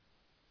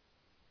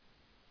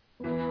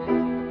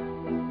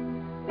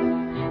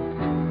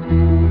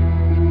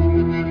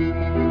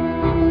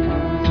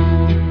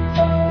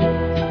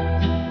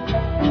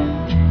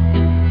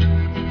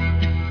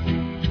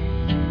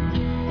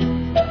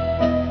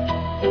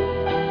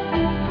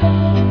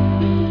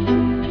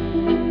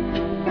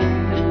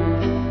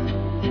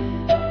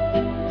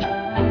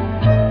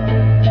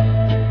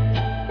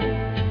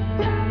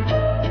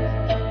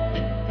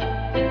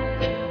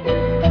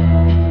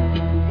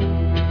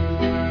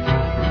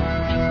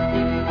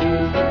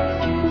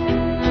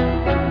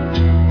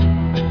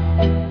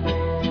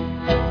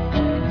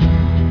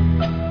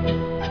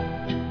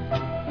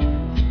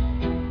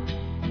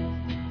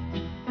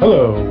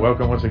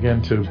once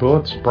again to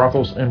Bullets,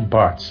 Brothels, and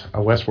Bots, a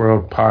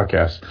Westworld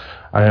podcast.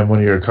 I am one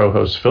of your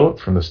co-hosts, Philip,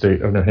 from the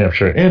state of New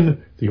Hampshire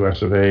in the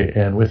US of A,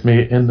 and with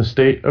me in the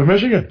state of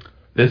Michigan.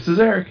 This is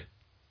Eric.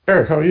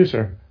 Eric, how are you,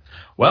 sir?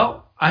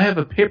 Well, I have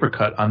a paper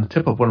cut on the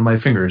tip of one of my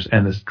fingers,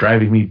 and it's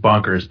driving me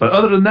bonkers. But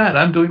other than that,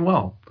 I'm doing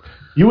well.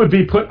 You would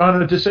be put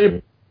on a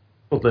disabled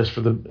list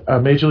for the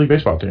Major League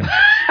Baseball team.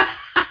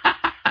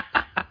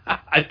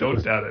 I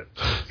don't doubt it.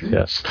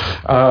 Yes.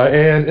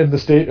 And in the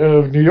state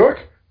of New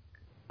York?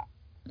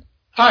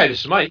 Hi, this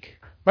is Mike.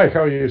 Mike,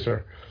 how are you,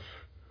 sir?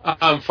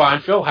 I'm fine,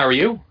 Phil. How are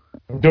you?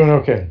 I'm doing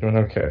okay.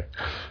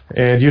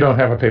 And you don't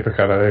have a paper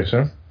cut, I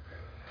assume?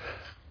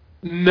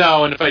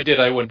 No, and if I did,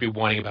 I wouldn't be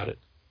whining about it.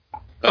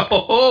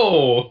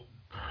 Oh,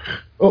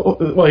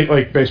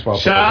 like baseball.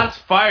 Shots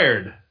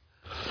fired.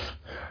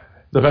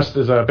 The best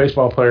is a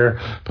baseball player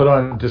put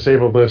on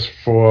disabled list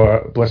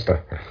for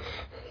blister.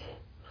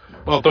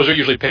 Well, those are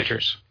usually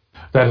pitchers.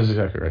 That is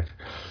exactly right.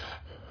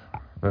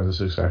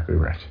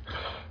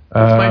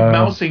 It's my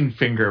mousing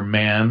finger,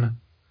 man.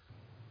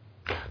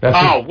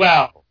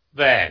 Well,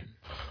 then.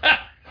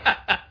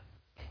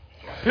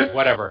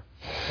 Whatever.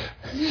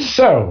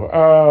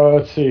 So,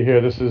 let's see here.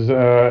 This is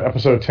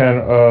episode 10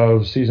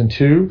 of season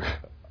 2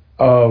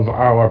 of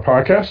our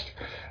podcast.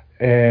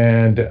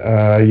 And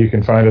you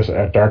can find us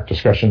at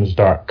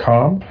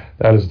darkdiscussions.com.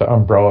 That is the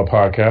umbrella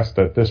podcast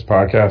that this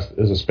podcast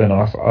is a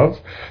spin-off of.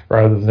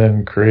 Rather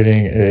than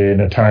creating an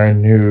entire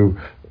new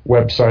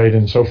website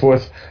and so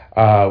forth,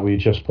 we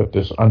just put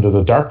this under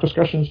the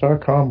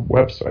darkdiscussions.com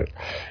website.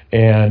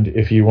 And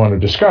if you want to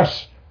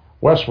discuss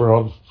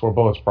Westworld for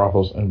Bullets,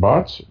 Brothels, and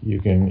Bots, you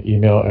can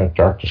email at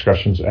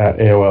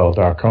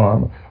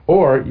darkdiscussions@aol.com,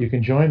 or you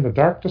can join the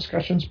Dark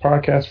Discussions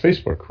Podcast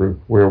Facebook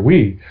group, where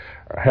we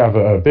have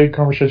a big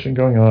conversation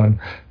going on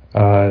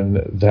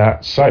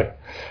that site.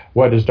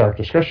 What is Dark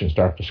Discussions?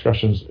 Dark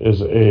Discussions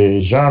is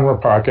a genre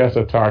podcast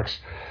that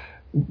talks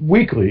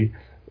weekly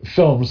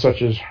films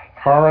such as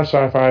horror,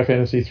 sci-fi,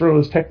 fantasy,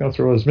 thrillers, techno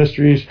thrillers,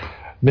 mysteries,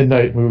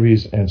 midnight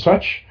movies, and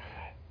such.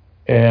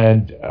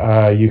 And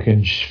you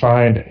can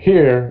find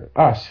here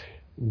us,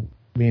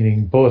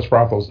 meaning Bullets,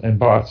 Brothels, and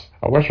Bots,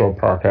 a Westworld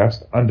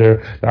podcast,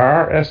 under the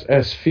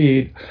RSS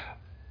feed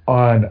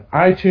on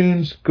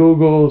iTunes,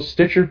 Google,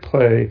 Stitcher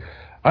Play,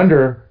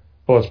 under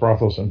Bullets,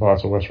 Brothels, and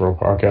Bots, a Westworld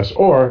podcast,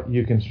 or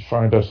you can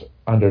find us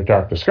under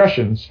Dark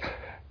Discussions,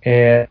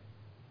 and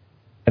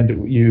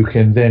you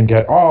can then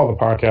get all the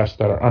podcasts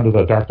that are under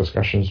the Dark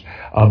Discussions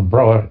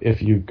umbrella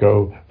if you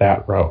go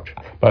that route.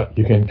 But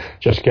you can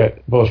just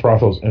get Bullets,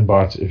 Brothels, and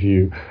Bots if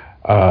you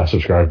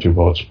subscribe to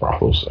Bullets,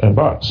 Brothels, and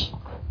Bots.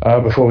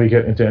 Before we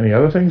get into any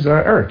other things,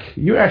 Eric,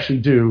 you actually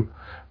do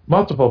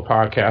multiple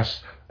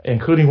podcasts,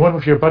 including one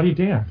with your buddy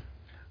Dan.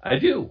 I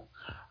do.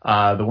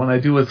 The one I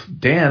do with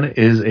Dan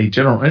is a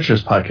general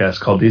interest podcast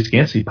called the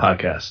Askancity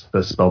Podcast.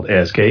 That's spelled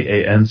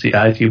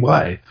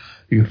ASKANCITY.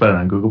 You can find it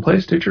on Google Play,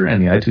 Stitcher,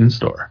 and the iTunes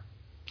Store.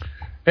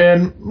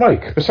 And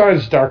Mike,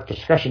 besides Dark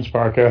Discussions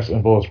Podcast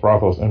and Bullets,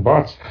 Brothels, and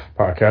Bots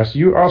podcast,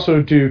 you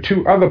also do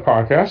 2 other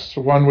podcasts,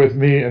 one with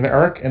me and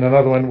Eric, and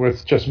another one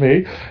with just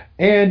me.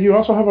 And you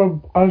also have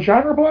a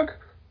genre blog?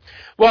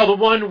 Well, the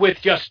one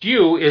with just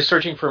you is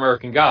Searching for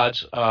American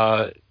Gods,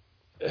 an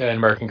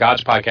American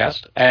Gods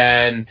podcast.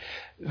 And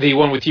the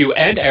one with you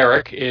and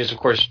Eric is, of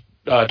course,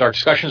 Dark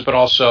Discussions, but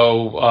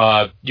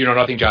also You Know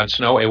Nothing, Jon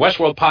Snow, a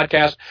Westworld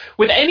podcast.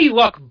 With any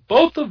luck,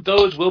 both of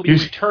those will be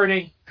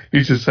returning.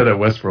 You just said a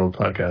Westworld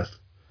podcast.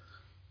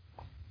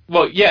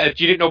 Well, yeah,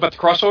 you didn't know about the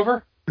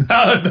crossover?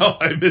 No,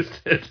 I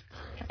missed it.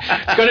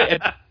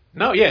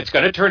 It's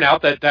going to turn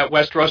out that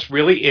Westeros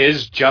really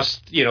is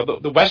just, the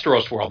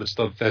Westeros world. It's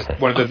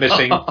one of the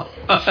missing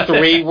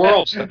 3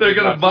 worlds. They're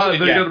going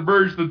to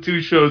merge the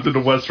 2 shows into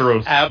Westeros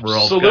world.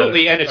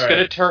 Absolutely, and it's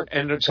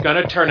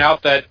going to turn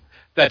out that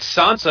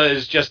Sansa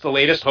is just the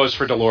latest host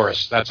for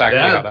Dolores. That's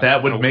actually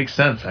that would make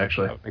sense.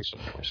 Actually, that makes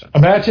more sense.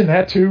 Imagine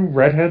that 2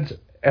 redheads,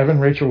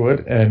 Evan Rachel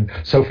Wood and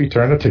Sophie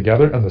Turner,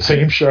 together on the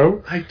same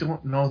show. I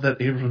don't know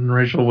that Evan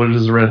Rachel Wood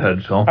is a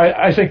redhead, Phil.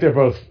 I think they're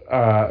both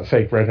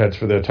fake redheads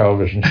for their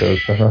television shows,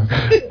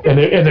 and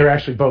they're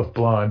actually both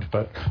blonde.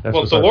 But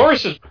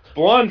Dolores is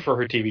blonde for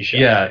her TV show.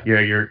 Yeah,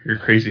 you're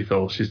crazy,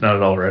 Phil. She's not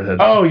at all redhead.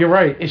 Oh, you're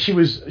right.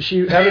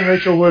 Evan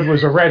Rachel Wood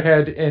was a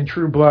redhead in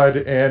True Blood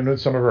and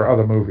some of her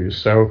other movies.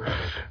 So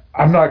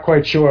I'm not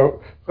quite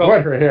sure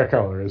what her hair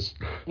color is.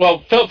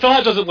 Well, Phil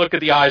doesn't look at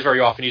the eyes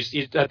very often. He's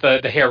at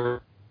the hair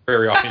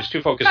very often. He's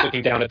too focused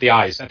looking down at the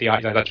eyes.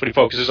 That's what he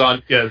focuses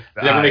on. Yes.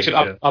 Never makes it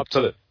up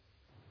to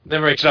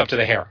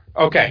the hair.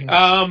 Okay.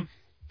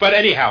 But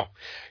anyhow,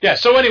 yeah.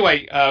 So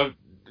anyway,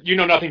 You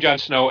Know Nothing, Jon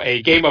Snow,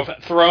 a Game of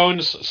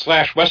Thrones /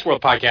 Westworld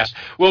podcast,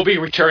 will be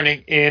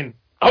returning in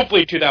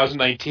hopefully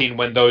 2019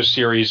 when those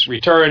series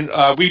return.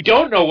 We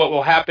don't know what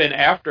will happen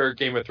after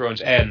Game of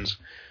Thrones ends.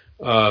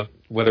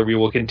 Whether we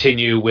will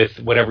continue with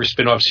whatever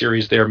spin-off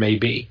series there may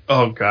be.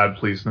 Oh God,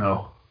 please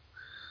no.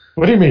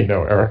 What do you mean,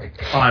 no, Eric?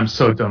 Oh, I'm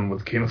so done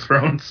with Game of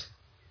Thrones.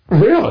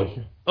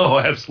 Really? Oh,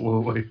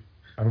 absolutely.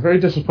 I'm very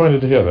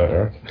disappointed to hear that,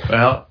 Eric.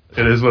 Well,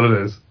 it is what it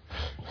is.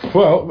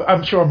 Well,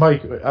 I'm sure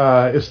Mike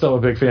is still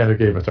a big fan of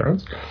Game of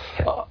Thrones.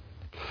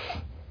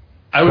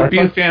 I would be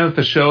a fan of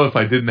the show if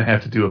I didn't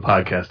have to do a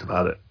podcast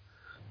about it.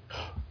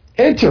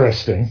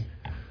 Interesting.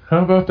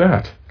 How about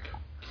that?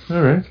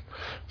 All right.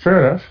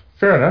 Fair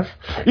enough.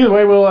 Either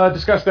way, we'll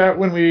discuss that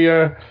when we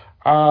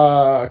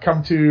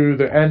come to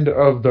the end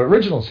of the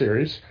original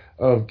series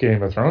of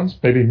Game of Thrones.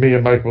 Maybe me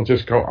and Mike will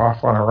just go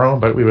off on our own,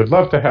 but we would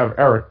love to have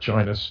Eric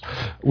join us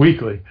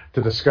weekly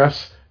to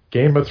discuss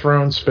Game of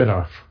Thrones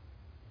spinoff.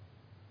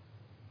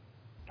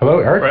 Hello,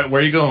 Eric? Right,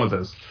 where are you going with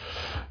this?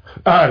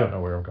 I don't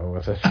know where I'm going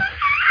with it.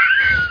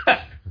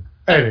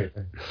 Anyway.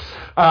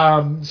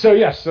 So,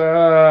 yes,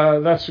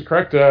 that's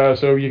correct.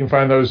 So you can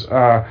find those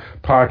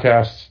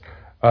podcasts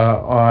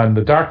on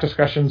the Dark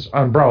Discussions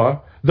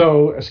umbrella,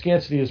 though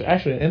Askancity is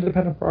actually an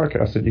independent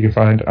broadcast that you can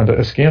find under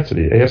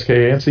Askancity,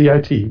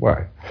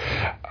 A-S-K-A-N-C-I-T-Y.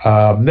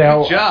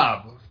 Now, good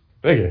job.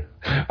 Thank you.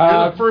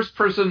 You're the first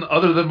person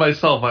other than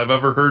myself I've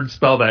ever heard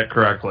spell that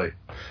correctly.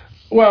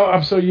 Well,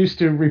 I'm so used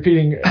to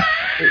repeating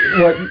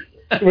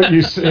what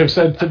you have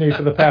said to me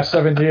for the past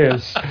 7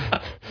 years.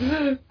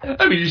 I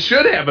mean, you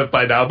should have it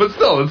by now, but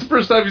still, it's the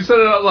first time you said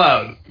it out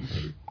loud.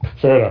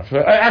 Fair enough.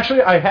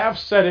 Actually, I have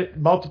said it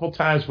multiple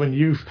times when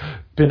you've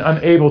been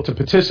unable to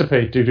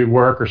participate due to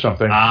work or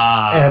something.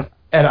 And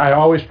I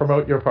always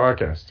promote your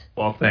podcast.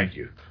 Well, thank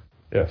you.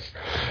 Yes.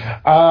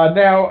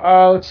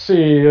 Now, let's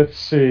see.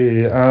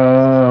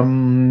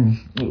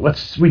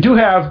 We do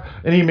have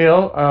an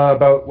email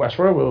about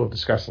Westworld. We'll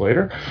discuss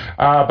later.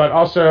 But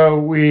also,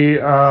 we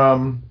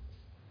are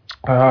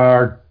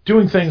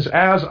doing things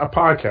as a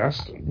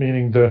podcast,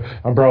 meaning the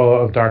umbrella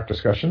of Dark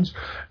Discussions.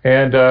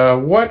 And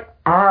what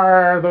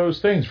are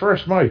those things?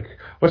 First, Mike,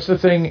 what's the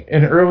thing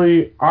in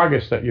early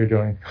August that you're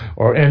doing,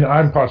 and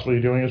I'm possibly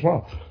doing as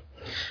well?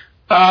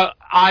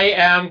 I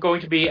am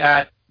going to be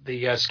at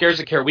the Scares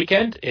That Care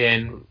weekend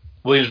in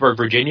Williamsburg,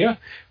 Virginia,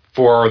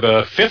 for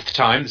the 5th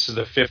time. This is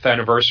the 5th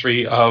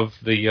anniversary of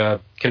the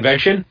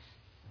convention,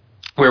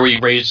 where we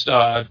raised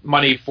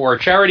money for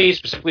charity,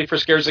 specifically for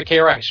Scares That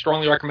Care. I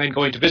strongly recommend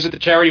going to visit the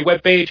charity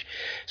webpage,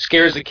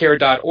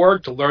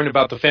 scaresthatcare.org, to learn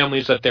about the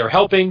families that they're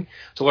helping,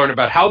 to learn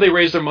about how they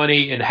raise their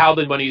money and how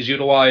the money is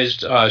utilized,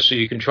 so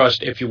you can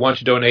trust, if you want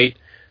to donate,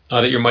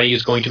 that your money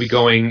is going to be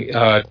going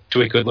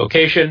to a good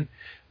location.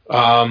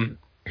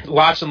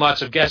 Lots and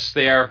lots of guests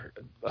there,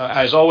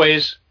 as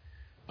always.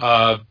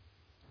 The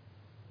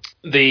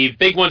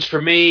big ones for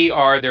me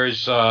are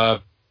there's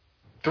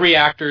 3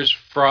 actors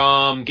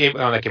from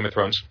not Game of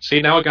Thrones.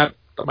 See, now I got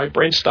my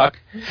brain stuck.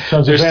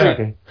 Sons of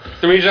Anarchy.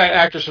 3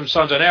 actors from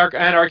Sons of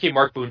Anarchy: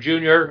 Mark Boone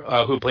Jr.,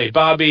 who played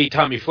Bobby;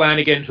 Tommy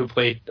Flanagan, who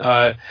played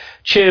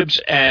Chibs;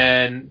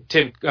 and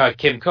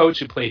Kim Coates,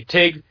 who played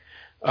Tig.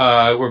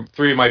 Were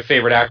 3 of my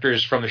favorite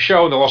actors from the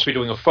show. They'll also be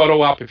doing a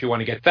photo op if you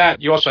want to get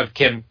that. You also have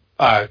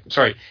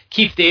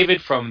Keith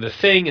David from The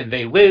Thing and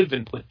They Live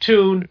and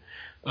Platoon.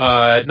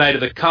 Night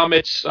of the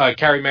Comets,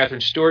 Carrie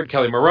Mathen Stewart,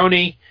 Kelly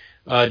Maroney.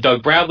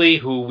 Doug Bradley,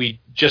 who we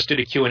just did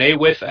a Q&A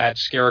with at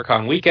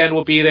Scarecon Weekend,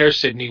 will be there.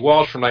 Sydney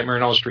Walsh from Nightmare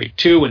on Elm Street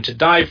 2 and To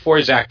Die For.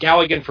 Zach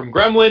Galligan from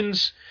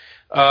Gremlins.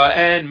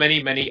 And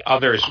many, many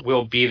others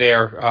will be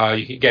there.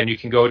 Again, you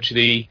can go to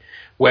the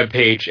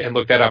webpage and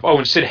look that up. Oh,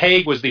 and Sid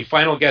Haig was the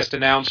final guest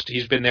announced.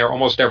 He's been there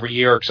almost every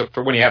year, except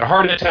for when he had a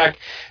heart attack.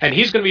 And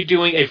he's going to be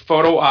doing a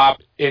photo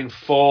op in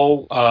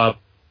full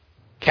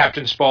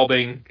Captain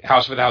Spaulding,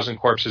 House of a Thousand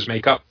Corpses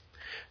makeup.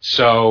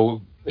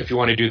 So if you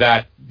want to do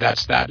that,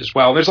 that's that as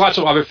well. There's lots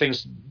of other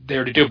things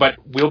there to do, but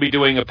we'll be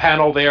doing a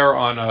panel there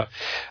an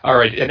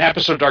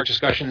episode of Dark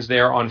Discussions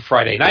there on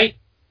Friday night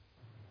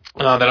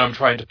that I'm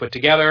trying to put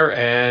together,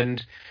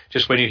 and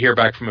just waiting to hear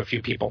back from a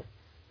few people.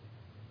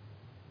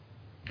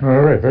 All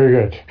right, very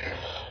good.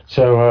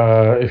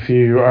 So if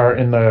you are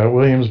in the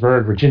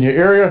Williamsburg, Virginia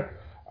area,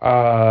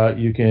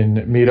 you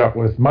can meet up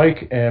with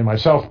Mike and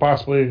myself,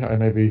 possibly. I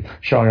may be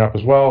showing up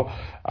as well.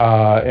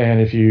 And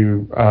if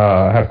you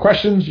have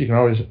questions, you can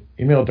always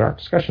email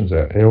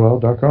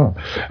darkdiscussions@aol.com.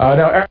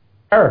 Now,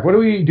 Eric, what are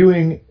we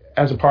doing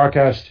as a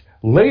podcast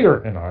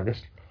later in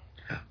August?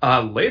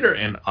 Later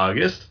in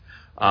August,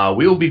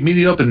 we will be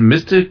meeting up in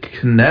Mystic,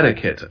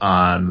 Connecticut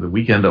on the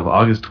weekend of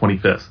August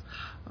 25th.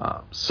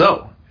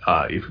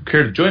 If you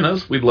care to join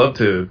us, we'd love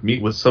to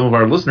meet with some of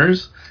our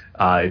listeners.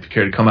 If you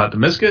care to come out to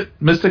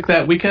Mystic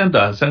that weekend,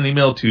 send an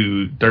email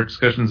to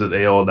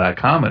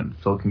darkdiscussions@aol.com and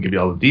Phil can give you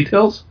all the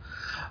details.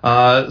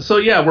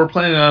 We're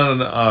planning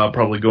on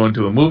probably going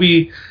to a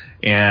movie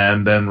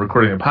and then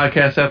recording a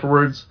podcast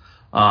afterwards.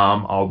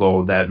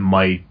 Although that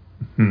might,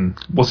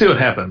 we'll see what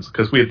happens,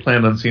 because we had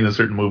planned on seeing a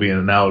certain movie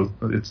and now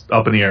it's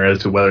up in the air as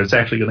to whether it's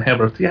actually going to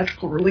have a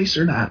theatrical release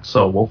or not.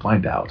 So we'll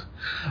find out.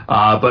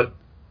 But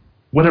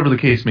whatever the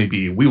case may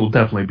be, we will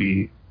definitely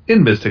be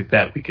in Mystic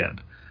that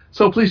weekend.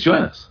 So please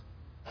join us.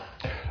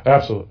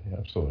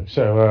 Absolutely.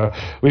 So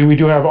we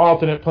do have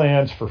alternate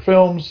plans for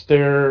films.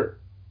 Their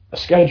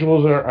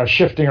schedules are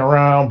shifting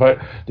around, but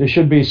there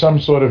should be some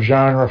sort of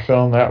genre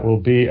film that will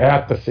be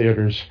at the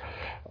theaters.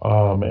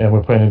 And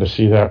we're planning to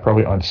see that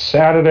probably on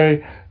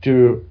Saturday,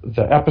 do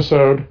the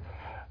episode,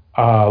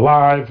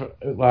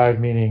 live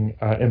meaning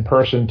in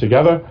person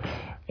together.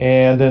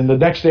 And then the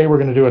next day we're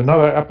going to do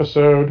another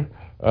episode,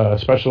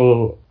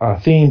 special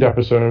themed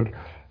episode,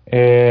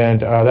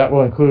 and that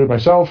will include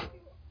myself,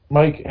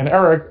 Mike, and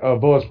Eric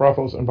of Bullets,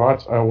 Brothels, and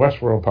Bots,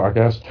 Westworld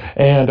podcast,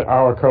 and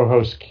our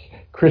co-host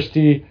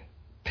Christy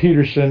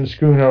Peterson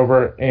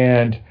Schoonover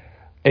and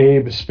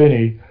Abe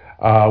Spinney,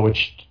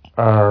 which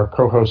are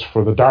co-hosts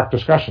for the Dark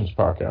Discussions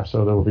podcast.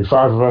 So there will be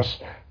 5 of us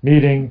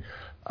meeting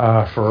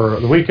for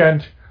the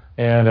weekend.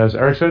 And as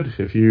Eric said,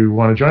 if you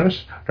want to join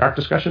us, Dark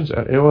Discussions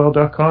at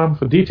AOL.com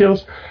for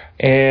details.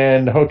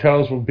 And the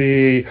hotels will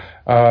be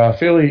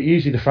fairly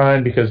easy to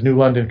find because New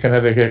London,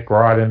 Connecticut,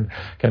 Groton,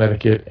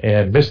 Connecticut,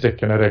 and Mystic,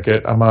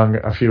 Connecticut, among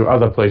a few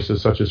other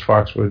places such as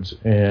Foxwoods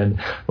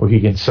and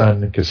Mohegan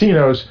Sun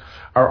casinos,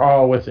 are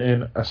all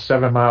within a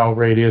 7-mile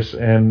radius,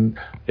 and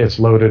it's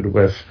loaded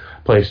with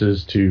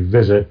places to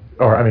visit,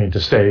 to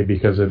stay,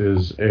 because it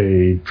is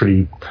a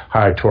pretty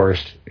high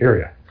tourist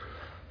area.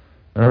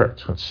 All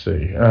right, let's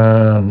see.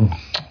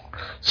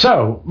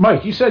 So,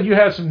 Mike, you said you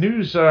had some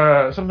news,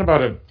 something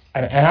about an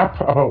app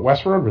about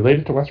Westworld,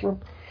 related to Westworld?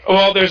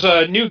 Well, there's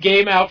a new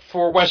game out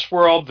for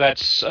Westworld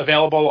that's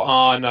available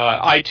on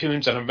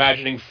iTunes, and I'm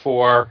imagining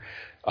for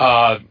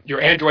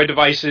your Android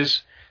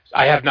devices.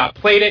 I have not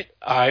played it.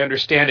 I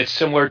understand it's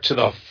similar to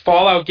the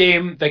Fallout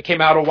game that came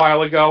out a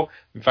while ago.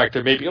 In fact,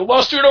 there may be a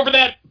lawsuit over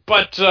that,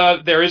 but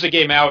there is a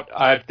game out.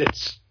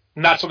 It's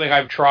not something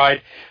I've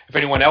tried. If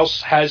anyone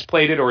else has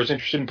played it or is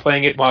interested in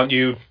playing it, why don't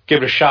you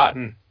give it a shot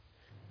and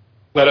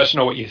let us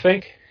know what you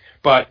think.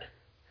 But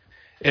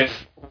if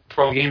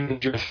pro game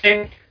is your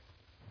thing,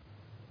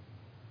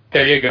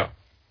 there you go.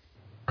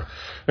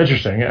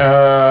 Interesting.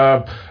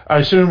 I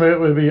assume it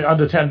would be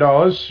under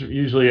 $10.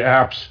 Usually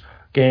apps,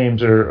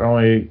 games are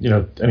only,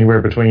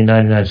 anywhere between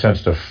 99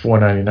 cents to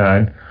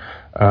 $4.99.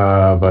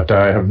 But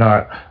I have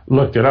not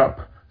looked it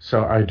up,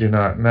 so I do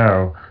not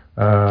know.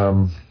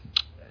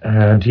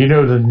 And do you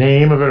know the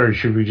name of it, or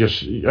should we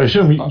I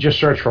assume you just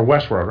search for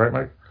Westworld, right,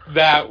 Mike?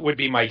 That would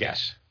be my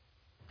guess.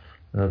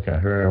 Okay,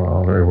 very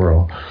well, very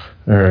well.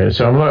 All right,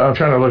 so I'm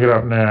trying to look it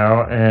up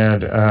now,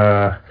 and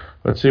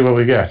let's see what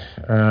we get.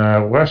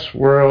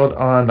 Westworld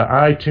on the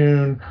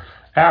iTunes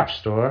App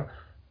Store,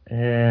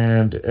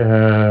 and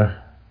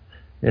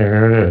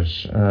here it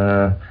is.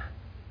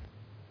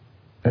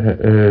 It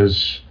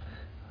is,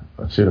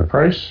 let's see the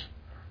price.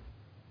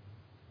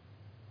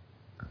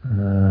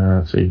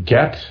 Let's see,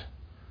 get.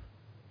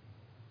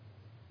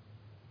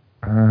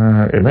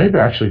 It may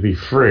actually be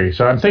free.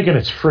 So I'm thinking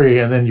it's free,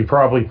 and then you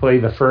probably play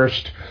the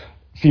first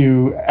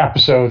few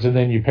episodes, and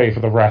then you pay for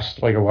the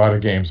rest, like a lot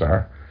of games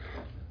are.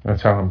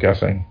 That's how I'm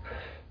guessing.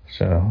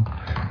 So,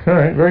 all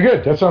right, very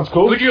good. That sounds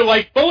cool. Would you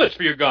like bullets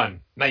for your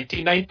gun?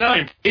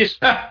 $19.99, please.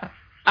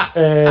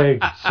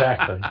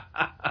 Exactly.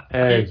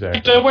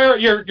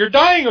 You're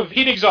dying of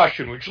heat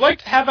exhaustion. Would you like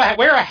to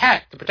wear a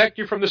hat to protect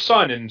you from the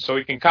sun, and so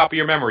you can copy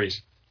your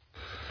memories?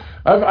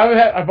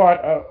 I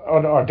bought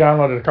or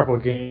downloaded a couple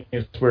of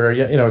games where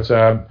it's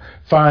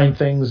find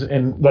things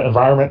in the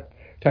environment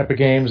type of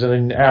games, and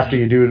then after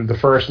you do the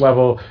first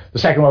level, the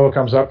second level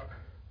comes up,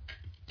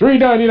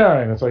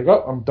 $3.99. It's like,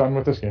 oh, I'm done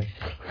with this game.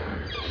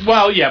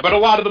 Well, yeah, but a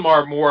lot of them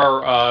are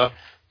more.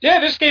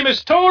 This game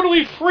is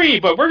totally free,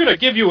 but we're going to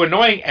give you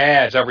annoying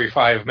ads every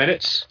 5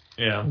 minutes.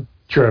 Yeah.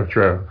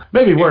 True.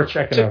 Maybe worth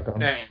checking out.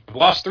 You've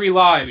lost 3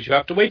 lives. You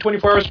have to wait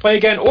 24 hours to play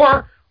again,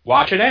 or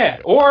watch an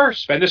ad, or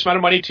spend this amount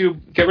of money to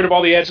get rid of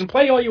all the ads and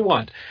play all you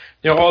want.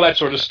 All that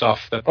sort of stuff.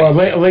 Or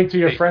link to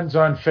your friends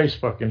on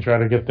Facebook and try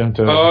to get them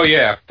to. Oh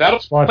yeah, that'll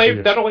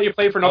let you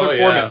play for another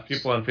 4 minutes.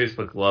 People on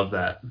Facebook love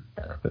that.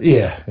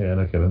 Yeah,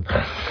 no kidding.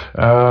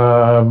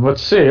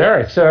 Let's see. All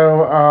right,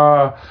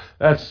 so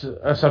that's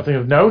something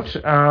of note.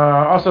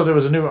 Also, there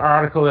was a new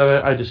article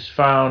that I just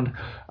found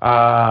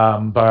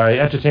by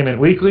Entertainment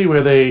Weekly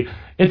where they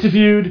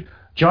interviewed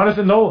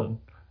Jonathan Nolan.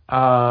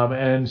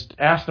 And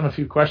asked him a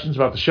few questions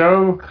about the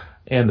show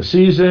and the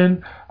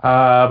season,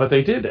 but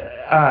they did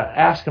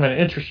ask him an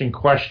interesting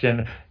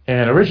question,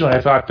 and originally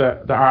I thought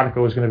that the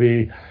article was going to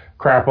be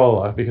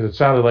crapola, because it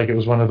sounded like it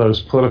was one of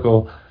those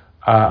political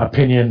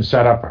opinion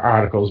setup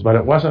articles, but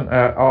it wasn't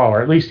at all,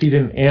 or at least he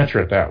didn't answer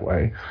it that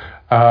way.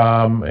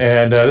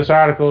 And this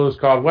article is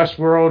called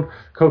Westworld,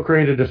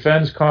 Co-Creator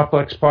Defends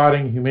Complex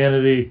Plotting,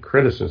 Humanity,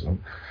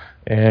 Criticism.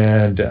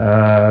 And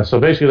so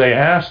basically they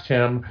asked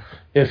him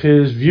if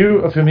his view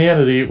of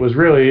humanity was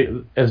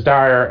really as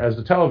dire as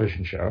the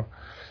television show.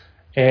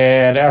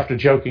 And after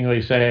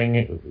jokingly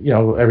saying,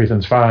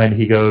 everything's fine,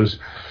 he goes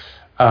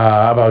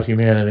about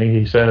humanity,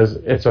 he says,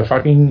 it's a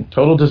fucking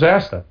total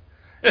disaster.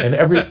 And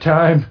every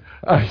time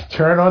I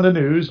turn on the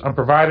news, I'm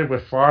provided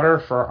with fodder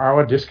for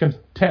our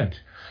discontent.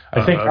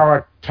 I think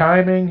our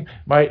timing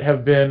might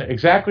have been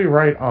exactly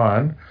right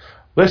on.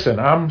 Listen,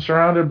 I'm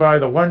surrounded by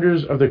the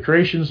wonders of the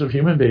creations of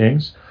human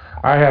beings.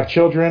 I have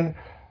children,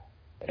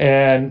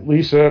 and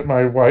Lisa,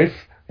 my wife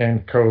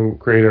and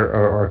co-creator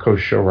or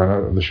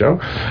co-showrunner of the show,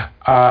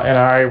 and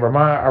I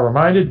are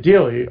reminded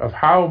daily of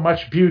how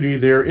much beauty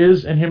there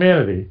is in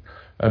humanity,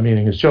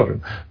 meaning his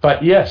children.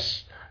 But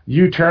yes,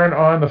 you turn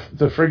on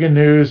the friggin'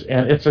 news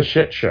and it's a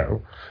shit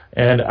show.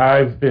 And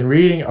I've been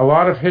reading a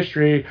lot of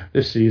history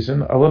this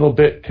season, a little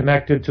bit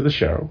connected to the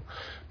show,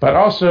 but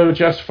also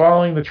just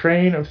following the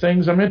train of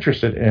things I'm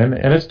interested in,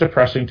 and it's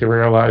depressing to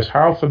realize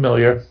how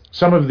familiar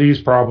some of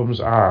these problems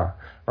are,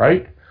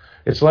 right?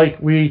 It's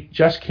like we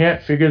just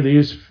can't figure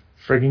these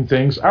frigging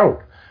things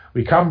out.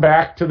 We come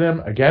back to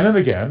them again and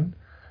again.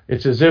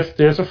 It's as if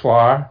there's a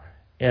flaw,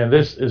 and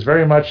this is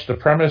very much the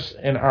premise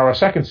in our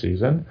second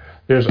season.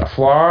 There's a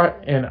flaw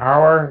in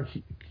our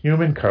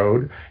human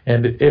code,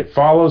 and it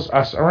follows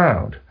us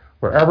around.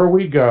 Wherever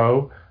we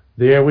go,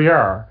 there we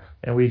are,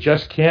 and we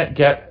just can't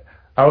get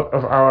out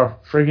of our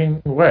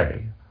frigging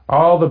way.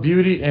 All the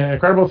beauty and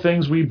incredible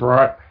things we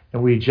brought,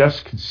 and we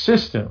just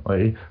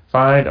consistently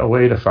find a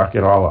way to fuck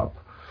it all up.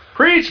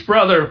 Preach,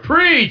 brother,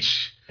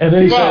 preach! And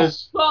then he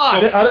says,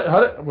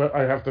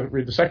 I have to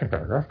read the second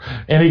paragraph.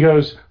 And he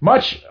goes,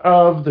 much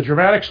of the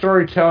dramatic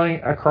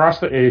storytelling across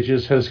the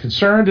ages has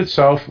concerned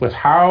itself with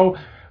how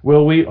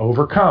will we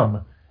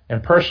overcome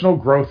and personal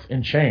growth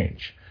and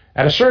change.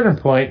 At a certain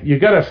point, you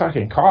gotta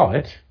fucking call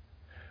it.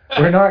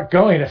 We're not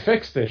going to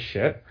fix this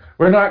shit.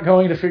 We're not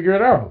going to figure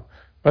it out.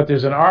 But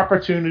there's an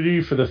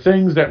opportunity for the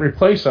things that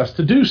replace us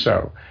to do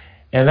so.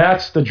 And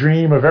that's the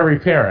dream of every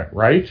parent,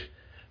 right?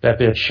 That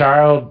their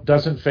child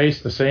doesn't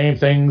face the same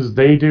things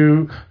they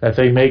do, that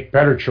they make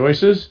better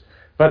choices.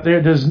 But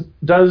there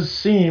does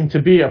seem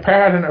to be a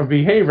pattern of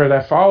behavior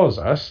that follows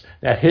us,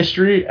 that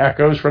history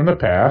echoes from the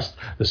past,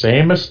 the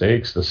same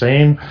mistakes, the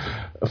same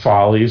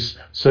follies.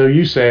 So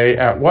you say,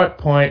 at what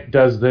point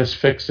does this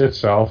fix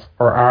itself,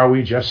 or are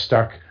we just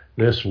stuck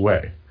this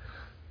way?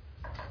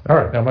 All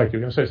right, now, Mike,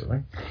 you're going to say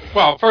something.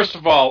 Well, first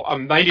of all,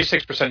 I'm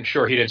 96%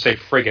 sure he didn't say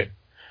friggin'.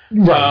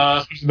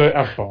 Right, the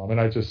F-bomb,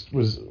 and I just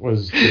was...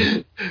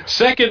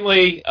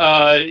 Secondly,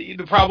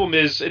 the problem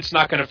is it's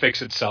not going to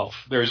fix itself.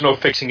 There's no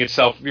fixing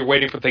itself. If you're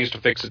waiting for things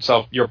to fix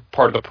itself, you're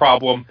part of the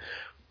problem.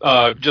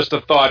 Just a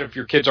thought, if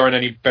your kids aren't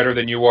any better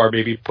than you are,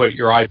 maybe put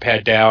your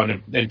iPad down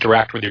and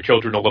interact with your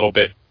children a little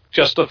bit.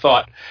 Just a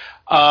thought.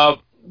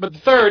 But the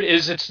third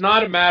is it's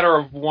not a matter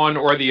of one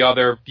or the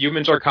other.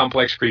 Humans are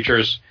complex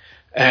creatures,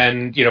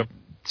 and, you know,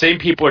 same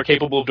people are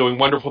capable of doing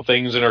wonderful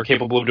things and are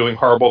capable of doing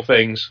horrible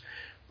things.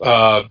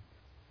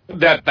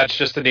 That's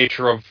just the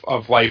nature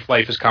of life.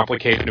 Life is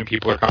complicated and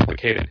people are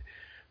complicated.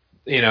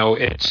 You know,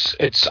 it's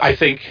I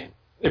think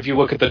if you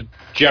look at the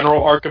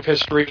general arc of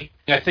history,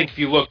 I think if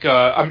you look,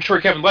 I'm sure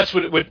Kevin Letts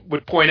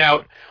would point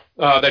out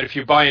that if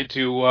you buy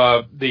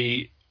into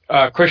the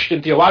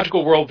Christian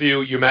theological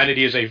worldview,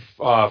 humanity is a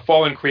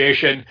fallen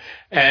creation,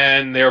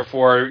 and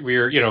therefore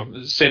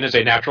sin is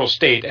a natural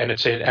state, and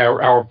it's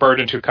our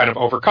burden to kind of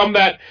overcome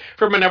that.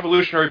 From an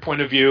evolutionary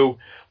point of view,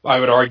 I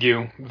would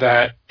argue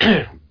that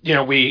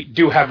we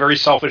do have very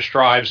selfish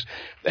drives,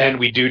 and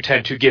we do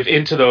tend to give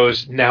into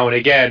those now and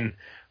again,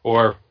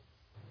 or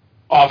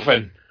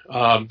often,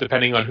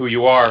 depending on who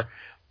you are.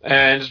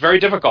 And it's very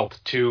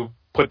difficult to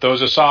put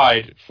those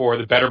aside for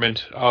the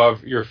betterment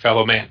of your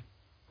fellow man.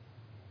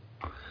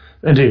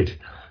 Indeed.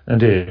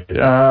 There's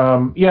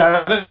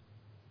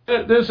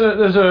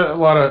a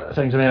lot of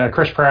things. I mean,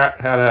 Chris Pratt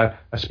had a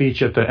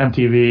speech at the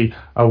MTV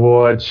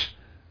Awards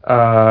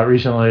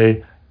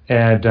recently,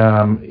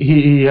 and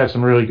he had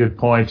some really good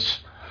points.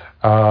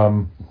 He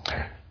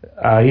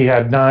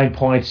had 9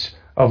 points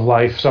of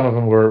life. Some of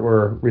them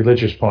were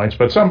religious points,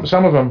 but some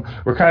of them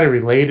were kind of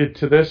related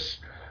to this,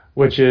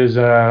 which is,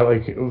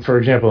 like, for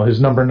example, his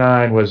number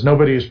 9 was,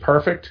 nobody is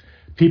perfect.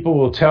 People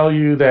will tell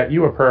you that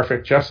you are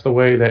perfect just the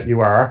way that you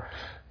are,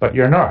 but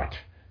you're not.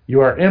 You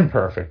are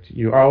imperfect.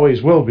 You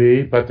always will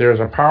be, but there's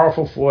a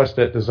powerful force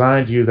that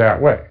designed you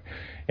that way.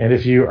 And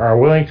if you are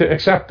willing to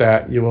accept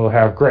that, you will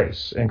have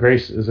grace. And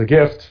grace is a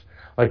gift,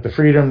 like the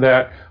freedom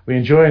that we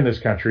enjoy in this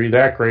country.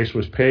 That grace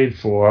was paid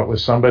for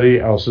with somebody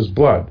else's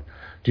blood.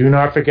 Do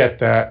not forget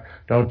that.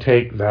 Don't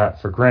take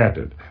that for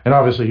granted. And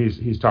obviously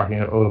he's talking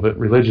a little bit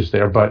religious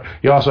there, but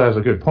he also has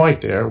a good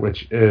point there,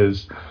 which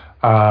is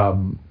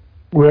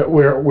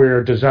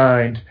we're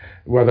designed,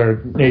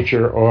 whether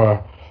nature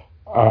or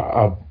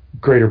a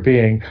greater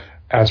being,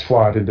 as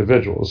flawed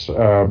individuals.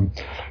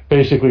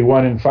 Basically,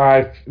 1 in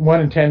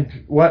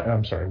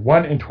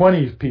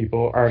 20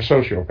 people are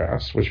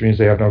sociopaths, which means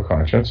they have no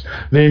conscience.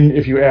 Then,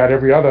 if you add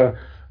every other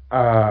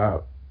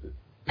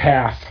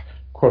path,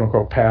 quote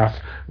unquote path,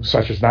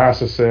 such as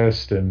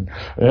narcissist and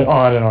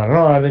on and on and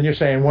on, then you're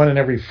saying 1 in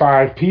every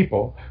 5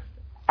 people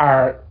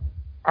are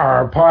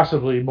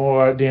possibly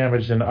more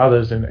damaged than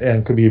others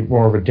and could be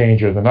more of a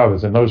danger than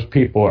others. And those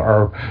people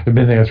have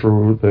been there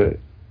through the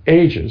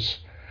ages.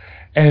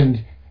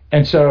 And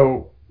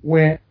so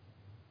when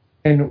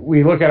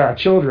we look at our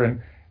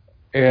children,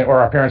 or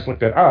our parents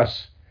looked at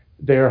us,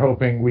 they're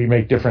hoping we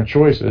make different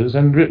choices.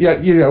 And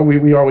yet,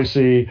 we always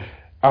see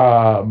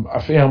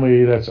a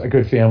family that's a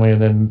good family, and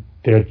then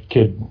their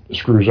kid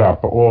screws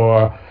up,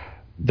 or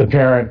the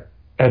parent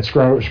had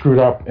screwed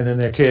up, and then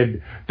their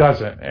kid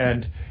doesn't.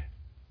 And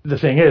the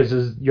thing is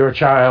your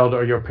child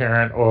or your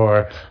parent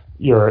or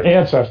your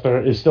ancestor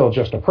is still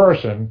just a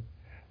person,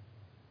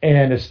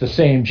 and it's the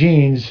same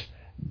genes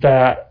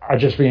that are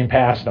just being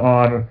passed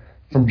on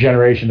from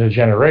generation to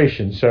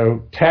generation.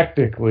 So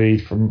technically,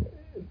 from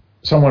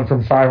someone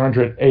from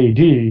 500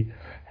 AD,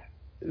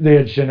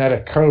 their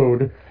genetic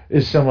code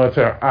is similar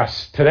to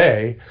us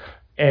today,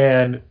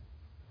 and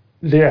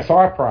their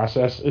thought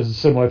process is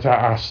similar to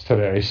us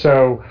today.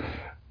 So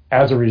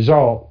as a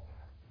result,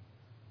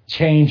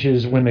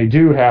 changes, when they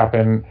do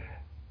happen,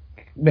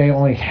 may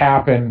only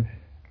happen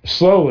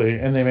slowly,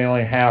 and they may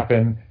only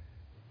happen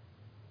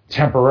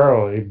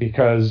temporarily,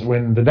 because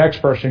when the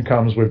next person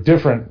comes with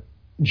different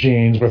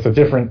genes, with a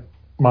different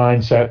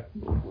mindset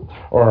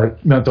or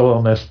mental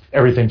illness,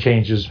 everything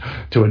changes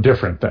to a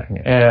different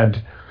thing,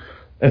 and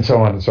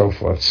so on and so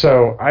forth.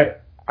 So I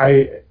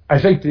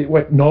think that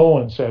what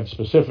Nolan said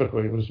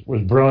specifically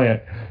was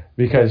brilliant,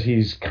 because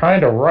he's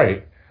kind of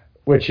right,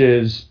 which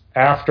is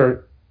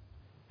after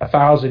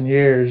 1,000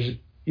 years,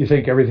 you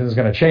think everything's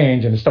going to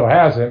change, and it still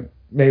hasn't.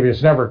 Maybe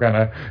it's never going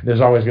to.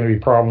 There's always going to be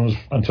problems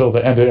until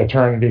the end of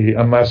eternity,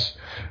 unless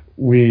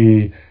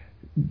we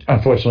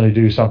unfortunately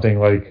do something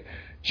like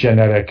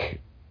genetic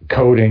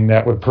coding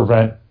that would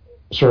prevent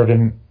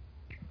certain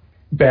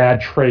bad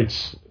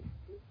traits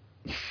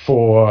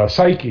for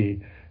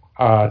psyche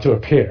to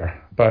appear.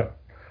 But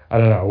I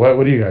don't know.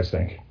 What do you guys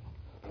think?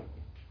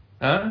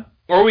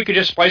 Or we could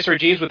just splice our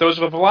genes with those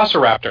of a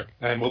velociraptor,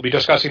 and we'll be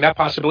discussing that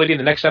possibility in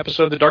the next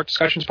episode of the Dark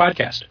Discussions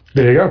podcast.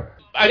 There you go.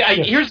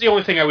 Here's the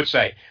only thing I would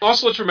say.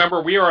 Also, let's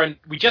remember we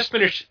just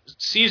finished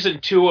season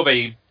 2 of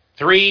a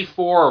 3,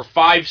 4, or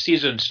 5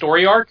 season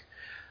story arc.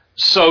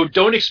 So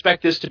don't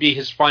expect this to be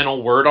his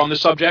final word on the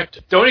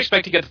subject. Don't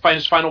expect to get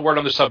his final word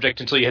on the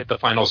subject until you hit the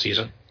final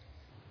season.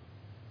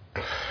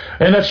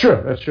 And that's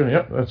true. That's true.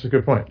 Yep, that's a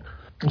good point.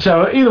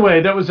 So either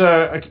way, that was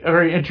a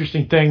very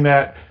interesting thing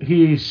that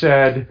he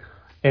said,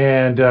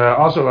 and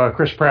also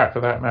Chris Pratt, for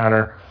that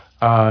matter,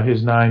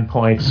 his 9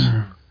 points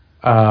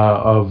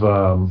of,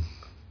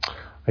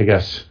 I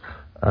guess,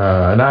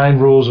 9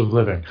 rules of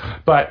living.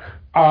 But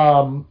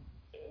a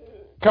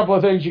couple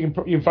of things, you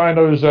can find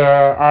those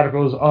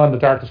articles on the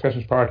Dark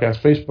Discussions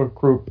Podcast Facebook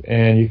group,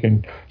 and you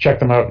can check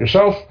them out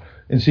yourself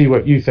and see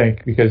what you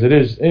think, because it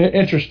is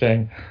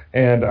interesting,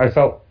 and I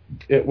felt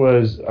it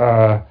was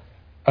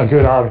a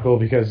good article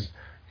because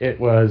it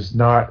was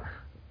not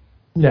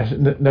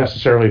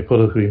necessarily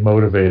politically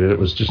motivated. It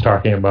was just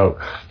talking about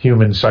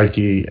human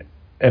psyche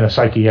in a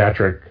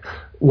psychiatric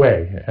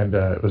way, and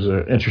it was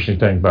an interesting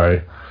thing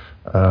by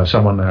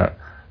someone that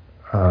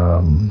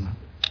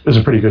is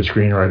a pretty good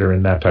screenwriter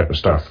in that type of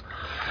stuff.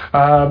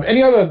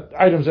 Any other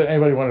items that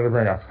anybody wanted to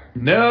bring up?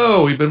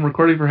 No, we've been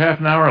recording for half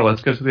an hour.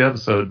 Let's get to the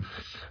episode.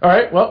 All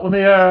right. Well, let me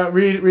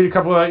read a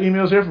couple of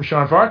emails here from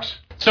Sean Fox.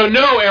 So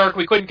no, Eric,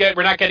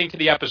 we're not getting to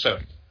the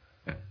episode.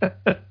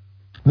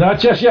 Not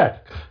just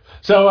yet.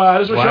 So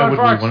this was Sean Fox.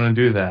 Why would we want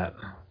to do that?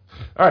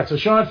 All right, so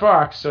Sean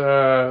Fox, some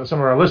of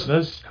our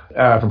listeners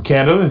from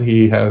Canada,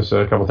 he has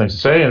a couple things to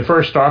say. And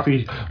first off,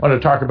 he wanted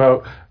to talk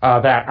about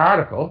that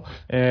article.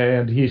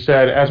 And he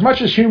said, as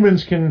much as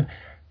humans can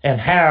and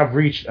have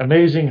reached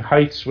amazing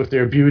heights with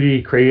their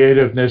beauty,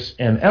 creativeness,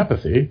 and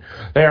empathy,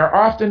 they are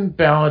often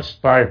balanced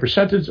by a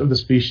percentage of the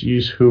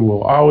species who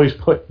will always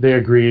put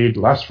their greed,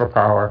 lust for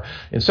power,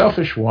 and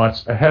selfish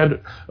wants ahead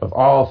of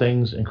all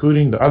things,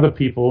 including the other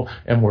people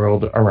and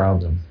world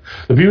around them.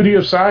 The beauty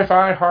of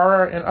sci-fi,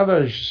 horror, and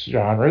other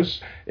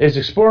genres is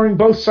exploring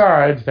both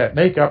sides that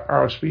make up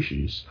our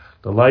species,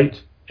 the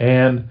light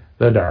and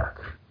the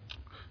dark.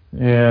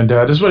 And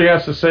this is what he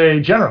has to say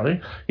generally.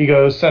 He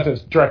goes, sent a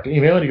direct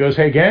email, and he goes,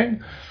 hey,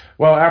 gang.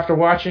 Well, after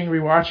watching,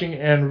 rewatching,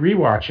 and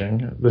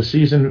rewatching the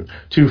season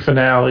 2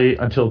 finale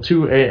until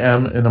 2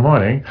 a.m. in the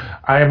morning,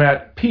 I am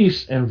at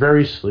peace and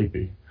very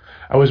sleepy.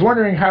 I was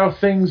wondering how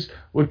things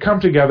would come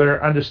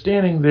together,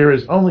 understanding there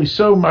is only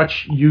so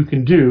much you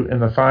can do in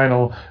the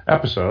final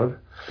episode.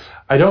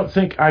 I don't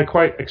think I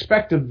quite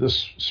expected the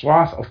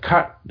swath of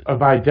cut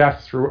by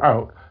death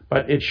throughout,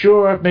 but it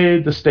sure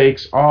made the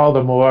stakes all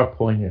the more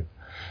poignant.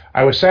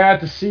 I was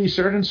sad to see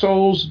certain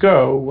souls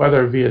go,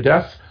 whether via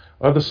death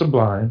or the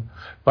sublime,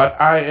 but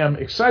I am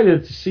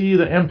excited to see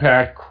the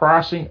impact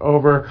crossing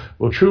over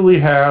will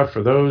truly have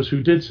for those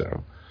who did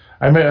so.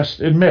 I must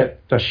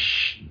admit the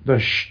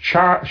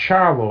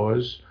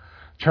Shalor's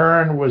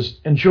turn was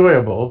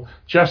enjoyable,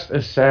 just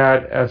as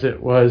sad as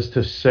it was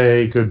to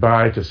say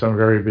goodbye to some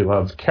very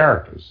beloved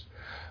characters.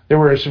 There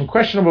were some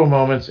questionable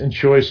moments and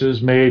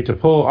choices made to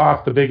pull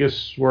off the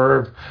biggest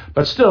swerve,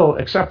 but still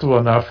acceptable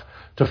enough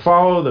to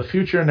follow the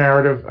future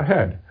narrative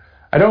ahead.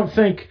 I don't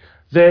think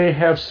they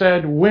have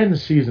said when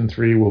Season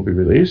 3 will be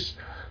released,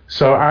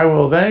 so I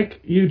will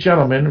thank you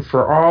gentlemen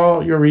for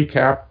all your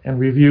recap and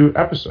review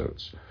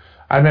episodes.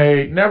 I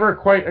may never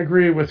quite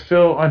agree with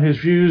Phil on his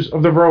views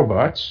of the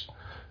robots,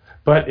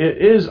 but it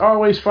is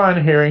always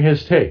fun hearing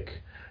his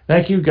take.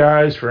 Thank you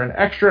guys for an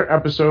extra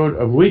episode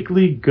of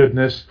weekly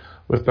goodness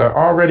with the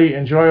already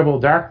enjoyable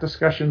Dark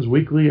Discussions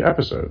weekly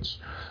episodes.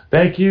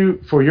 Thank you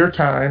for your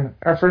time,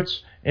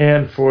 efforts,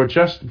 and for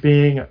just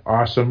being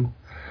awesome.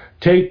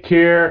 Take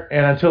care,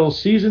 and until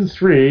Season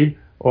 3,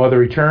 or the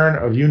return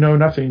of You Know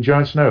Nothing,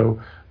 Jon Snow,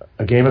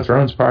 a Game of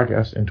Thrones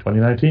podcast in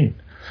 2019.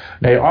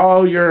 May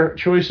all your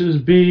choices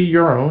be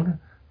your own.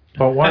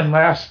 But one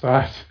last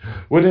thought.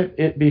 Wouldn't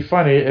it be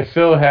funny if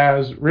Phil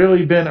has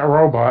really been a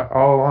robot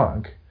all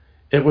along?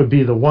 It would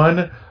be the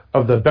one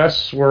of the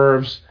best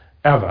swerves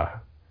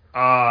ever.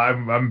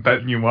 I'm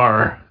betting you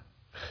are.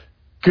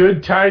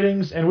 Good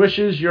tidings and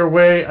wishes your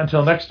way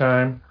until next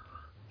time.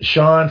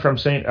 Sean from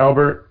St.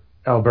 Albert,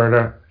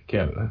 Alberta,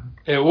 Canada.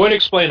 It would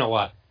explain a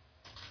lot.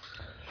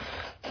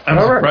 I'm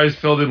surprised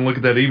Phil didn't look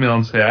at that email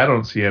and say, I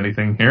don't see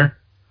anything here.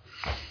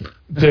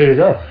 There you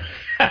go.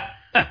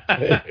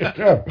 There you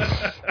go.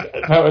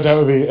 That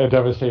would be a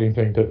devastating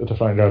thing to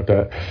find out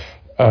that.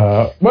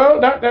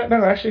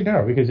 Actually,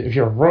 no, because if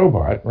you're a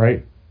robot,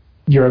 right,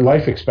 your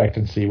life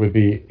expectancy would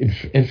be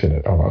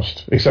infinite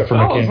almost, except for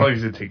mechanics. As long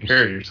as you take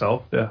care of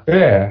yourself, yeah.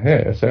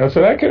 Yeah. So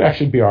that could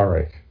actually be all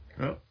right.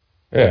 Oh.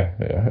 Yeah.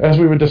 As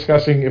we were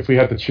discussing, if we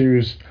had to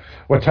choose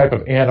what type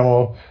of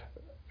animal,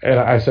 and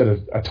I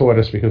said a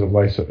tortoise because of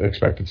life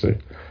expectancy.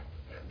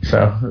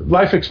 So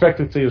life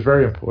expectancy is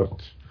very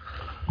important.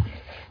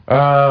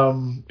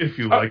 If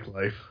you like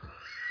life.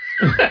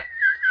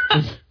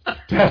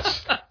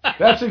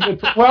 That's a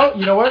good. Well,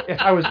 you know what? If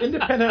I was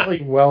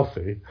independently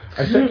wealthy,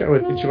 I think I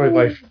would enjoy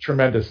life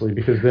tremendously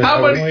because then.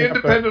 How many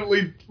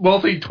independently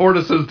wealthy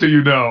tortoises do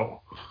you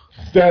know?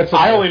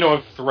 I only know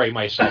of 3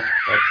 myself.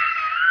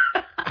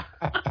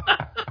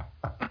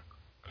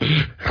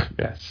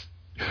 Yes.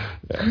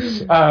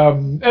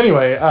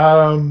 Anyway,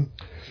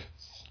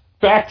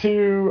 back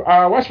to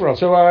Westworld.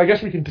 So I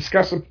guess we can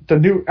discuss the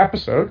new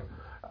episode.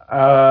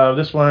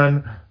 This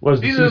one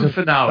was the season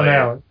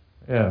finale.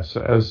 Yes,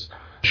 as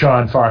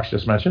Sean Fox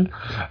just mentioned.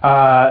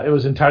 It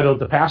was entitled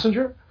The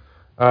Passenger,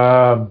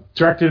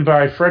 directed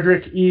by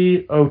Frederick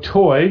E.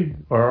 Otoy,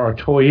 or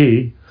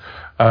Otoyi.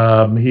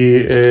 He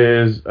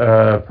is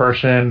a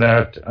person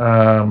that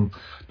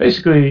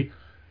basically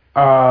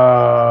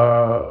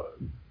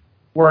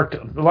worked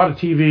a lot of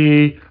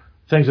TV,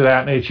 things of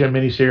that nature,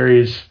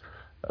 miniseries,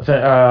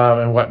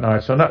 and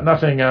whatnot. So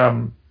nothing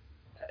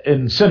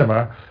in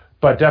cinema,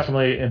 but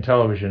definitely in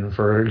television.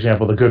 For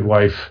example, The Good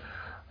Wife,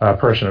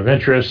 Person of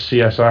Interest,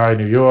 CSI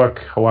New York,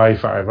 Hawaii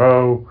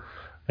Five-0,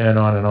 and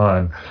on and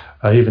on.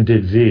 He even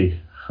did V,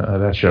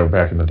 that show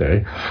back in the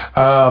day.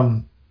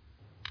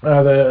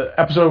 The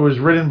episode was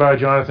written by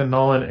Jonathan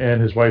Nolan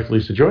and his wife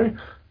Lisa Joy,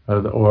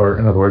 or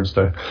in other words,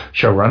 the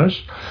showrunners.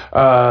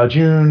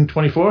 June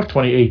 24th,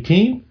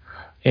 2018,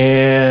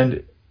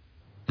 and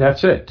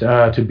that's it.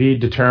 To be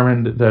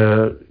determined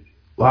the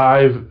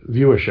live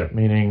viewership,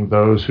 meaning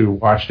those who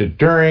watched it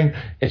during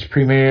its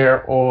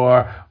premiere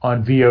or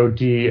on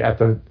VOD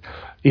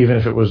even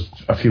if it was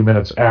a few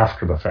minutes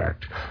after the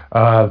fact.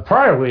 The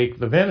prior week,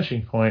 the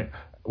vanishing point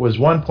was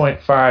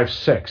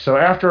 1.56. So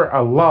after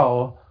a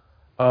lull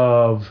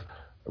of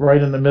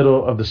right in the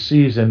middle of the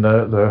season,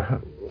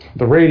 the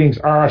ratings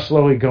are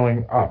slowly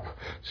going up.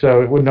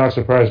 So it would not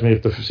surprise me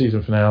if the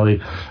season finale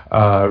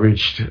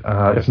reached,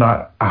 if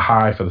not a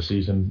high for the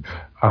season,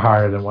 a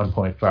higher than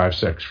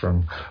 1.56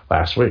 from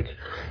last week.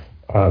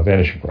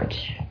 Vanishing points.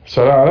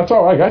 So that's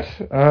all I got.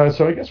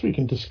 So I guess we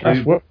can discuss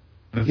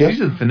the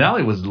season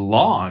finale was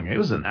long. It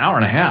was an hour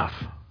and a half.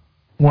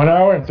 1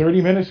 hour and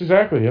 30 minutes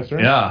exactly. Yes, sir.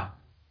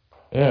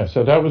 Yeah.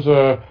 So that was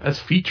that's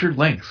featured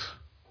length.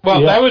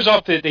 Well, that was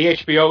off the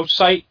HBO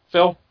site,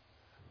 Phil.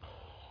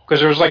 Because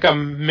there was like a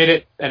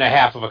minute and a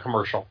half of a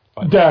commercial.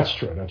 But. That's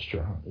true.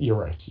 You're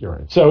right.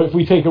 So if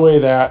we take away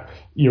that,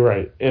 you're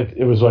right.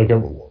 It was like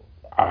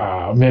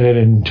a minute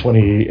and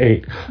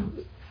 28,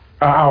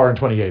 hour and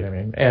 28. I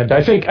mean, and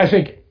I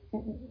think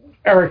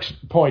Eric's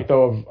point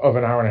though of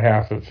an hour and a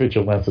half of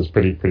feature length is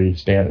pretty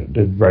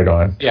standard, right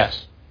on.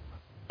 Yes.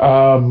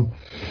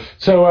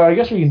 So I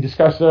guess we can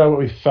discuss what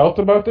we felt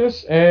about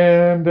this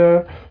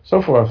and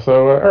so forth.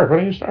 So Eric, why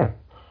don't you start?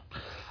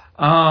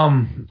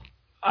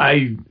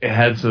 I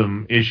had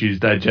some issues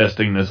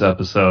digesting this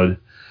episode.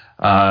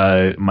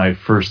 My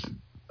first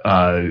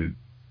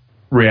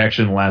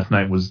reaction last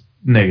night was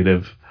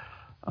negative.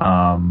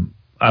 I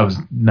was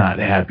not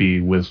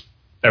happy with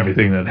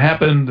everything that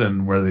happened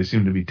and where they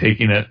seemed to be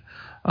taking it.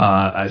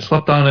 I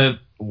slept on it,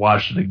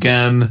 watched it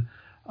again,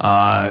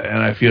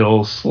 and I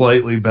feel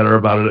slightly better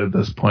about it at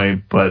this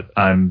point, but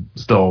I'm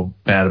still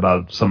mad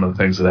about some of the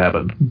things that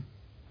happened.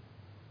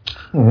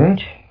 All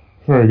right.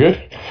 Very good.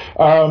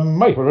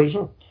 Mike, what about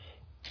yourself?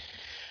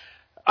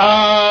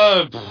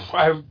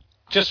 I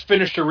just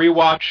finished a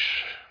rewatch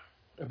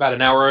about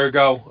an hour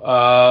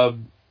ago.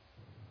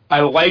 I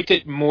liked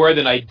it more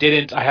than I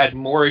didn't. I had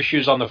more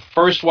issues on the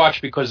first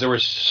watch because there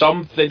was so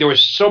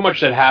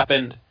much that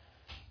happened.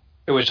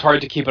 It was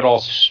hard to keep it all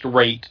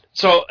straight.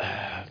 So,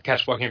 the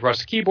cat's walking across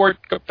the keyboard.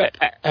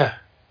 There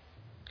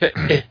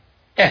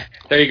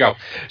you go.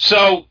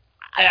 So,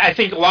 I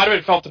think a lot of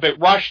it felt a bit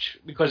rushed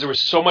because there was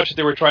so much that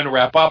they were trying to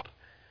wrap up.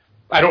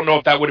 I don't know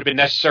if that would have been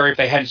necessary if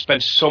they hadn't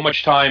spent so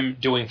much time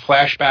doing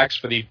flashbacks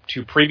for the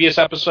 2 previous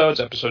episodes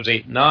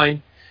 8 and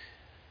 9.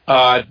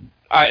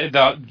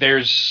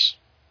 There's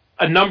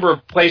a number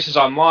of places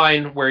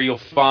online where you'll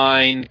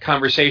find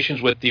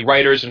conversations with the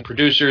writers and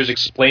producers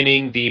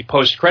explaining the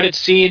post-credit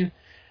scene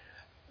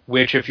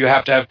which if you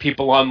have to have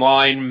people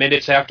online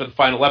minutes after the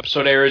final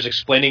episode airs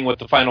explaining what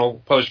the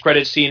final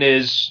post-credit scene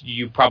is,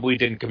 you probably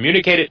didn't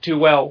communicate it too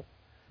well.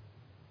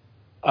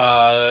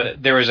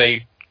 There is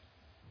a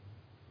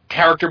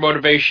character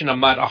motivation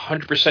I'm not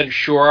 100%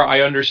 sure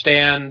I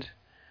understand.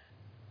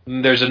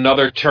 There's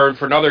another turn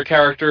for another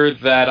character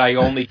that I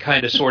only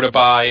kind of sort of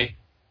buy.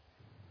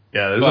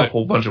 Yeah, there's a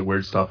whole bunch of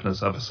weird stuff in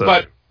this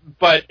episode.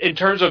 But in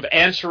terms of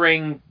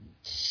answering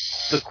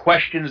the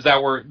questions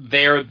that were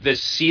there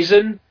this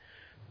season,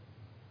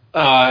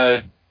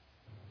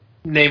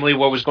 namely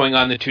what was going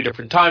on in the two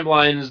different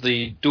timelines,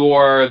 the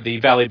door, the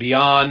Valley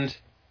Beyond,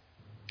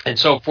 and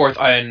so forth,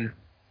 and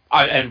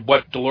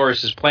what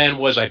Dolores' plan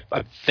was, I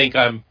think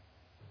I'm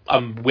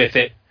with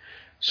it.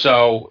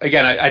 So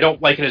again, I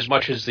don't like it as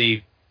much as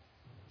the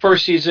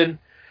first season.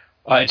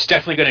 It's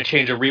definitely going to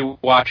change a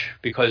rewatch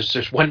because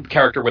there's one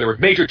character where there were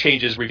major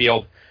changes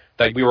revealed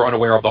that we were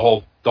unaware of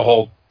the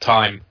whole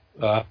time.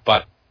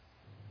 But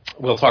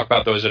we'll talk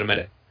about those in a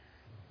minute.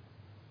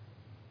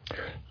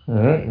 All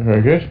right,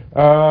 very good.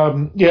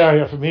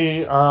 Yeah, for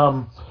me,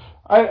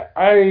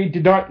 I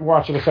did not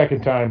watch it a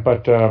second time,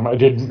 but I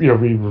did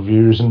read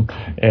reviews and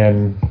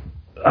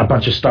a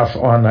bunch of stuff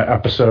on the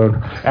episode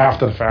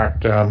after the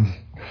fact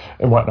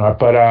and whatnot.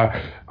 But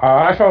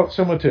I felt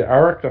similar to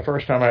Eric the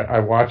first time I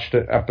watched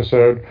the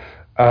episode.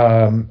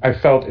 I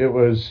felt it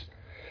was...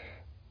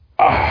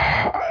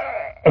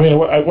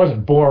 it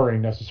wasn't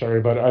boring necessarily,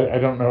 but I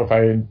don't know if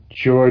I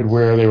enjoyed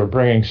where they were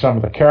bringing some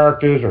of the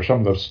characters or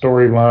some of the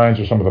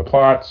storylines or some of the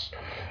plots.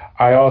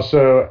 I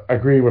also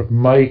agree with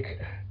Mike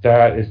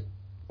that it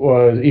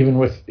was, even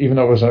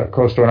though it was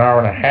close to an hour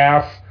and a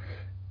half,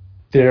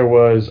 there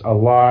was a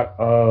lot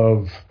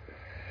of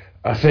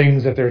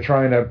things that they're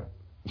trying to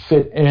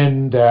fit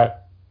in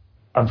that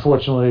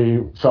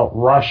unfortunately felt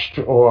rushed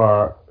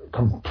or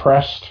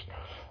compressed.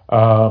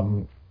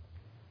 And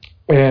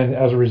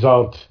as a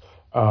result,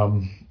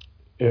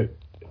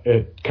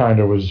 it kind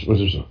of was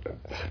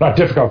not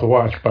difficult to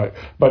watch, but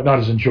not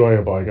as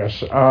enjoyable, I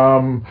guess.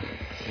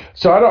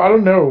 So I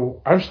don't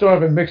know. I'm still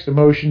having mixed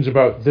emotions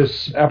about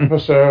this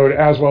episode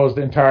as well as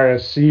the entire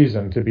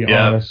season, to be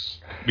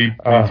honest. Me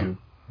too.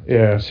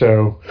 Yeah,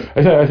 so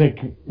I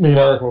think me and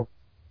Eric will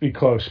be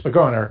close. But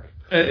go on, Eric.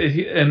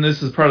 And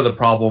this is part of the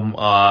problem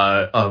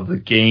of the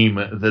game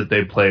that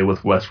they play with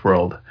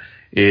Westworld,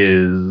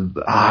 is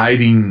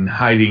hiding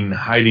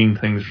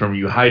things from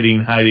you,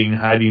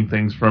 hiding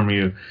things from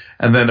you,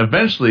 and then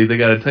eventually they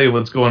got to tell you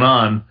what's going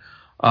on.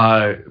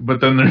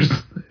 But then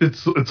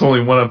it's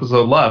only one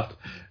episode left,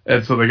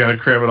 and so they got to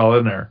cram it all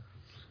in there.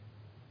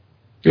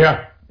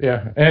 Yeah,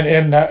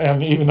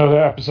 and even though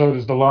the episode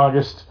is the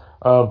longest,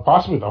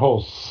 possibly the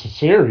whole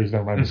series,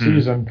 never mind the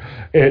season,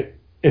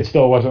 it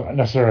still wasn't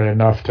necessarily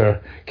enough to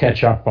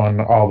catch up on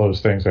all those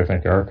things, I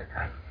think, Eric.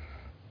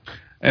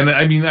 And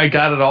I mean, I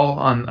got it all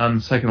on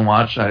second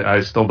watch.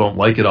 I still don't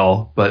like it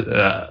all, but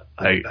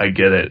I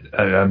get it.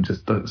 I'm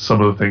just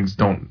some of the things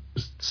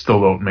still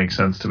don't make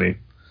sense to me.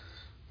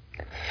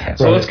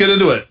 So let's get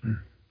into it.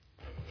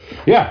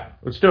 Yeah,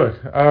 let's do it.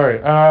 All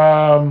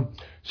right.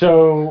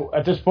 So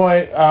at this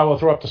point, we'll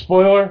throw up the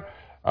spoiler.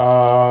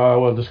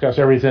 We'll discuss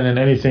everything and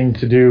anything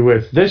to do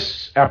with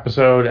this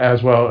episode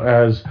as well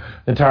as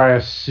the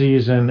entire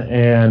season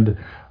and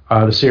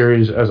the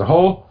series as a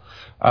whole.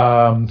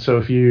 So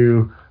if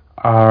you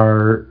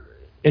are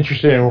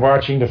interested in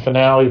watching the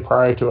finale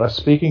prior to us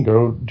speaking,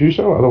 go do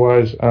so.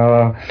 Otherwise,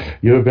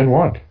 you have been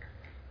warned.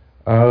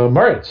 All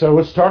right, so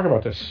let's talk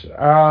about this.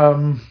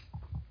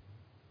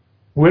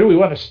 Where do we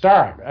want to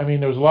start? I mean,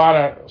 there was a lot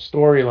of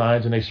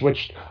storylines, and they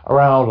switched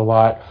around a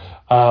lot.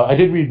 I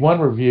did read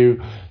one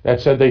review that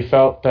said they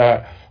felt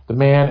that the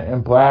Man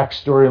in Black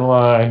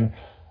storyline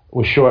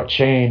was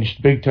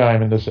shortchanged big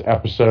time in this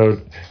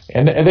episode,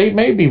 and they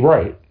may be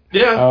right.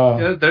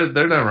 Yeah,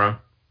 they're not wrong.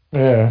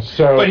 Yeah,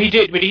 so but he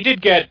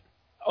did get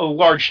a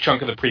large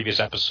chunk of the previous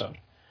episode.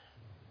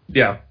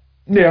 Yeah.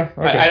 Yeah.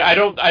 Okay. I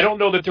don't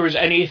know that there was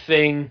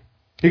anything.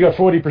 He got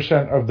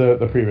 40% of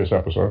the previous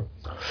episode.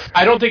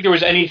 I don't think there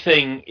was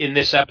anything in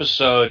this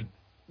episode,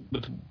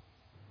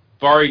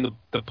 barring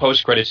the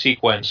post-credit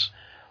sequence,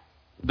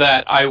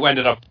 that I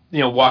ended up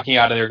walking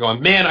out of there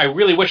going, man, I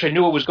really wish I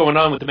knew what was going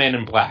on with the Man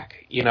in Black.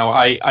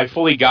 I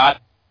fully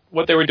got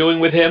what they were doing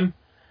with him.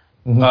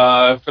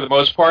 For the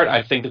most part,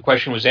 I think the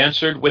question was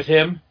answered with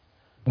him.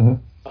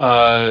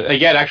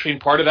 Again, actually,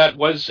 part of that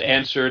was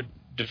answered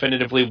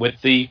definitively with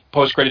the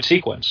post-credit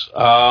sequence.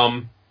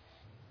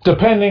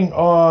 Depending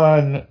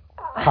on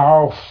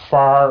how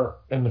far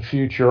in the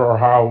future or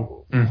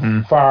how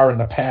far in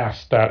the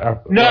past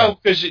that... No,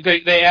 because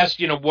they asked,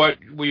 what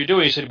were you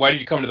doing? He said, why did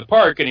you come to the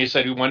park? And he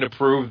said he wanted to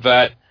prove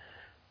that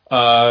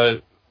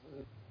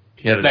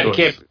he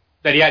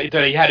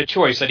had a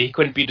choice, that he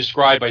couldn't be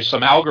described by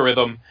some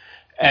algorithm.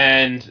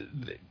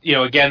 And,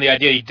 again, the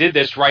idea he did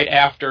this right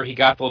after he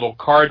got the little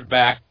card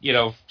back,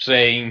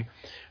 saying,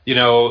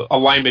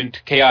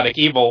 alignment, chaotic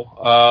evil,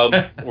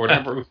 or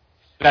whatever,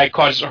 that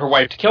caused her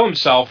wife to kill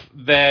herself,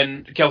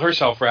 then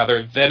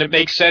it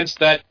makes sense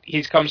that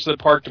he comes to the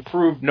park to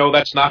prove, no,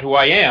 that's not who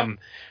I am.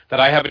 that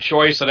I have a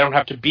choice, that I don't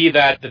have to be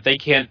that they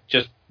can't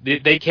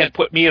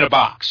put me in a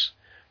box,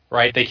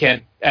 right? They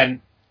can't, and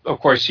of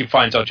course he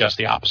finds out just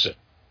the opposite.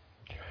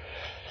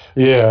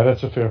 Yeah,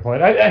 that's a fair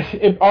point.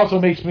 It also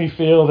makes me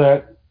feel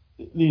that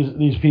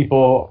these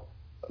people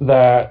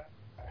that,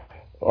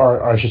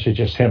 or I should say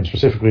just him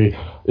specifically,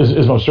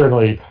 is most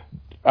certainly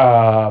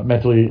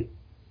mentally,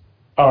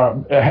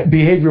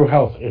 behavioral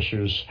health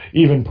issues,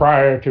 even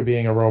prior to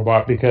being a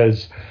robot,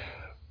 because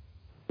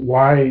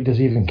why does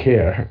he even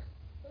care?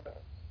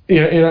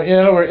 In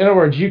other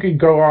words, you could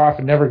go off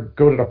and never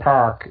go to the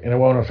park and it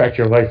won't affect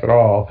your life at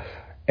all.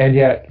 And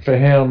yet for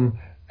him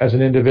as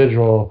an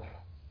individual,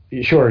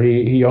 sure,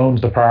 he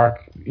owns the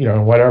park,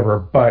 whatever,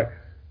 but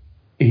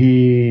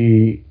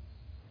he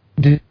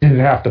didn't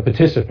have to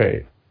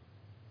participate.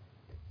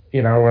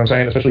 You know what I'm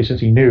saying? Especially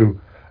since he knew.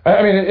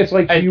 I mean, it's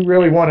like, do you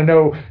really want to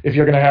know if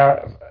you're going to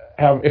have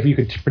if you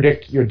could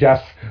predict your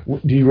death?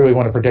 Do you really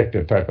want to predict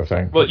it, type of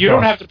thing? Well, you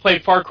don't have to play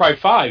Far Cry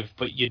 5,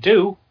 but you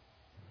do.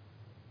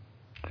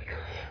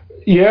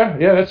 Yeah,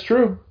 that's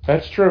true.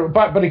 That's true.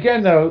 But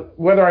again, though,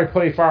 whether I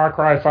play Far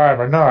Cry 5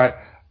 or not,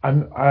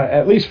 I'm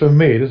at least for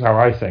me, this is how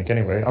I think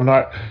anyway. I'm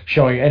not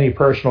showing any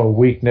personal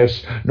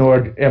weakness,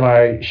 nor am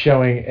I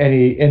showing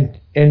any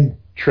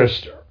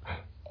interest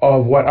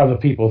of what other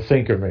people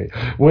think of me.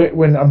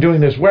 When I'm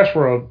doing this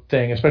Westworld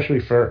thing, especially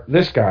for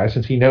this guy,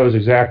 since he knows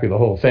exactly the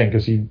whole thing,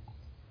 because he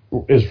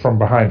is from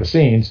behind the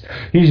scenes,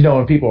 he's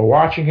knowing people are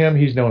watching him,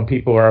 he's knowing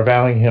people are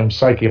evaluating him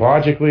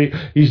psychologically,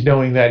 he's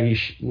knowing that he's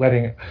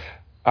letting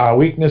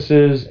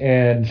weaknesses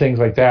and things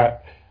like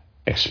that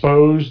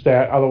exposed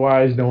that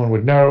otherwise no one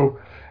would know.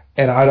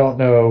 And I don't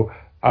know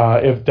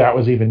if that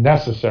was even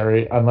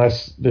necessary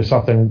unless there's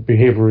something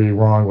behaviorally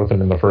wrong with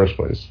him in the first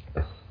place.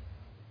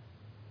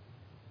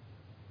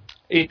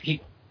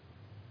 He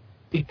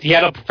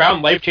had a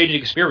profound life-changing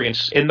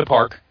experience in the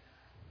park.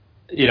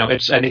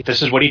 And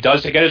this is what he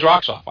does to get his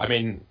rocks off. I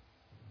mean,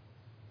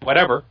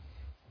 whatever.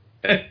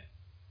 Yeah,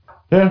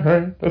 all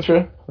right. That's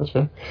fair.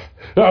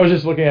 No, I was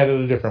just looking at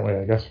it a different way,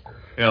 I guess.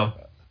 Yeah.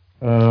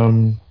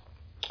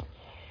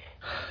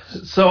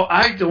 So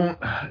I don't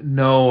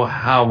know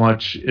how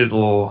much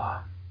it'll.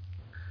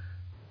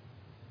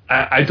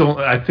 I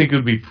think it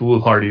would be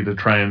foolhardy to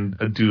try and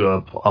do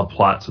a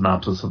plot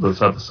synopsis of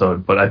this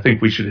episode, but I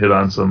think we should hit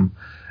on some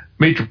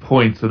major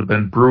points that have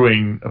been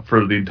brewing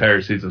for the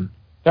entire season.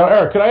 Now,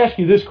 Eric, could I ask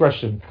you this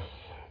question?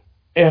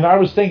 And I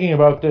was thinking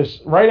about this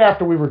right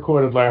after we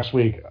recorded last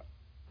week.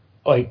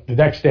 Like the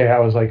next day, I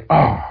was like,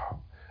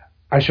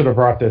 I should have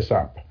brought this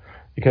up,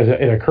 because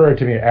it occurred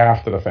to me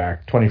after the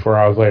fact, 24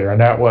 hours later,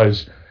 and that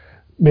was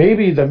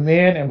maybe the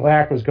Man in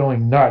Black was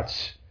going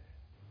nuts,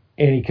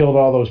 and he killed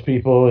all those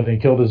people, and he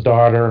killed his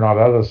daughter and all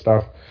that other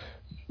stuff,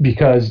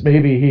 because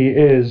maybe he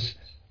is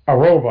a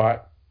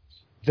robot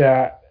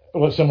that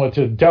was similar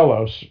to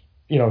Delos,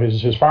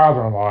 his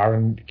father-in-law,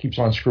 and keeps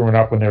on screwing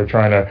up when they're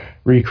trying to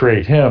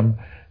recreate him.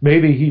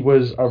 Maybe he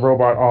was a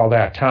robot all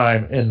that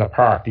time in the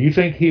park. Do you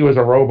think he was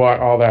a robot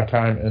all that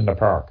time in the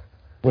park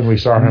when we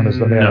saw him as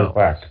the Man in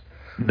Black?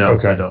 No,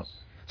 okay. I don't.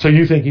 So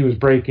you think he was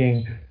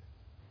breaking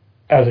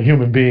as a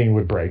human being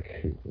would break?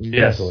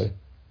 Yes.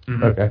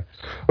 Mm-hmm. Okay.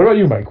 What about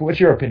you, Mike? What's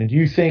your opinion? Do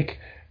you think...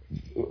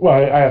 Well,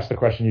 I asked the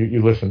question,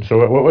 you listened,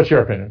 so what's your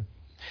opinion?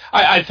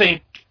 I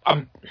think...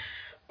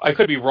 I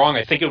could be wrong.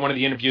 I think in one of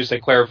the interviews they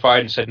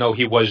clarified and said, no,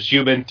 he was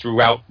human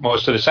throughout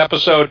most of this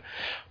episode,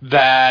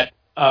 that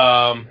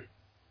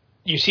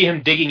you see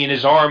him digging in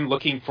his arm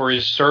looking for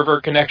his server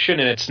connection,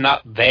 and it's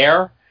not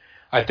there.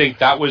 I think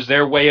that was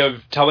their way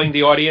of telling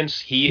the audience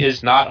he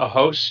is not a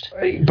host.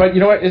 But you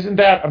know what? Isn't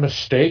that a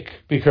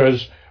mistake?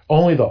 Because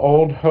only the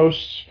old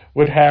hosts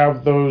would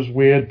have those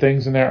weird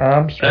things in their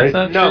arms, right?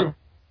 That's not true.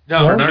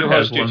 No, new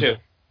hosts do too.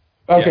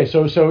 Okay,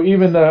 yeah. So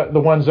even the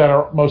ones that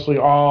are mostly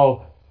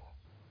all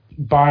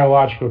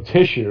biological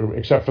tissue,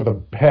 except for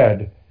the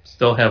head,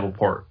 still have a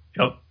port.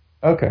 Yep.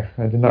 Okay,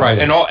 I did not. Right,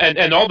 and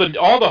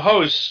all the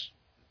hosts,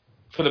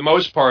 for the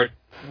most part,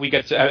 we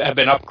get to have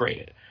been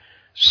upgraded.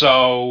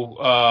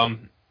 So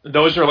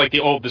those are like the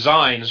old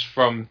designs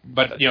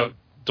but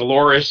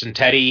Dolores and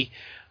Teddy,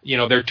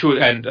 they're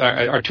two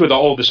are two of the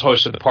oldest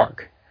hosts of the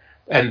park,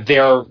 and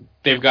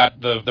they've got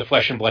the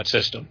flesh and blood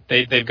system.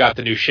 They've got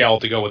the new shell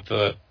to go with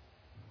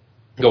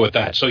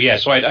that. So yeah,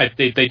 so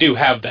they do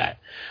have that.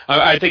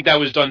 I think that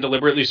was done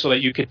deliberately so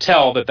that you could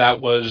tell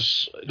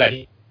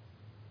that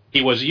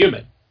he was a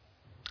human.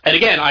 And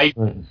again,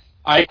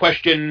 I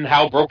question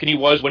how broken he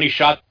was when he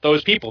shot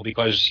those people,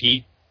 because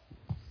he,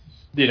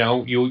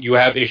 you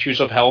have issues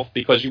of health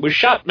because he was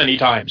shot many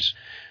times.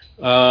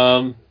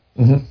 And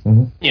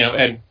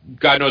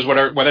God knows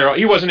whether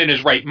he wasn't in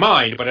his right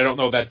mind, but I don't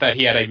know that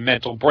he had a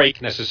mental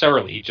break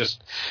necessarily. He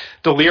just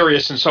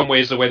delirious in some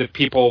ways, the way that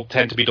people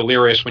tend to be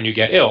delirious when you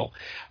get ill.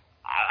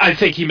 I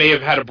think he may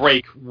have had a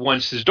break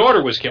once his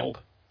daughter was killed,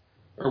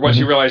 or once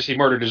he realized he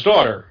murdered his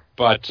daughter,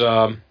 but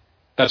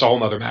that's a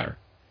whole other matter.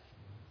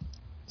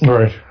 All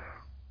right.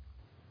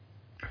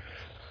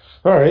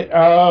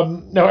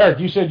 Now, Eric,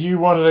 you said you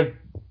wanted to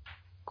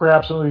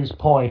grab some of these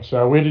points.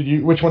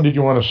 Which one did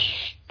you want to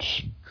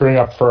bring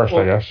up first,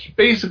 I guess.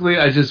 Basically,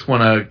 I just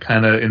want to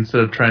kind of,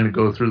 instead of trying to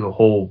go through the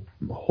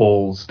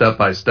whole step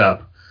by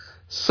step,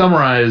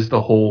 summarize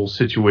the whole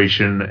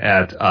situation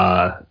at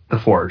the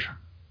Forge.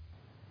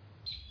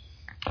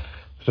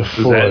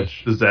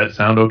 Does that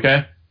sound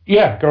okay?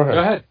 Yeah, go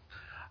ahead.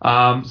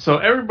 So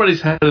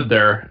everybody's headed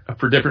there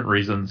for different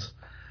reasons,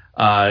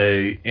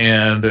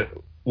 and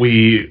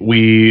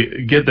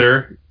we get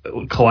there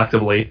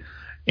collectively,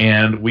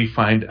 and we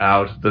find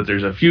out that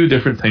there's a few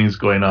different things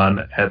going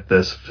on at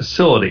this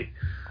facility.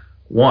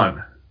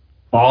 One,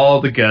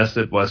 all the guests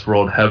at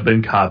Westworld have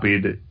been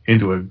copied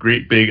into a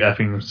great big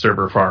effing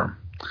server farm.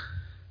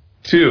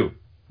 Two,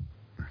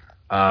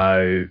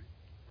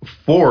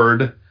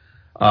 Ford,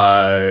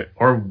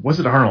 or was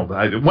it Arnold?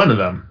 One of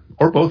them,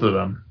 or both of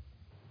them,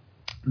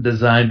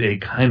 designed a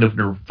kind of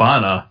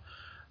nirvana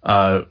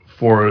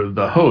for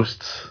the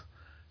hosts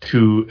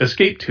to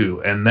escape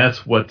to, and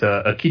that's what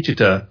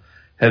Akichita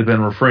had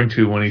been referring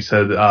to when he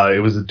said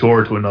it was a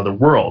door to another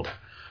world,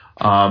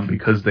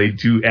 because they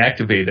do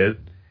activate it,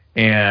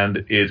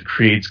 and it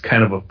creates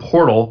kind of a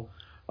portal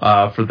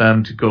for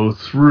them to go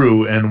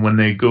through, and when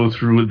they go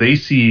through, they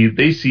see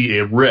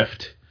a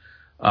rift.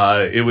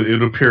 It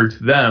would appear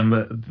to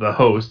them, the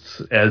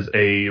hosts, as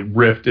a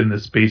rift in the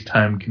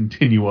space-time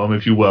continuum,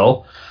 if you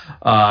will.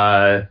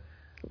 But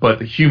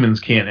the humans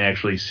can't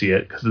actually see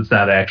it because it's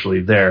not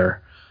actually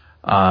there.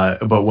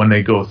 But when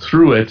they go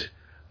through it,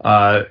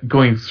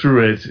 going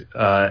through it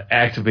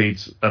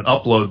activates an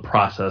upload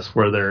process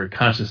where their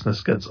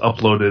consciousness gets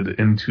uploaded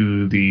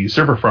into the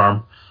server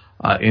farm,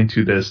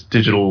 into this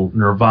digital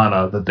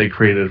nirvana that they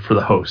created for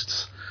the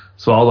hosts.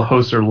 So all the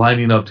hosts are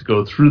lining up to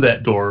go through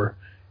that door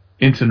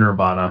into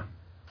nirvana.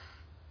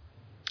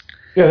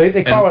 Yeah,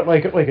 they call it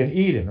like an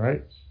Eden,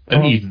 right?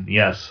 An Eden,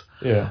 yes.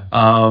 Yeah.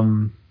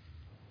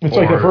 It's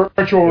like a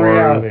virtual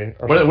reality.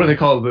 What do they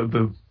call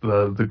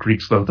the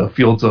Greeks, the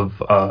fields of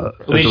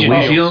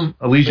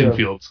Elysian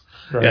fields.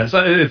 Right. Yeah,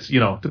 so it's,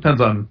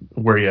 depends on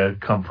where you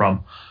come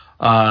from.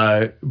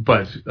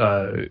 But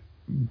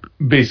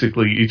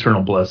basically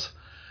eternal bliss.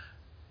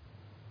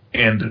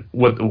 And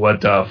what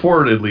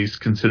Ford at least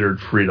considered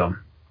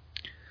freedom.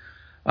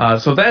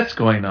 So that's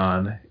going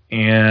on.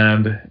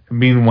 And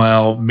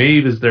meanwhile,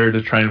 Maeve is there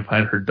to try and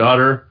find her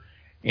daughter,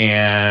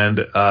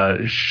 and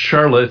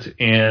Charlotte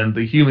and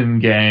the human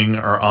gang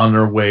are on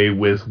their way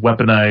with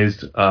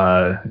weaponized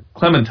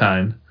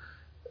Clementine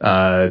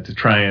to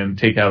try and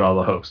take out all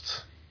the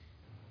hosts.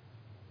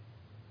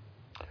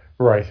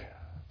 Right.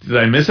 Did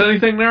I miss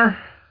anything there?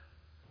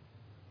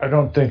 I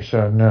don't think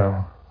so,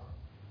 no.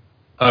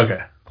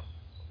 Okay.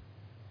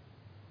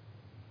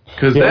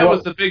 Because that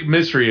was the big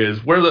mystery,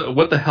 is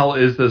what the hell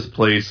is this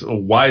place?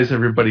 Why is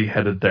everybody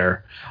headed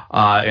there?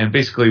 And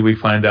basically we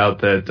find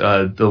out that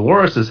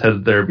Dolores is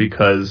headed there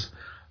because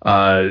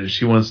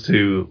she wants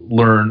to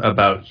learn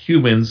about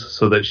humans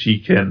so that she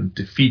can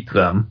defeat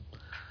them.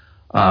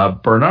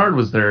 Bernard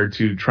was there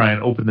to try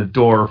and open the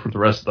door for the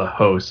rest of the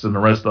hosts, and the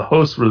rest of the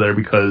hosts were there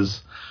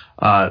because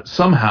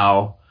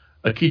somehow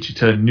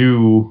Akichita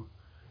knew,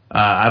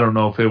 I don't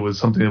know if it was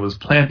something that was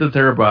planted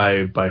there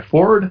by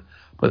Ford,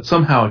 but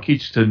somehow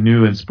Akichita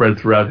knew and spread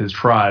throughout his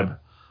tribe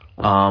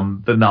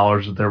the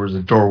knowledge that there was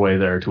a doorway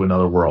there to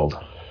another world.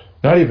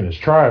 Not even his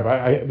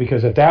tribe,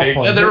 because at that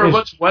point... Yeah, there were a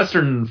bunch of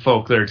Western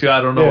folk there, too.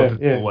 I don't know what the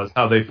deal was,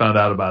 how they found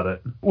out about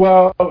it.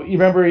 Well, you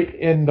remember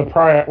in one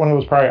of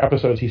those prior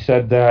episodes, he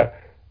said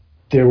that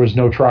there was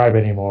no tribe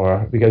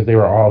anymore because they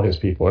were all his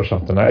people or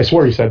something. I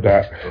swear he said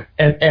that.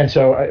 And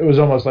so it was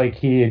almost like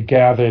he had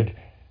gathered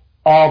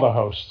all the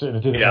hosts, and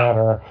it didn't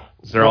matter.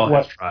 They're all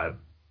his tribe.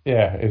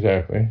 Yeah,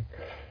 exactly.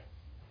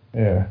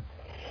 Yeah.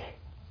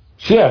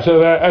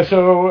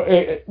 So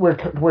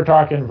we're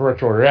talking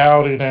virtual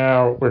reality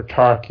now. We're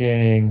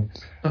talking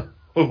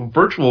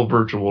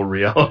virtual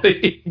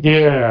reality.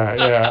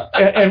 Yeah.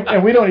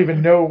 and we don't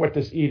even know what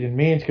this Eden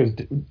means, because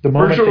the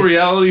moment virtual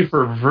reality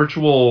for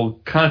virtual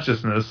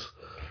consciousness.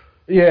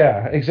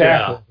 Yeah,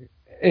 exactly. Yeah.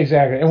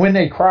 Exactly. And when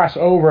they cross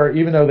over,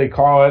 even though they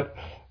call it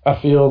a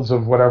fields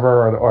of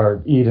whatever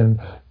or Eden,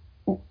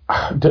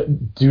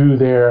 do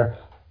their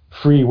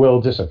free will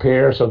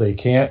disappear so they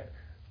can't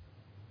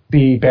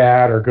be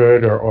bad or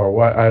good or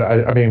what?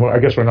 I mean, I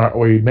guess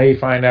we may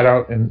find that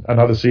out in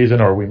another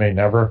season, or we may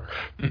never.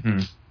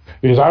 Mm-hmm.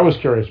 Because I was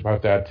curious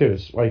about that too.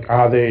 It's like,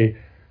 are they,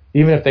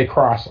 even if they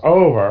cross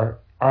over,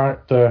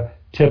 aren't the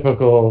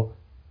typical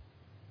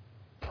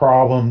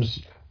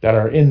problems that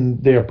are in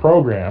their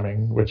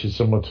programming, which is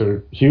similar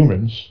to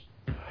humans,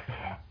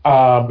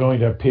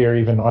 going to appear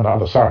even on the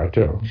other side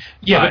too?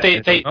 Yeah, but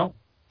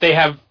they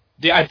have.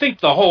 I think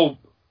the whole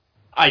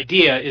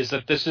idea is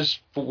that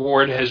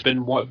Ford has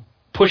been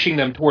pushing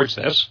them towards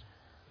this.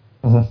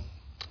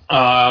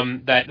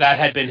 Mm-hmm. That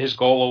had been his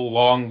goal all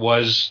along,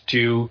 was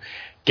to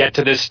get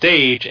to this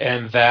stage,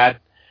 and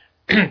that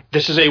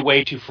this is a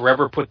way to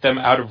forever put them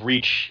out of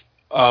reach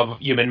of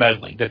human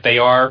meddling, that they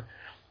are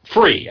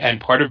free,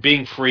 and part of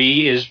being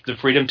free is the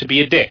freedom to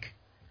be a dick.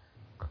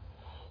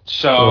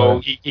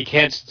 So you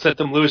can't set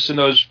them loose in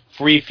those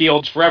free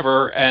fields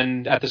forever,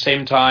 and at the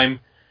same time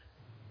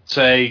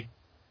say,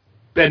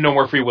 then no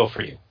more free will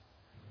for you.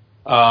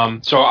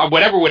 So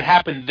whatever would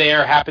happen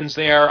there happens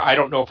there. I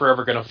don't know if we're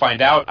ever going to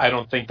find out. I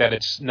don't think that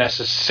it's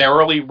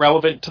necessarily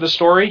relevant to the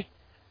story.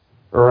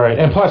 Right,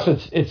 and plus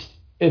it's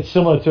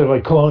similar to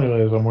like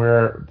colonialism,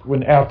 where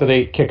when after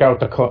they kick out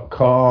the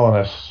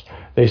colonists,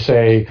 they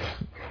say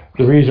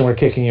the reason we're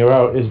kicking you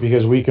out is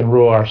because we can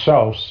rule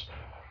ourselves.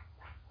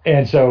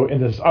 And so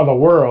in this other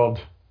world,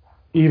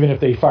 even if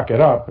they fuck it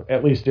up,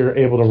 at least they're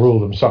able to rule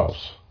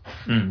themselves.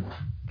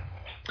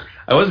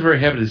 I was very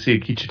happy to see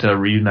Akichita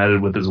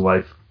reunited with his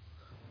wife.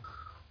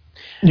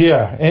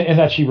 Yeah, and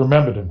that she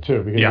remembered him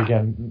too, because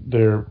again,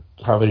 they're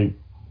how they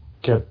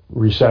get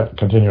reset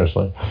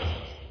continuously.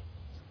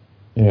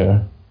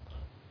 Yeah.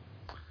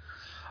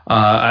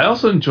 I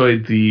also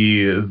enjoyed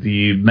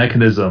the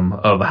mechanism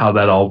of how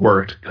that all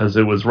worked, because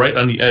it was right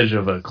on the edge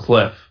of a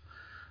cliff.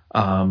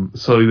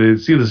 So they'd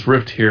see this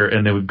rift here,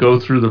 and they would go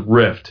through the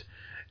rift,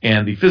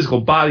 and the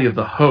physical body of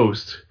the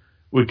host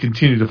would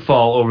continue to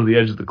fall over the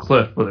edge of the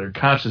cliff, but their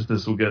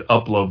consciousness would get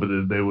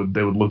uploaded.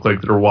 They would look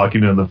like they were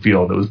walking in the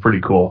field. It was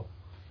pretty cool.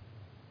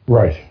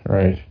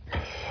 Right.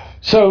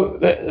 So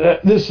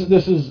this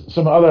is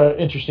some other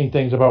interesting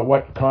things about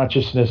what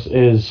consciousness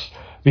is,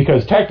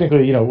 because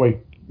technically,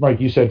 like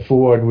you said,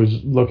 Ford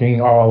was looking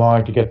all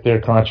along to get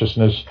their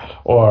consciousness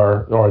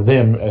or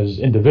them as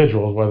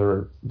individuals,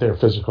 whether they're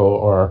physical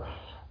or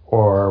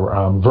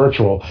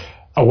virtual,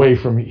 away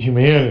from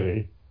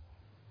humanity.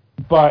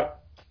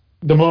 But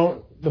the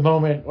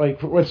moment,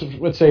 like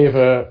let's say if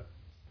a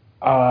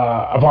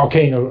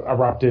volcano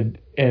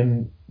erupted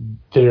and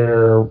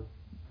the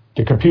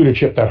computer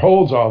chip that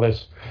holds all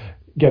this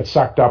gets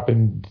sucked up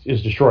and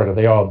is destroyed, are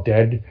they all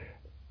dead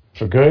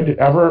for good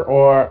ever,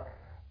 or?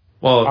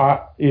 Well,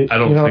 I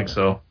don't think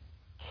so.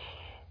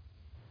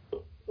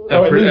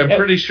 I'm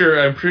pretty sure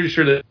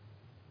that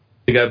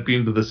they got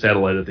beamed to the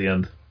satellite at the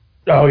end.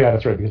 Oh yeah,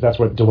 that's right, because that's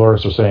what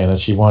Dolores was saying, that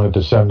she wanted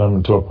to send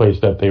them to a place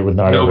that they would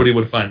not. Nobody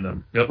would find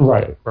them. Yep.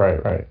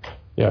 Right.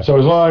 Yeah. So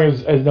as long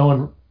as no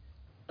one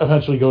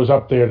eventually goes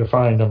up there to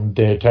find them,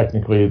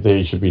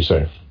 they should be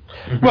safe.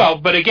 Well,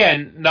 but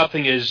again,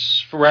 nothing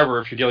is forever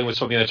if you're dealing with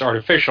something that's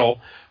artificial.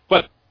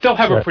 But they'll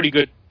have a pretty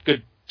good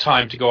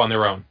time to go on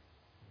their own.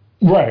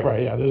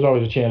 Right, yeah. There's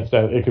always a chance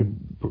that it could,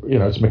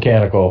 it's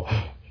mechanical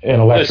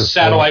and electric. The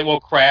satellite will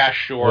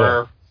crash,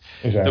 or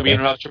exactly. there'll be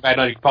an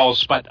electromagnetic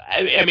pulse. But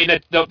I mean,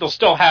 they'll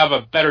still have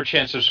a better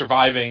chance of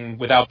surviving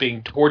without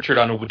being tortured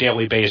on a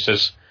daily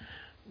basis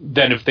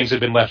than if things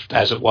had been left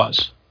as it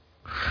was.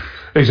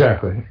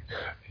 Exactly.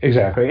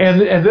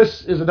 And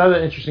this is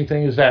another interesting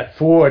thing, is that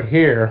Ford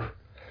here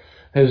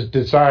has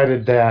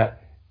decided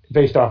that,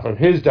 based off of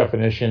his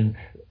definition,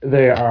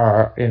 they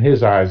are, in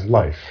his eyes,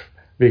 life.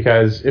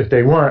 Because if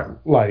they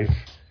weren't life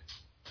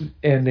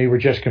and they were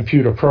just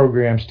computer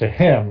programs to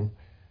him,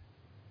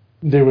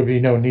 there would be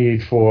no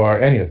need for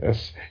any of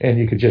this, and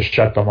you could just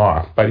shut them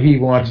off. But he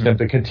wants them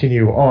to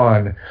continue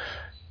on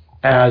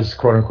as,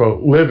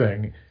 quote-unquote,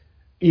 living,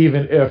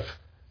 even if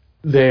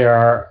they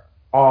are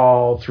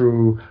all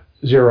through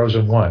zeros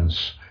and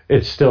ones.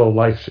 It's still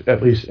life,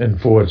 at least in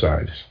Ford's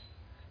eyes.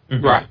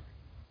 Right.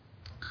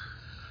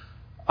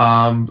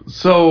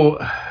 So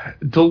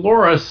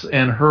Dolores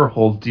and her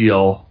whole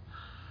deal,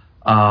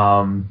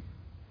 I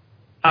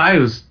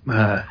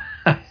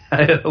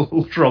had a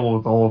little trouble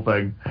with the whole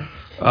thing,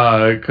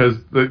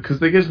 because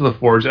they get to the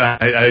forge.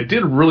 I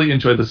did really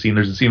enjoy the scene.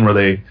 There's a scene where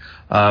they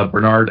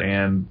Bernard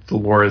and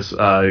Dolores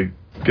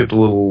get the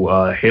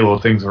little halo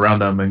things around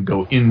them and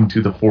go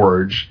into the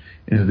forge,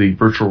 into the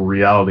virtual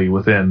reality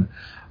within,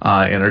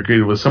 and are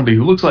greeted with somebody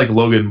who looks like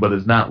Logan but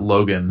is not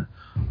Logan,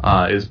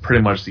 is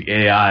pretty much the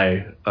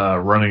AI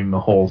running the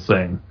whole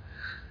thing,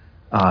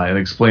 and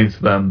explains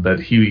to them that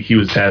he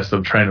was tasked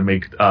of trying to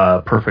make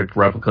perfect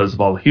replicas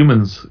of all the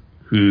humans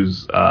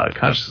whose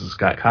consciousness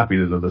got copied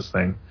into this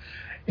thing,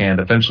 and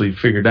eventually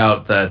figured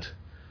out that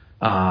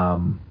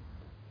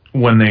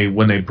when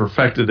they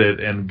perfected it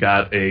and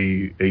got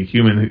a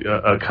human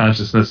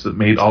consciousness that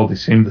made all the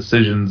same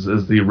decisions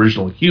as the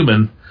original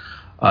human,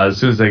 as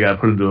soon as they got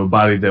put into a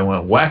body, they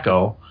went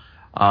wacko,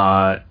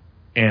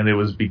 and it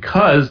was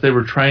because they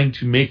were trying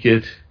to make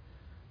it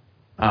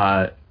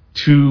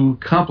too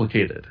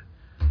complicated.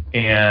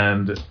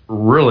 And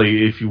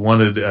really, if you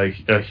wanted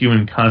a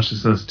human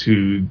consciousness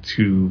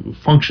to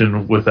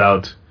function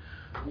without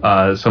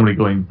somebody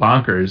going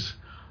bonkers,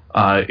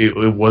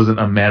 it wasn't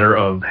a matter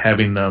of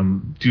having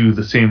them do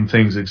the same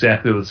things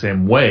exactly the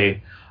same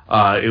way.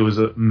 It was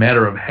a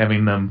matter of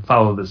having them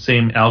follow the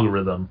same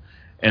algorithm.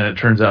 And it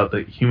turns out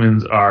that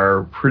humans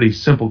are pretty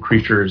simple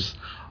creatures,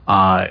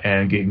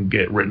 and can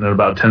get written in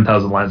about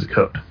 10,000 lines of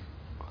code.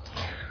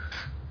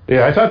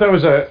 Yeah, I thought that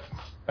was an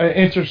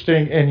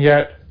interesting and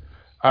yet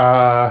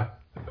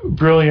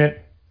brilliant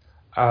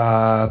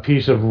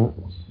piece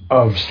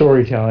of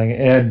storytelling.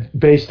 And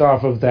based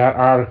off of that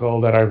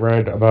article that I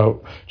read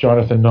about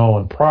Jonathan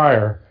Nolan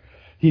prior,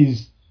 he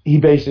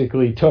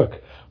basically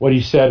took what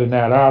he said in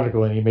that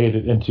article and he made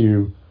it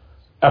into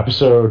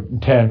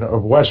episode 10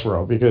 of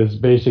Westworld, because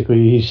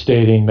basically he's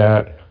stating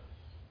that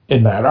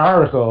in that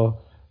article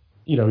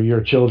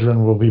your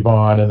children will be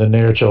born, and then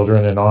their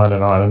children, and on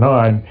and on and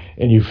on,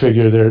 and you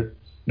figure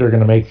they're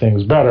going to make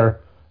things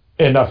better,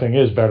 and nothing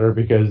is better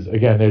because,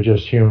 again, they're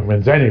just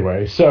humans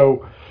anyway.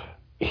 So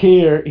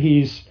here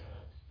he's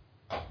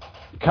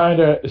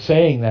kind of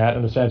saying that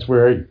in the sense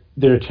where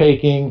they're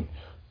taking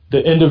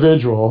the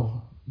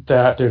individual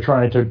that they're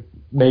trying to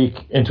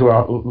make into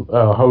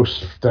a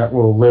host that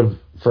will live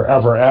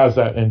forever as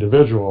that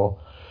individual,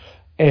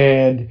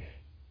 and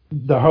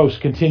the host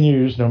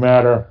continues, no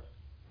matter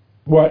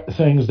what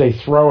things they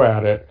throw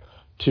at it,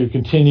 to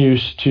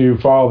continues to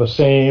follow the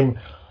same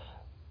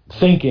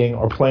thinking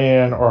or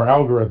plan or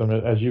algorithm,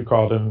 as you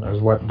called it,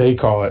 as what they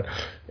call it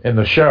in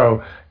the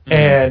show,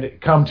 and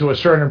come to a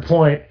certain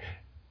point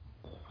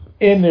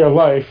in their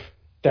life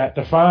that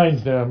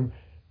defines them,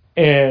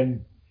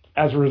 and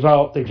as a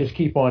result, they just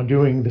keep on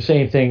doing the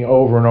same thing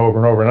over and over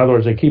and over. In other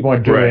words, they keep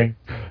on doing...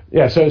 Right.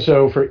 Yeah,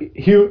 so for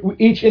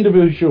each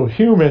individual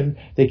human,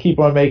 they keep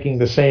on making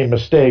the same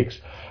mistakes,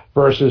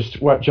 versus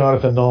what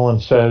Jonathan Nolan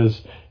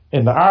says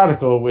in the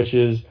article, which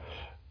is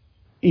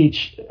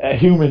each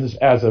humans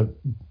as a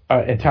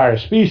entire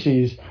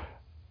species,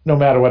 no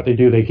matter what they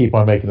do, they keep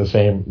on making the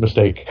same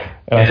mistake.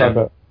 And I thought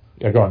that...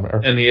 Yeah, go on,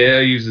 Mayor. And the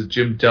AI uses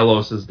Jim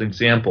Delos as an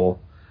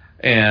example.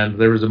 And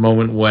there was a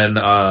moment when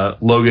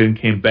Logan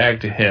came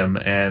back to him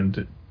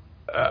and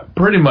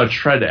pretty much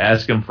tried to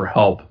ask him for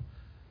help,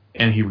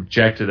 and he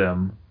rejected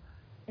him.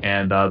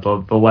 And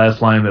the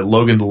last line that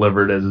Logan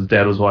delivered as his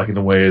dad was walking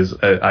away is,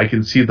 "I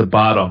can see the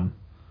bottom,"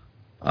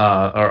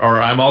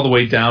 or "I'm all the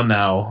way down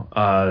now.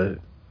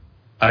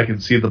 I can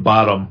see the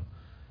bottom."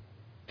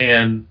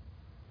 And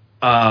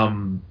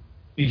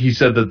he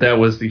said that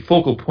was the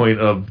focal point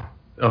of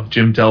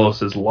Jim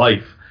Delos'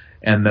 life,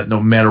 and that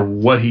no matter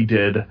what he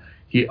did,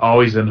 he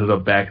always ended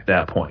up back at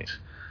that point.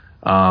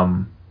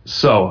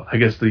 So I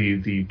guess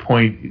the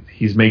point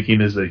he's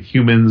making is that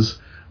humans,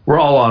 we're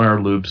all on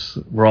our loops,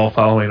 we're all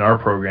following our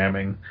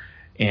programming,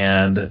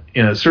 and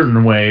in a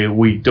certain way,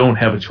 we don't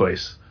have a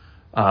choice.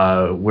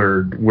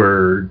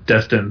 We're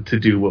destined to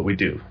do what we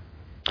do.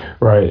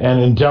 Right,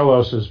 and in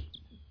Delos'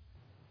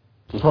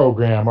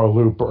 program or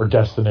loop or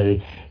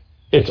destiny,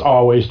 it's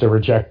always to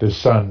reject his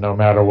son no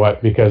matter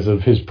what, because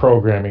of his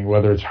programming,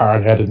 whether it's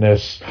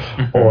hard-headedness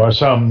or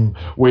some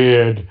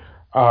weird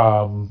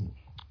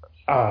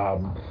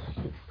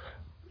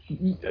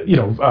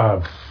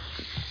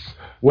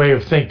way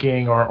of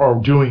thinking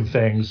or doing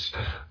things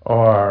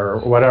or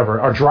whatever,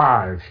 or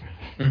drive.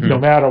 No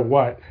matter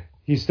what,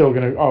 he's still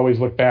going to always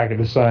look back at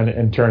his son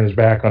and turn his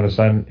back on his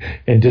son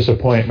in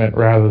disappointment,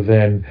 rather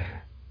than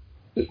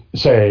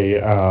say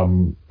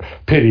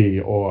pity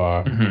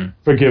or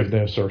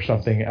forgiveness or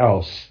something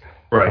else.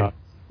 Right.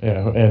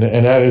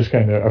 And that is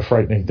kind of a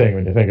frightening thing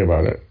when you think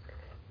about it.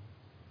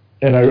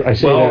 And I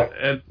say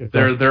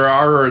that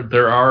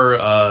there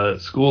are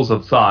schools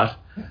of thought.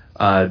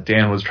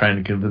 Dan was trying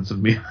to convince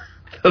me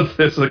of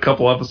this a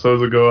couple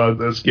episodes ago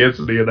on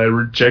Scancity, and I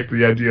reject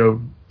the idea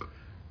of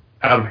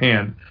out of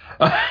hand.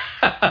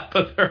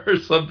 But there are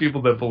some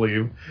people that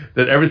believe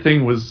that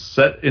everything was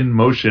set in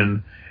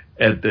motion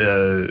at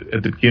the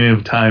beginning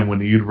of time when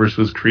the universe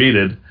was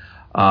created,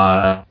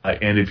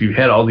 and if you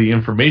had all the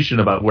information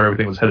about where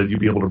everything was headed, you'd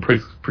be able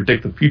to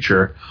predict the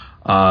future,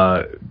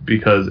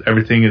 because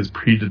everything is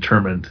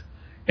predetermined,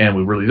 and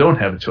we really don't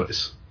have a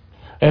choice.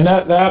 And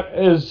that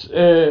is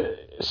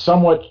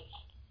somewhat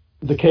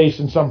the case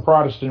in some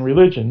Protestant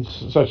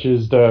religions, such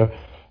as the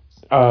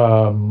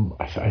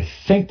I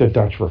think the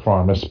Dutch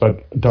Reformists,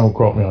 but don't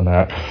quote me on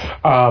that,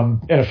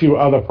 and a few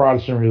other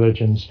Protestant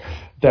religions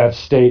that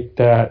state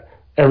that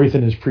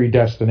everything is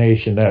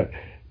predestination, that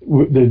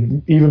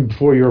even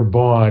before you're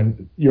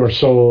born, your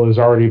soul has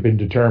already been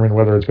determined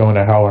whether it's going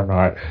to hell or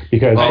not,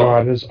 because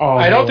God is all.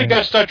 I don't think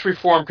that's Dutch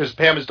Reform, because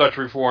Pam is Dutch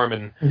Reform,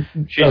 and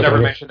she's never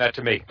mentioned that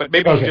to me. But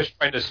maybe she's just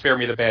trying to spare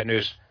me the bad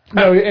news.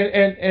 No,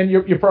 and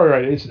you're probably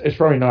right. It's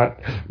probably not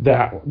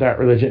that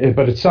religion,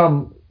 but it's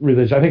some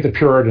religion. I think the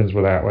Puritans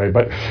were that way.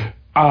 But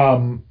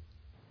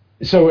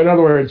so in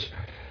other words,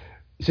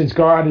 since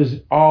God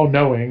is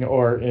all-knowing,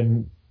 or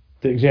in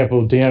the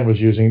example Dan was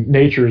using,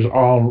 nature is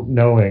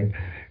all-knowing,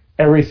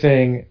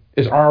 everything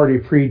is already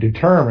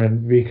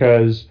predetermined,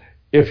 because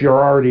if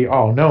you're already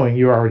all-knowing,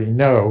 you already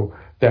know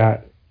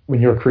that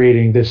when you're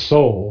creating this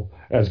soul,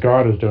 as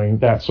God is doing,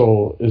 that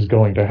soul is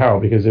going to hell,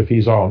 because if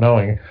he's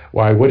all-knowing,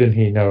 why wouldn't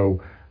he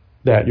know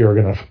that you're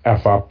going to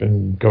F up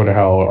and go to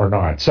hell or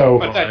not? So,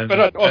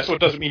 but also it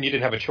doesn't mean you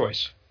didn't have a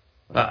choice.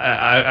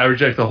 I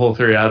reject the whole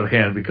theory out of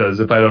hand, because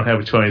if I don't have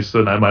a choice,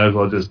 then I might as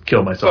well just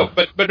kill myself.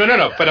 But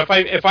no. But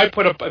if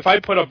I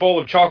put a bowl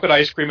of chocolate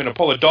ice cream and a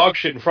bowl of dog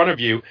shit in front of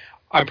you,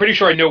 I'm pretty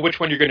sure I know which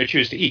one you're going to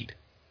choose to eat.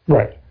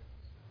 Right.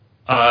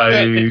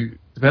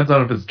 Depends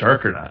on if it's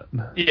dark or not.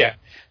 Yeah,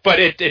 but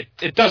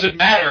it doesn't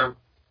matter.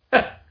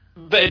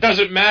 It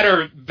doesn't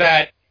matter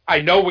that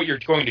I know what you're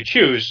going to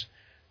choose.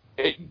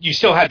 You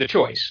still had the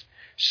choice.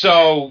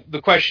 So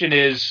the question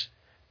is,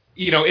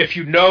 if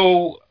you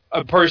know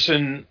a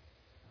person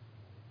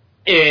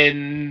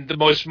in the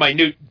most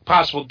minute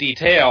possible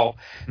detail,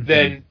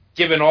 then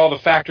given all the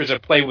factors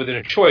at play within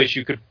a choice,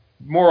 you could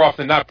more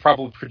often than not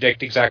probably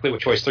predict exactly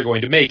what choice they're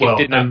going to make. Well, it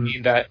did not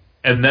mean that.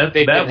 And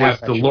that was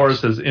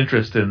Dolores'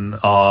 interest in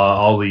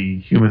all the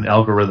human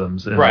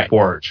algorithms in the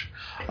Forge.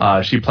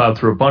 She plowed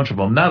through a bunch of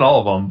them, not all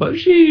of them, but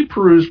she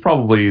perused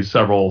probably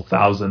several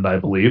thousand, I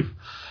believe.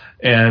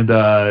 And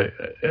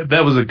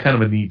that was a kind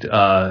of a neat,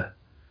 I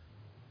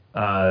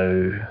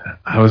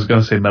was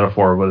going to say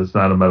metaphor, but it's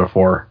not a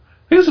metaphor.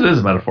 I guess it is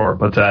a metaphor,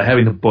 but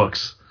having the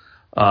books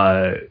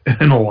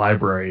in a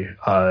library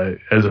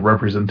as a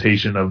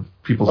representation of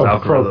people's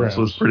algorithms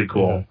was pretty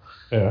cool.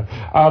 Yeah.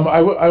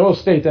 I will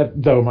state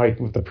that, though, Mike,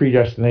 with the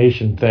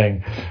predestination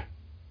thing,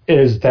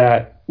 is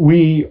that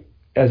we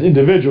as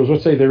individuals,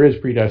 let's say there is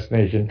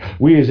predestination,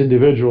 we as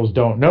individuals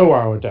don't know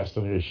our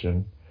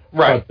destination.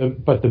 Right.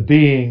 But the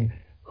being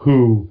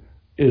who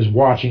is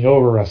watching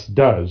over us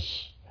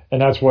does.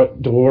 And that's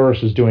what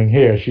Dolores is doing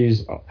here.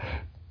 She's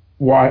going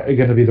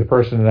to be the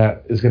person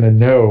that is going to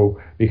know,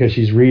 because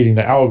she's reading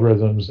the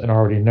algorithms and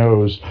already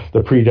knows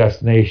the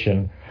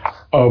predestination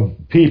of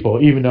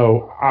people, even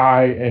though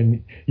I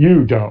and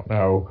you don't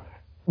know,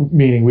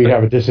 meaning we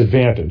have a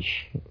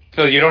disadvantage.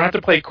 So you don't have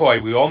to play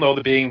coy. We all know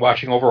the being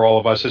watching over all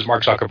of us is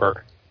Mark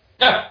Zuckerberg.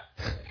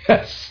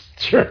 That's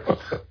true.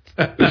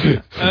 But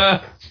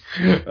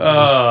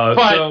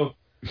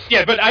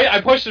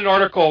I posted an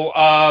article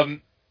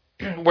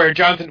where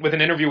Jonathan, with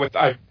an interview with,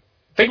 I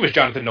think it was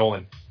Jonathan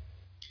Nolan,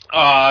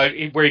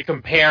 where he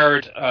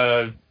compared,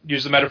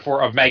 used the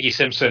metaphor of Maggie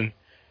Simpson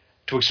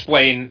to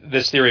explain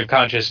this theory of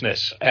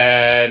consciousness,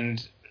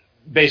 and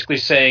basically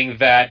saying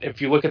that if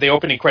you look at the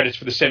opening credits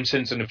for The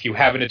Simpsons, and if you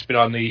haven't, it's been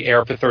on the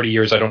air for 30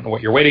 years, I don't know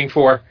what you're waiting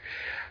for,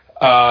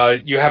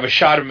 you have a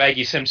shot of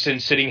Maggie Simpson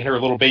sitting in her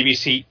little baby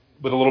seat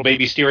with a little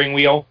baby steering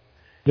wheel.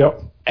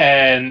 Yep.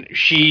 And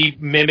she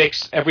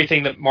mimics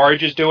everything that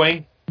Marge is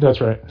doing.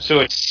 That's right. So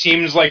it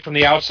seems like from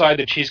the outside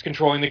that she's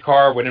controlling the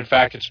car, when in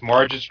fact it's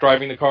Marge that's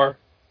driving the car.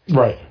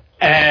 Right.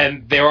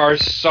 And there are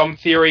some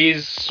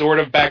theories sort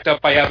of backed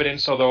up by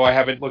evidence, although I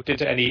haven't looked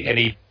into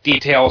any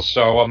details,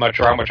 so I'm not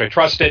sure how much I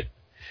trust it.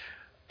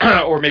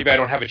 Or maybe I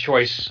don't have a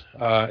choice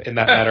in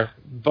that matter.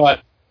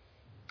 But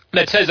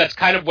that says that's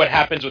kind of what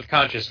happens with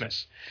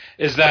consciousness,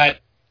 is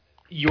that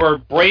your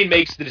brain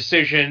makes the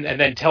decision and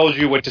then tells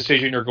you what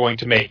decision you're going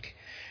to make.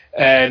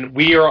 And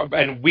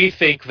we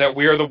think that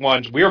we are the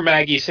ones, we're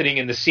Maggie sitting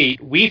in the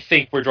seat, we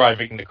think we're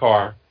driving the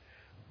car,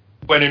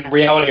 when in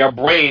reality our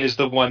brain is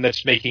the one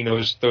that's making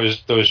those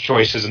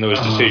choices and those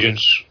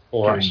decisions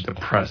for us.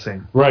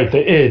 Depressing. Right,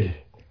 the id.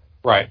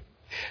 Right.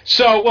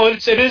 So, well,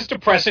 it is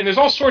depressing. There's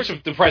all sorts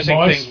of depressing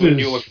Monsters things when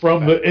you look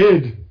from the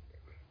id.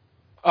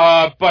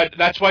 But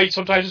that's why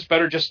sometimes it's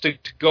better just to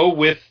go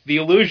with the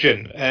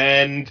illusion.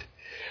 And,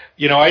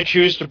 I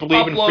choose to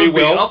believe in free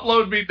will.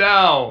 Upload me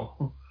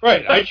now.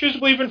 Right. I choose to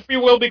believe in free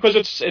will because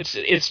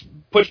it's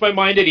puts my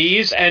mind at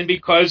ease, and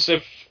because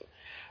if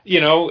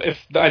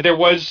there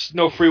was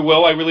no free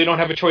will, I really don't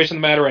have a choice in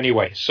the matter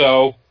anyway.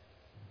 So.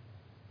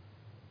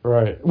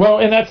 Right. Well,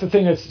 and that's the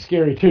thing that's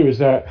scary too, is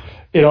that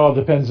it all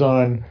depends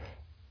on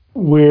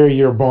where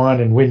you're born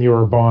and when you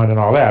were born and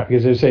all that.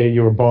 Because they say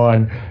you were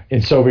born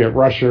in Soviet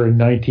Russia in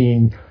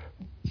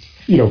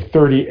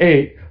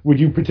 1938,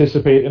 would you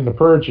participate in the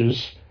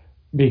purges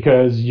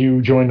because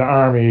you joined the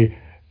army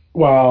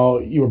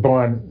while you were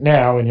born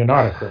now and you're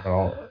not a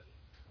criminal?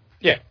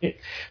 Yeah.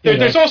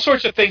 There's all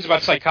sorts of things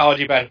about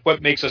psychology, about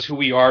what makes us who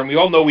we are, and we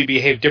all know we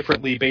behave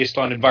differently based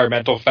on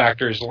environmental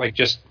factors, like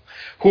just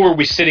who are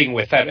we sitting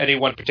with at any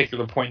one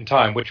particular point in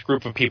time, which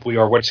group of people we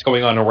are, what's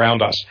going on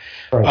around us.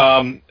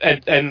 Right.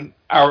 And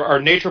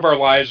our nature of our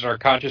lives and our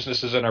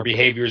consciousnesses and our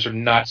behaviors are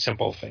not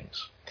simple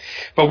things.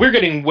 But we're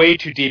getting way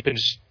too deep and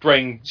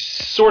straying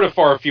sort of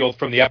far afield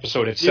from the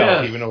episode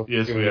itself, even though we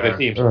are. The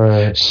themes.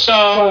 Right.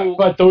 So,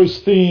 but those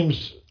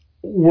themes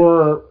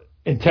were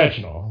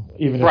intentional,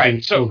 even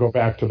if we'll go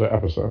back to the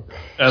episode.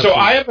 So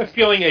I have a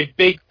feeling a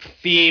big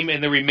theme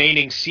in the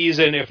remaining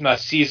season, if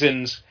not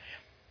seasons,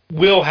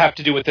 will have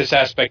to do with this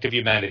aspect of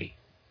humanity.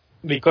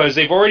 Because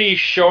they've already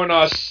shown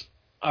us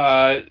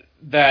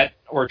that,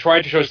 or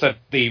tried to show us that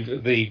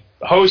the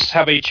hosts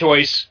have a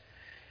choice,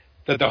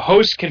 that the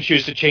hosts can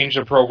choose to change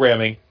their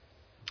programming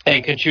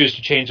and can choose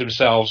to change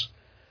themselves.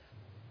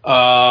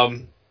 But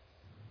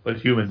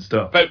humans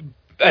don't.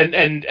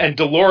 And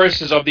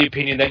Dolores is of the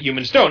opinion that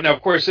humans don't. Now,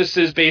 of course, this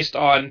is based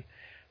on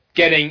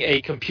getting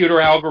a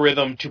computer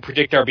algorithm to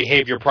predict our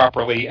behavior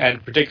properly,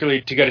 and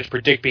particularly to get it to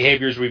predict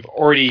behaviors we've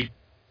already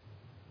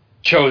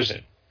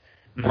chosen.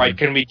 Mm-hmm. Right?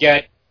 Can we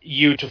get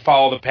you to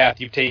follow the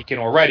path you've taken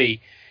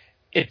already?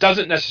 It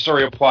doesn't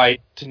necessarily apply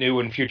to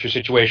new and future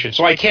situations.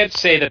 So I can't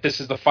say that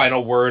this is the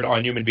final word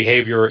on human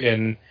behavior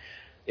in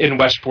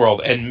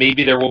Westworld, and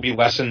maybe there will be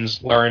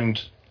lessons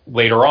learned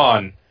later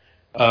on.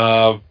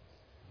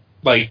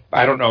 Like,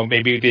 I don't know,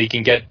 maybe they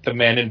can get the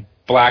man in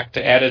black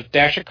to add a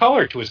dash of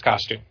color to his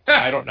costume.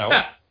 I don't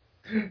know.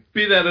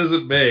 Be that as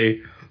it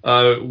may,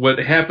 what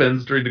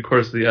happens during the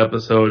course of the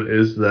episode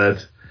is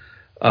that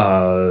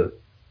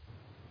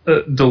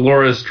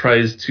Dolores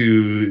tries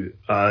to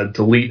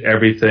delete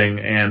everything,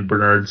 and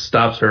Bernard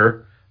stops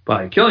her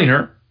by killing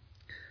her.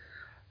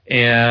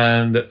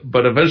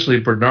 but eventually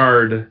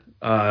Bernard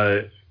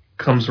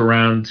comes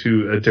around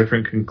to a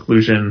different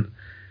conclusion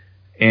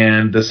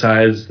and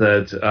decides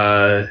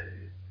that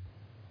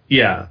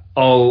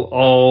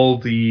all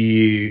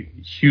the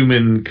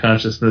human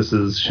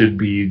consciousnesses should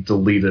be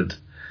deleted,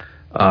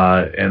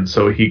 and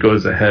so he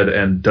goes ahead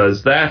and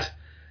does that,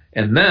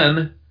 and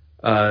then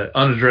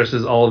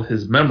unaddresses all of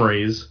his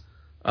memories,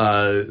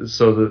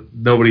 so that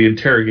nobody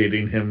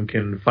interrogating him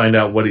can find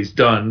out what he's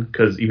done,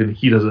 because even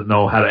he doesn't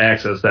know how to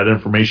access that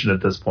information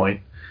at this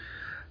point.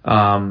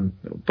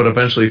 But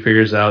eventually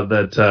figures out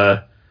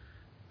that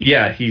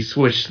he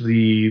switched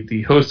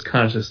the host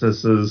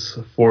consciousnesses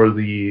for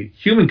the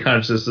human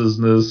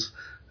consciousness.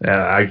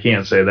 I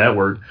can't say that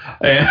word.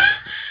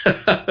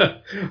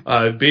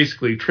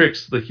 Basically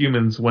tricks the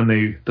humans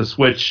when the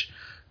switch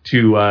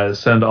to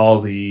send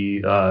all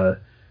the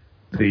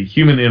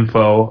human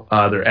info.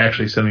 They're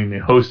actually sending the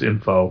host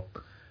info,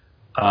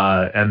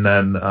 and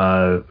then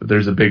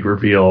there's a big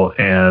reveal,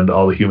 and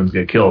all the humans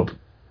get killed.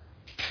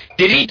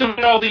 Did he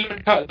delete all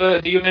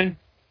the human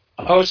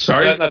hosts?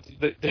 Sorry?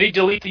 Did he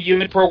delete the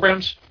human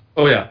programs?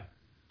 Oh yeah.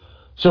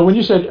 So when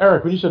you said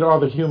all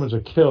the humans are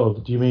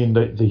killed, do you mean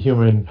the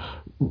human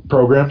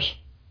programs?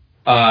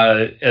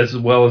 As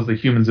well as the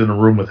humans in a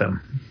room with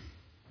him.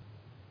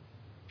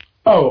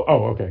 Oh,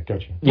 okay,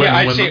 gotcha.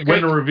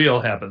 When the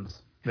reveal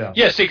happens. Yeah.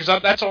 Yeah, see,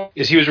 because that's all.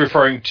 Is he was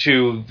referring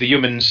to the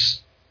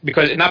humans,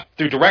 because not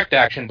through direct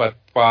action, but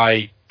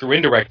through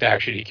indirect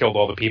action, he killed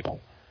all the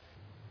people.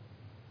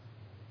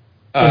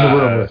 In the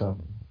room with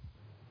them.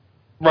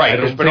 Right. I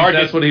don't think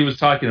that's what he was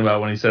talking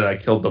about when he said I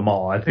killed them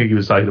all. I think he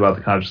was talking about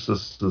the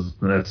consciousness.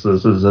 That's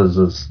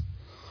the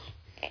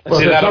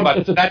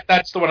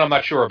one I'm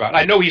not sure about.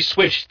 I know he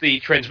switched the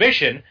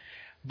transmission,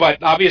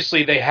 but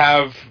obviously they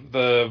have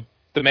the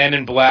Man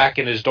in Black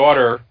and his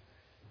daughter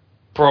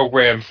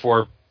programmed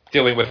for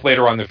dealing with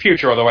later on in the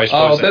future. Although I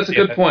suppose that's a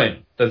good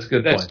point. That's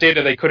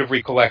data they could have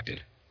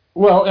recollected.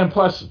 Well, and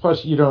plus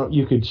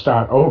you could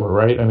start over,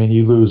 right? I mean,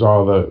 you lose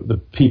all the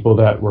people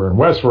that were in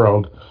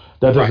Westworld.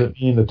 That doesn't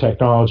mean the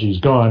technology's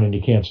gone and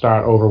you can't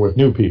start over with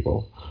new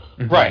people.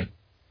 Right.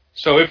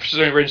 So if,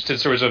 for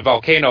instance, there was a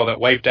volcano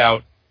that wiped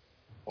out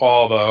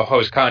all the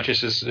host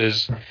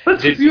consciousnesses.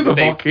 Let's review the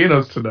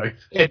volcanoes tonight.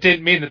 It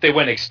didn't mean that they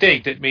went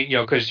extinct. It mean,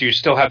 because you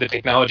still have the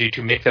technology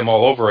to make them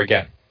all over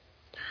again.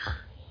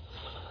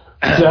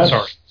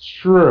 That's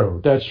true.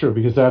 That's true,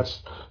 because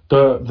that's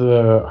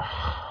the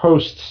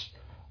hosts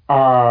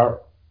are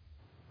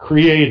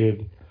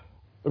created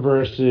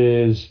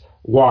versus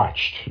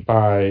watched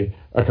by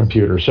a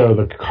computer. So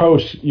the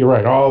hosts, you're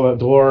right, all the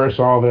Dolores,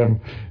 all them,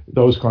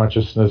 those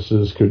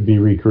consciousnesses could be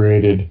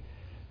recreated,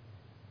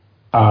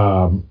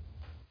 through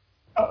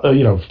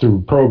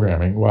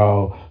programming.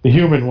 While the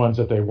human ones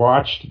that they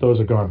watched, those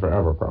are gone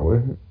forever,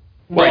 probably.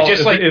 Right,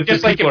 just like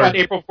if on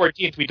April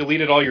 14th we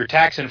deleted all your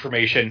tax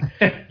information,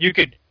 you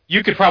could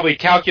probably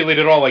calculate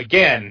it all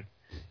again.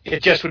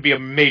 It just would be a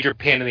major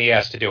pain in the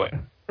ass to do it.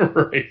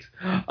 Right.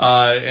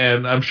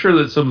 And I'm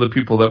sure that some of the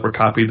people that were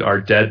copied are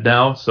dead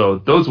now, so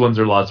those ones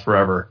are lost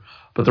forever.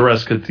 But the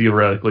rest could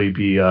theoretically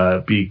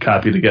be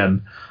copied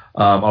again.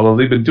 Although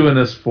they've been doing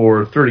this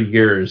for 30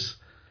 years,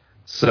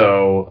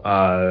 so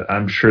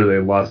I'm sure they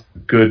lost a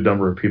good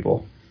number of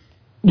people.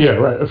 Yeah,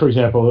 right. For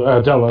example,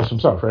 Delos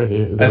himself, right?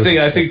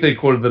 I think they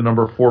quoted the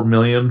number 4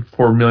 million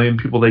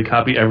people they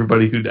copy,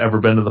 everybody who'd ever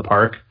been to the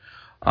park.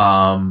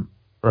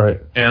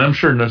 Right. And I'm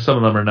sure some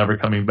of them are never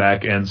coming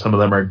back, and some of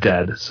them are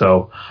dead.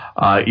 So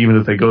even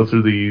if they go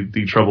through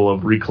the trouble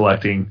of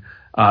recollecting,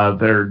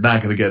 they're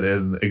not going to get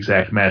an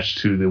exact match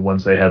to the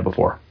ones they had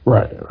before.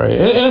 Right. And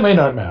it may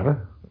not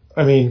matter.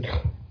 I mean,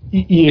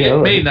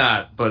 it may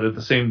not, but at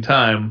the same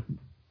time,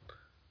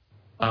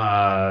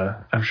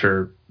 I'm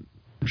sure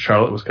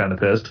Charlotte was kind of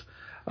pissed.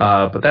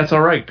 But that's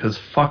all right, because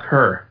fuck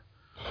her.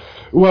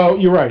 Well,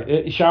 you're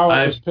right.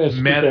 Charlotte was pissed.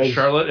 I'm mad at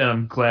Charlotte, and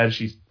I'm glad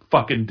she's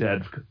fucking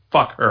dead.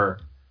 Fuck her.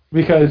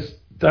 Because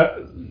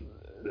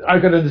I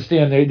could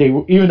understand they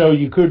even though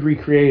you could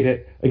recreate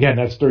it again,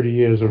 that's 30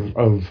 years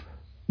of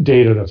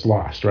data that's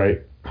lost,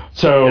 right?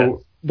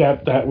 So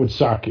that would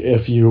suck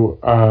if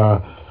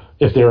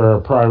if they're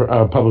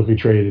a publicly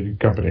traded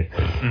company.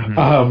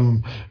 Mm-hmm.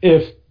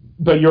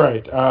 But you're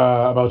right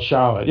about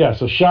Charlotte. Yeah,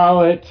 so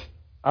Charlotte,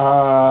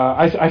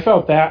 I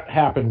felt that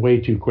happened way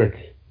too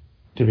quick,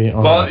 to be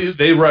honest. Well,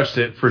 they rushed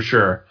it for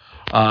sure.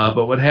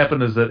 But what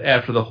happened is that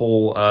after the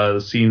whole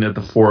scene at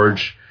the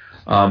Forge,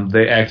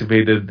 they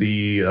activated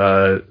the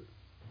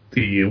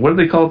what do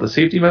they call it? The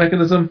safety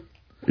mechanism?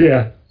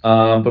 Yeah.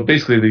 But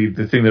basically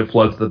the thing that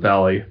floods the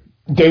valley.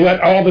 They let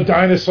all the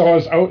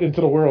dinosaurs out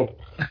into the world.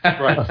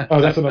 Right.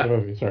 Oh, that's another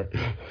movie. Sorry.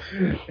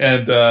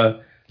 And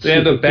they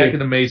end up back in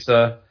the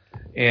Mesa,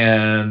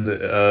 and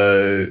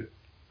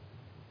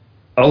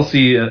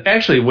Elsie.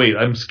 Actually, wait,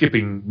 I'm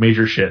skipping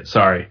major shit.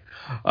 Sorry.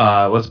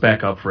 Let's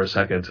back up for a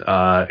second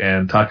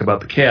and talk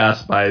about the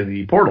chaos by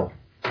the portal.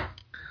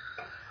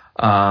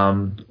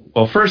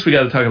 Well, first we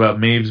got to talk about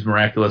Maeve's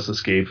miraculous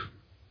escape,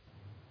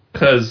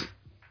 because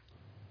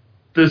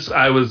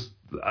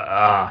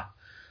I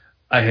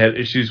had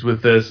issues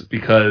with this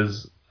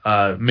because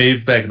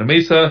Maeve back in the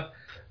Mesa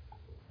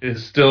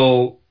is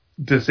still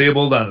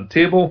disabled on a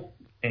table,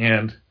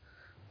 and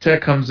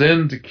Tech comes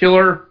in to kill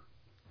her.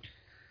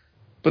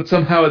 But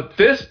somehow at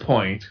this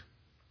point,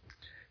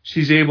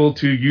 she's able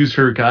to use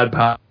her god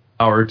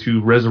power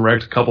to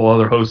resurrect a couple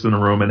other hosts in the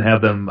room and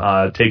have them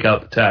take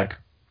out the Tech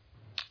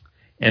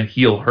and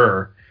heal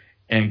her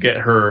and get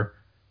her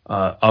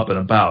up and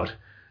about.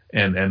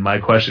 And my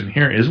question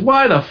here is,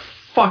 why the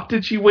fuck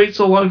did she wait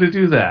so long to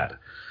do that?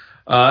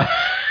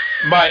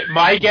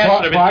 My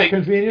guess, by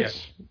convenience.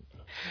 Yeah.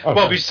 Okay.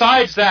 Well,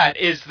 besides that,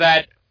 is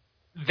that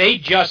they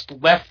just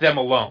left them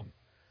alone.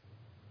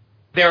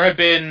 There have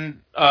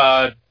been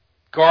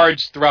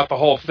guards throughout the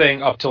whole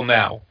thing up till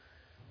now,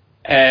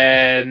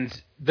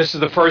 and this is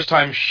the first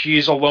time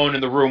she's alone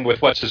in the room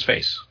with what's his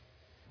face.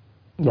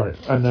 Right,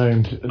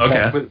 unnamed.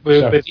 Okay,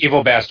 with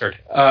Evil Bastard.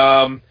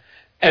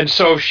 And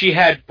so she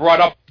had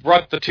brought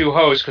the two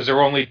hosts, because there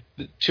were only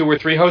 2 or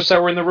 3 hosts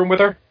that were in the room with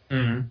her.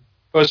 Mm-hmm.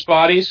 Host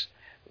bodies.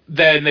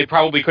 Then they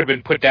probably could have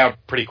been put down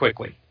pretty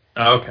quickly.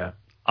 Okay.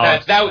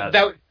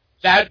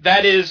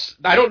 That is.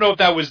 I don't know if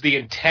that was the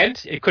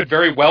intent. It could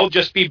very well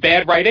just be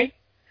bad writing.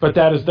 But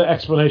that is the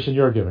explanation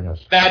you're giving us.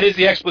 That is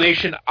the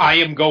explanation I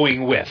am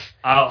going with.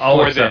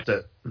 I'll accept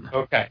it.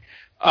 Okay.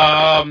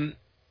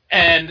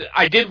 And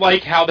I did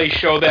like how they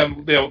show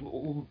them,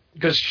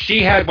 because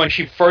she had, when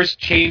she first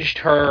changed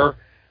her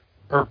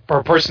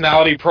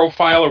personality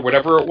profile or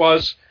whatever it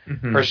was,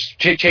 mm-hmm.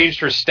 She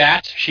changed her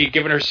stats. She had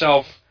given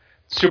herself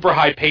super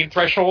high pain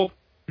threshold.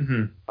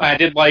 Mm-hmm. I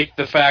did like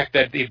the fact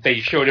that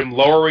they showed him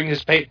lowering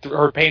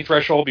her pain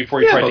threshold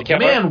before he tried to kill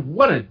her. Man,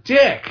 what a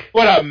dick!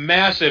 What a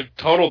massive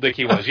total dick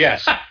he was.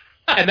 Yes,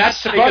 and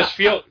that's to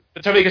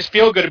make us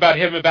feel good about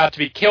him about to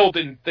be killed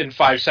in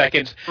 5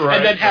 seconds, right,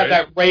 and then have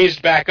that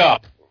raised back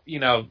up,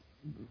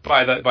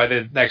 by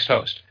the next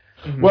host.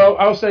 Mm-hmm. Well,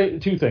 I'll say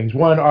 2 things.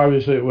 One,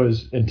 obviously, it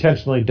was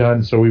intentionally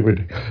done so we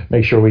would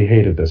make sure we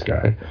hated this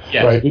guy.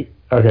 Yes. Right?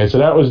 Okay, so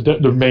that was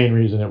the main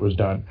reason it was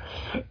done.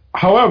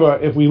 However,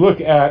 if we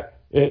look at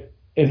it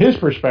in his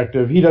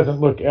perspective, he doesn't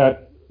look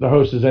at the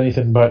host as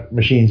anything but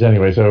machines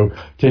anyway. So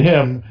to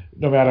him,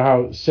 no matter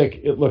how sick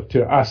it looked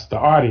to us, the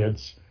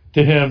audience,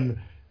 to him,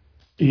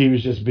 he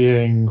was just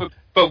being...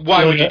 But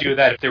why would you do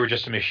that if they were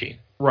just a machine?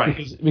 Right.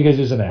 Because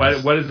he's an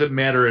ass. Why does it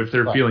matter if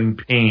they're feeling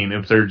pain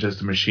if they're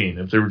just a machine?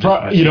 If they were just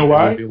a machine, you know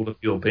why? they would be able to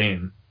feel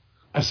pain.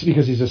 That's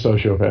because he's a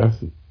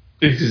sociopath.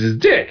 Because he's a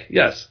dick,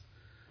 yes.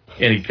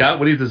 And he got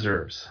what he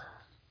deserves.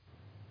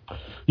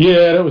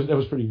 Yeah, that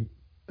was pretty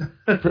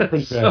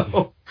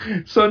bad.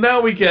 So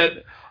now we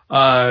get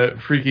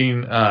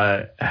freaking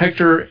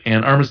Hector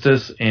and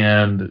Armistice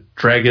and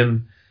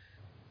Dragon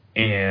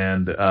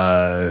and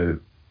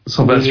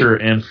Sylvester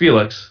and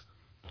Felix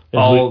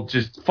all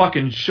just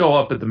fucking show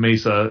up at the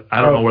Mesa.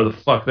 I don't know where the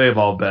fuck they've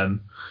all been.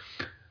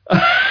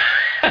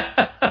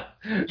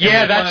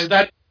 Yeah,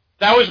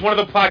 that was one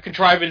of the plot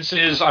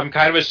contrivances. I'm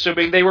kind of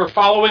assuming they were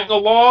following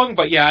along,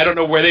 but yeah, I don't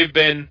know where they've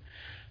been.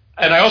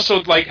 And I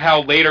also like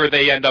how later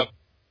they end up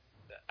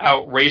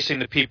out racing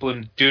the people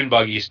in dune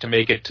buggies to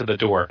make it to the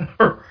door.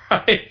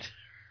 Right.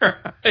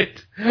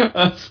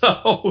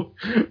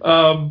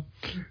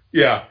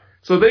 Yeah.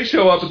 So they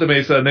show up at the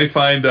Mesa and they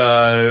find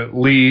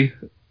Lee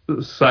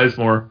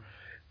Sizemore,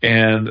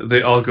 and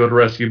they all go to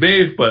rescue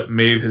Maeve, but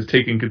Maeve has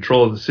taken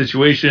control of the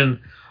situation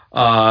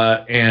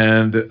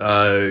and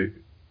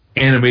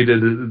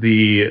animated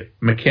the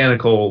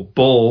mechanical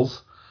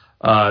bulls,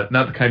 not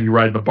the kind you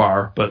ride in a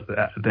bar, but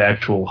the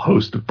actual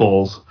host of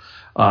bulls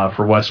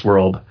for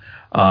Westworld,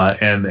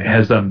 and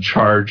has them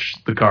charge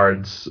the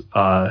guards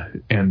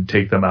and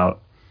take them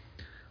out,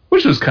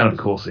 which was kind of a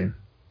cool scene.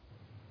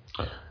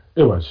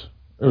 It was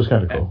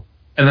kind of cool.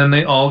 And then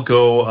they all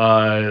go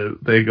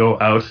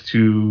out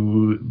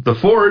to the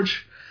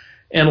forge,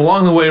 and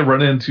along the way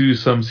run into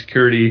some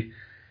security,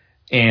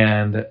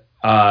 and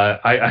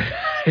I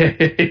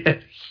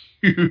had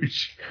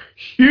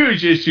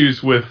huge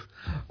issues with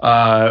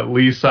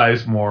Lee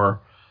Sizemore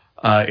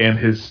and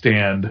his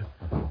stand,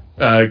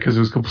 because it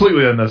was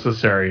completely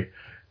unnecessary.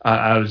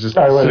 I was just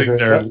sitting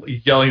there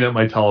yelling at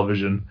my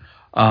television,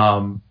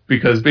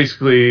 because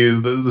basically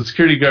the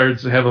security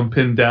guards have him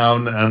pinned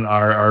down and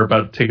are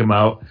about to take him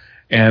out.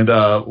 And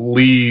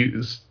Lee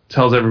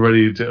tells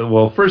everybody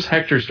first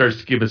Hector starts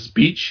to give a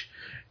speech,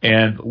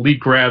 and Lee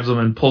grabs him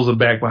and pulls him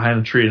back behind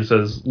the tree and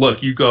says,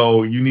 "Look, you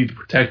go, you need to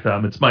protect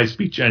them. It's my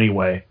speech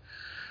anyway."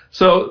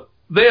 So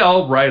they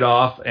all ride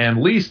off,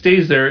 and Lee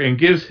stays there and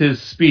gives his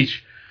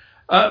speech.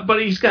 But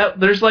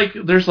there's like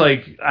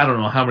I don't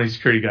know how many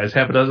security guys,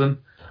 half a dozen.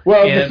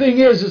 Well, the thing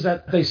is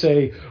that they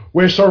say,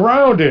 "We're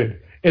surrounded."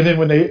 And then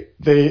when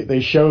they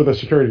show the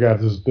security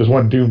guards, there's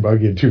one dune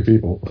buggy and 2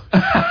 people.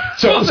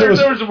 So there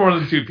was more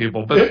than 2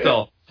 people, but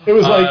still. It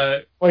was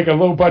like a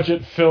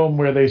low-budget film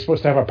where they're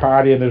supposed to have a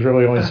party and there's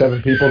really only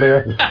 7 people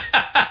there.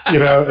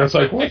 It's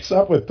like, what's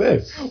up with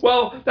this?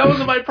 Well, that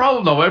wasn't my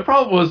problem, though. My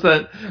problem was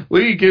that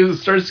Lee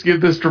starts to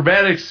give this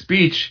dramatic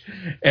speech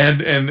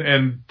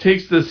and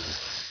takes this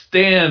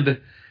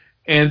stand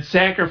and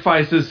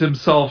sacrifices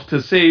himself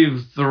to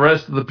save the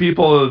rest of the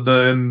people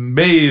and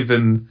Maeve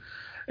and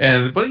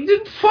But he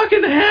didn't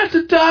fucking have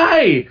to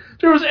die.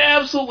 There was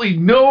absolutely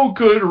no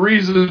good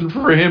reason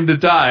for him to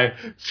die.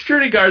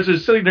 Security guards are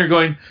sitting there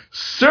going,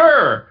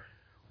 "Sir,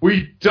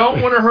 we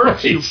don't want to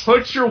hurt you.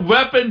 Put your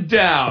weapon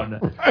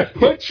down.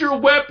 Put your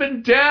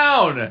weapon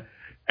down.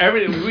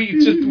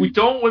 We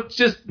don't want,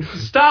 just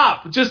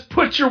stop. Just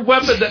put your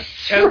weapon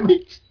down."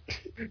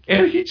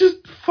 And he just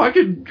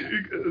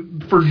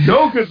fucking, for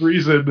no good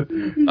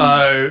reason,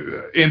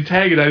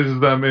 antagonizes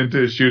them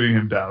into shooting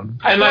him down.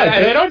 And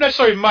I don't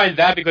necessarily mind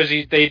that because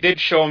they did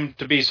show him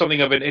to be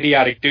something of an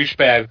idiotic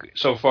douchebag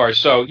so far.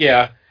 So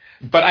yeah,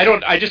 but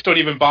I just don't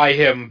even buy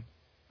him.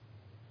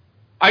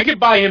 I could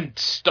buy him,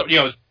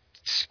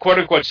 quote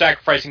unquote,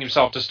 sacrificing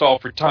himself to stall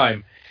for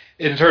time,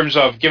 in terms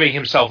of giving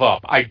himself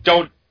up. I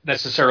don't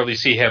necessarily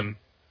see him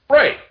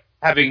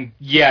having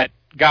yet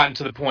gotten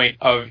to the point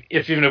of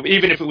even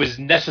if it was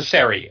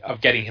necessary of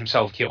getting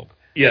himself killed.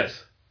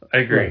 Yes, I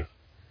agree.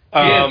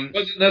 It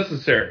wasn't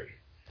necessary.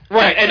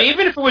 Right, and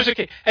even if it was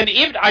it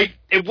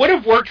would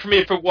have worked for me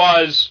if it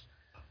was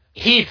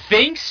he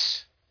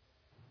thinks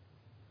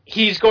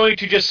he's going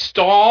to just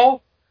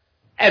stall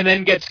and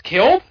then gets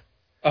killed.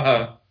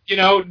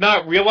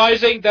 Not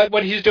realizing that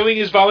what he's doing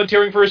is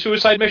volunteering for a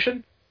suicide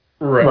mission.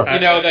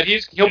 Right. That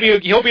he'll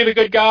be the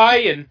good guy,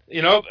 and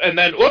and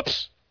then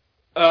oops.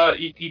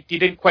 He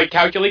didn't quite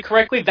calculate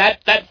correctly.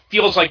 That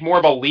feels like more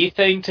of a Lee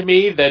thing to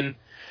me than,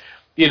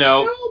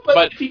 No,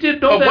 but if he didn't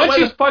know that, why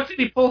the fuck did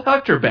he pull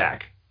Hector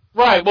back?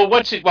 Right. Well,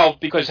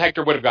 because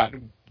Hector would have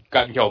gotten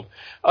killed.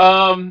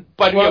 I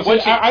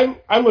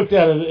looked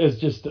at it as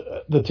just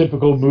the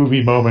typical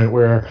movie moment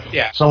where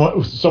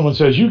someone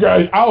says, "You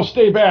guys, I'll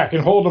stay back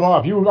and hold them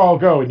off. You all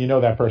go," and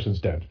that person's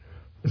dead.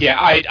 Yeah,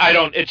 I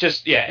don't. It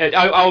just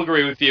I'll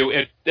agree with you.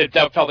 It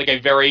felt like a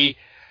very.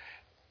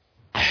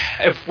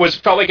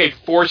 Felt like a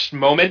forced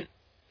moment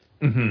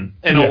in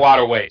a lot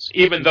of ways.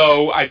 Even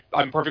though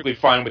I'm perfectly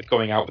fine with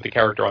going out with the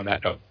character on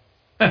that note.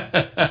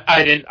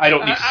 I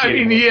don't need to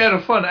see it. He had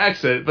a fun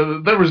exit,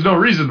 but there was no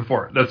reason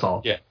for it. That's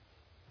all. Yeah.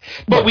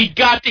 But we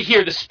got to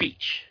hear the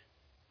speech.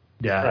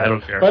 Yeah, right. I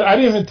don't care. But I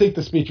didn't even think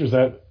the speech was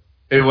that.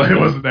 It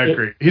wasn't that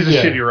great. He's a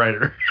shitty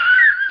writer.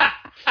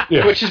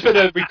 Which has been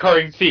a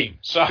recurring theme.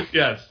 So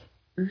yes.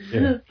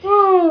 Yeah.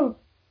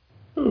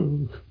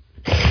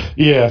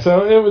 Yeah,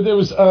 so it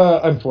was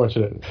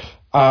unfortunate.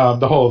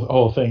 The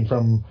whole thing,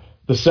 from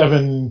the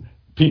 7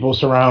 people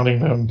surrounding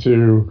them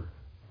to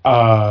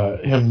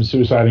him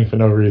suiciding for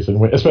no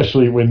reason,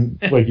 especially when,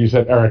 like you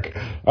said, Eric,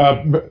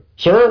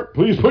 "Sir,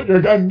 please put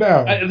your gun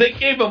down." They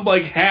gave him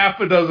like half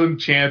a dozen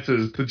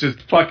chances to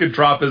just fucking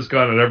drop his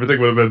gun and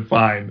everything would have been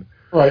fine.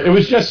 Right, it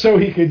was just so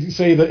he could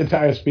say the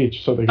entire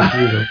speech so they could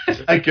use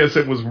it. I guess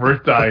it was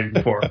worth dying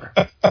for.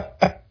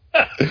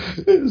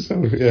 It was a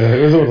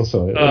little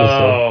silly.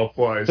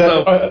 Boy!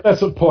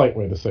 That's a polite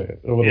way to say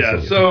it.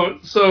 Yeah. Silly.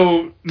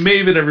 So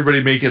Maeve and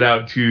everybody make it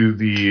out to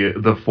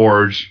the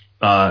forge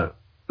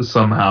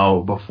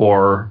somehow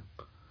before,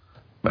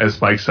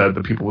 as Mike said,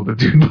 the people with the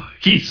dune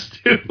buggies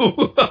do.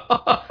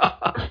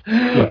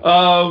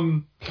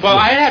 Well,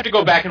 I have to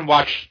go back and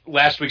watch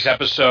last week's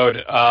episode.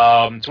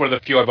 It's one of the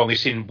few I've only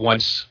seen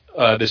once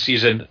this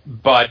season.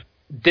 But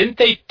didn't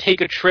they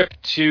take a trip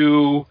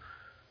to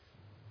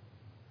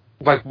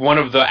like one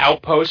of the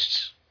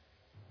outposts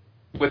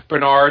with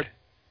Bernard?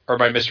 Or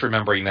am I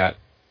misremembering that?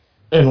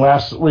 In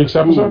last week's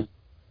episode?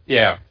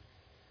 Yeah.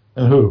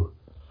 And who?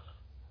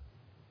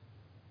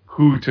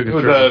 Who took a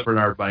trip with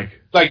Bernard,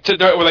 Mike? Actually,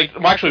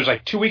 it was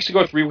like 2 weeks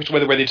ago, 3 weeks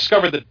ago, where they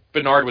discovered that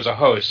Bernard was a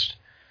host.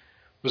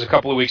 It was a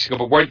couple of weeks ago,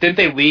 but didn't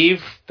they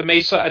leave the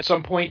Mesa at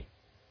some point?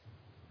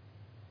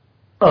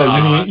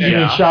 Oh, you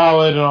mean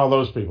Charlotte and all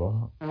those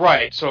people?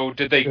 Right. So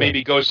did they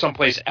maybe go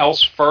someplace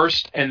else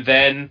first, and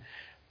then,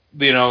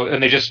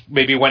 and they just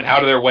maybe went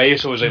out of their way,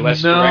 so it was a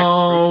less direct?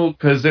 No,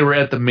 because they were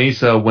at the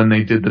Mesa when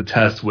they did the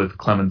test with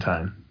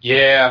Clementine.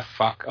 Yeah,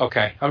 fuck.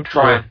 Okay, I'm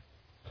trying.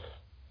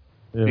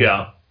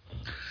 Yeah.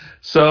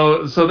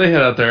 So they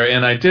head out there,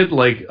 and I did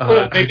like...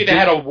 maybe they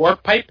had a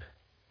warp pipe?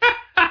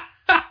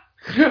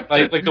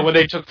 like the one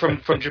they took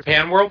from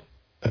Japan World?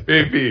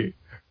 Maybe.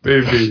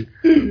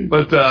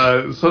 But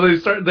so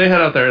they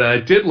head out there,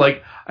 and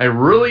I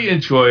really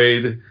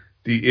enjoyed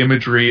the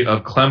imagery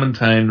of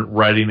Clementine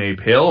riding a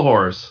pale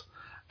horse.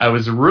 I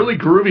was really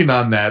grooving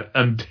on that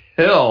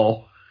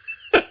until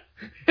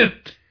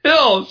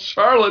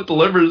Charlotte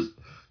delivers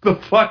the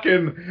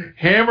fucking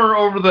hammer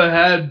over the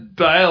head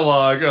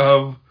dialogue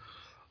of,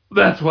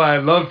 "That's why I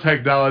love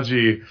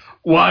technology.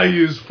 Why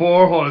use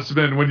 4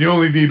 horsemen when you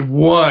only need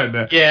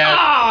 1?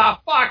 Yeah.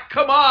 Fuck,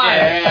 come on.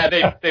 Yeah,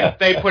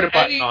 they put a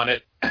button on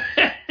it.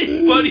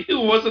 Anybody who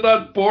wasn't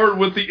on board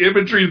with the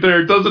imagery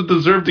there doesn't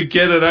deserve to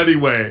get it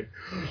anyway.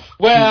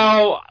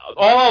 Well,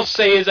 all I'll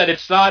say is that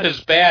it's not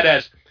as bad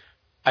as,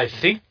 I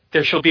think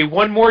there shall be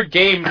one more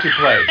game to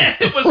play.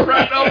 It was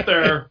right up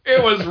there.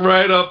 It was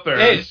right up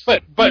there.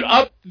 But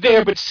up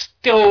there, but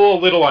still a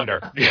little under.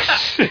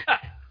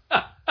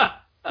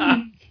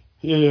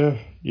 Yeah.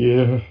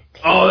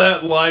 Oh,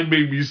 that line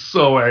made me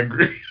so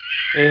angry.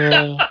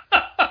 Yeah.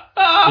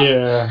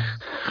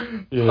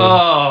 Yeah.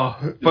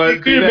 Oh, but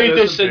you could have made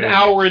this an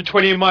hour and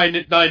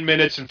 29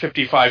 minutes and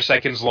 55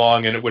 seconds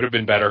long, and it would have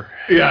been better.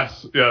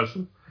 Yes.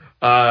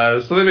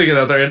 So they make it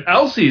out there, and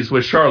Elsie's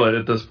with Charlotte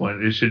at this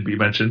point. It should be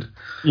mentioned.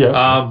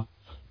 Yeah.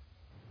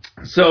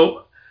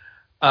 So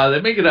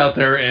they make it out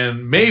there,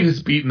 and Maeve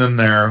is beaten them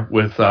there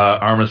with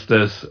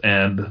Armistice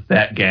and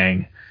that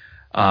gang.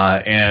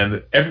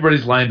 And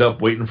everybody's lined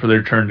up waiting for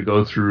their turn to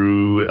go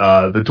through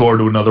the door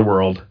to another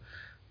world.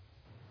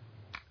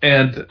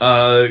 And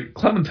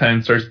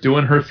Clementine starts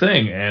doing her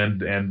thing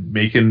and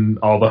making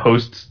all the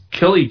hosts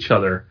kill each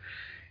other.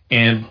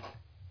 And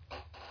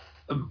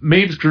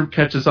Maeve's group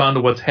catches on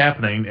to what's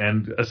happening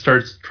and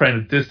starts trying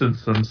to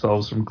distance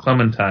themselves from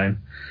Clementine.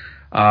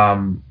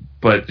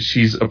 But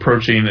she's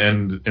approaching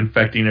and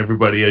infecting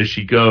everybody as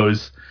she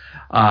goes.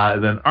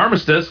 Then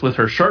Armistice, with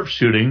her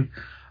sharpshooting,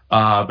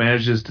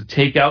 manages to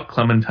take out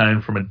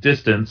Clementine from a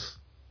distance.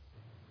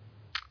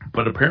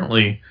 But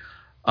apparently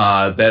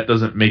that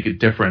doesn't make a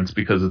difference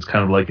because it's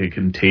kind of like a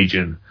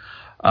contagion.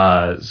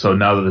 So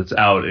now that it's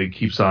out, it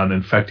keeps on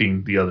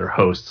infecting the other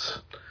hosts.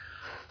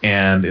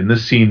 And in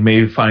this scene,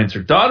 Maeve finds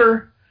her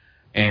daughter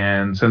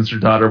and sends her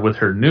daughter with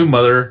her new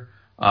mother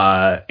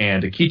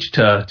and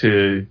Akecheta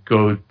to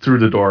go through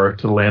the door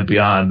to the land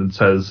beyond, and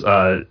says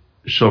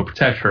she'll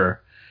protect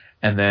her,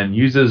 and then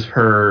uses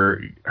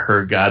her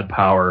god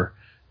power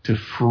to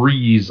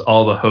freeze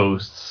all the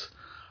hosts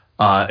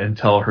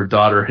until her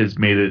daughter has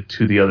made it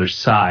to the other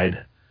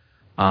side.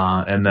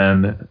 And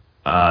then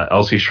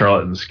Elsie,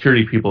 Charlotte, and the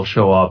security people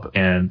show up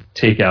and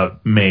take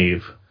out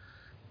Maeve.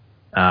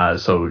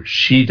 So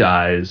she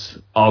dies.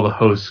 All the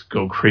hosts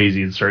go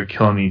crazy and start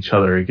killing each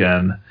other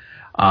again.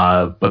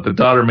 But the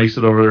daughter makes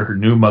it over. Her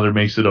new mother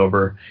makes it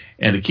over.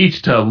 And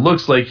Akecheta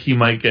looks like he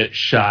might get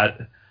shot,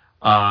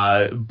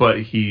 but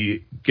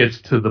he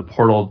gets to the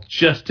portal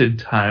just in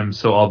time.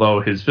 So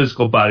although his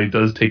physical body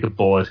does take a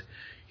bullet,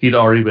 he'd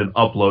already been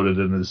uploaded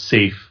and is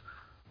safe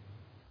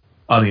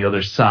on the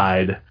other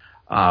side,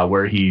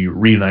 where he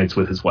reunites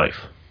with his wife.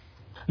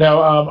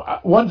 Now,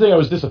 one thing I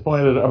was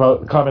disappointed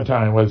about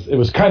Clementine was it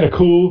was kind of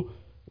cool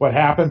what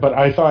happened, but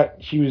I thought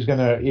she was going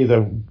to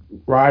either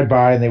ride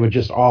by and they would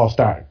just all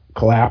start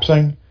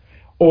collapsing,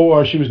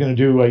 or she was going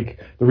to do like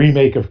the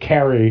remake of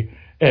Carrie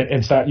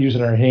and start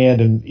using her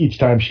hand, and each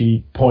time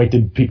she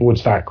pointed, people would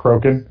start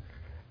croaking.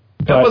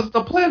 That wasn't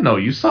the plan, though.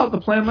 You saw the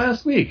plan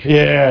last week.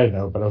 Yeah, I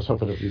know, but I was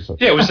hoping it would be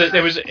something. Yeah, it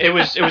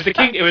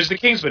was the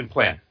Kingsman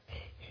plan.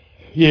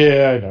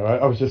 Yeah, I know.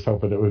 I was just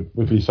hoping it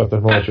would be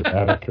something more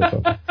dramatic or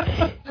something.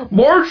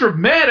 More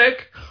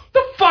dramatic?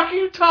 The fuck are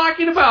you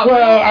talking about?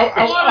 Well,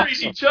 I slaughtering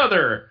each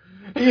other.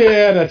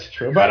 Yeah, that's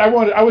true. But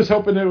I was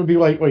hoping it would be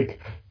like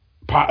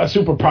a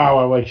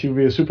superpower, like she would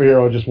be a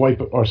superhero,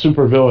 or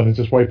supervillain, and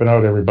just wiping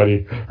out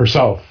everybody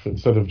herself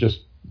instead of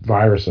just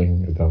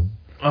virusing them.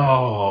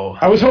 Oh,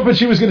 I was hoping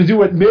she was going to do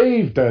what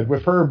Maeve did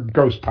with her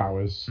ghost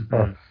powers,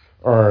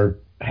 or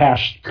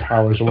hash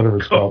powers, or whatever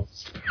it's called.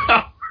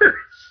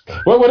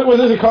 What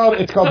is it called?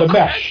 It's called the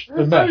Mesh.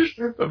 The Mesh.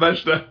 The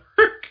Mesh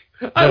Network.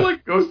 I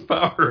like ghost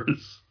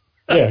powers.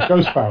 Yeah,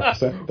 ghost powers.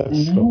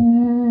 That's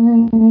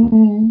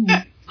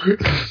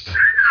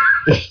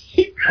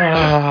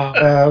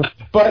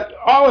but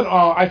all in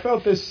all, I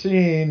felt this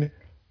scene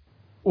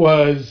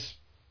was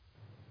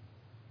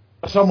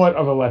somewhat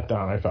of a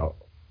letdown. I felt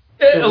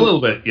a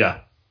little bit, yeah.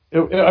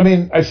 I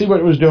mean, I see what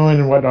it was doing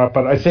and whatnot,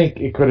 but I think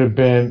it could have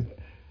been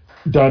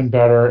done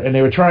better. And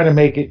they were trying to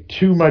make it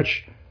too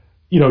much.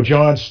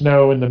 Jon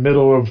Snow in the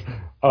middle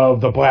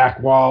of the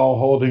Black Wall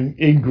holding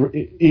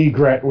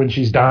Ygritte when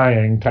she's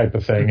dying type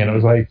of thing. And it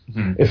was like,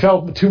 it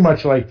felt too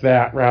much like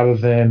that rather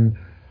than,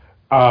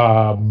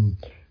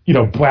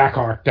 Black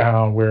Hawk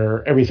Down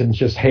where everything's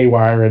just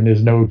haywire and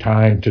there's no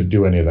time to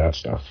do any of that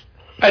stuff.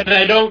 And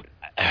I don't,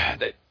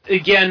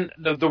 again,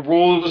 the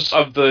rules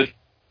of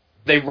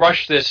they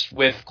rushed this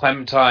with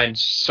Clementine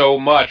so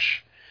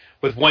much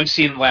with one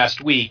scene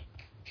last week.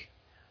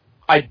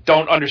 I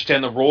don't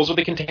understand the rules of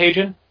the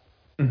contagion.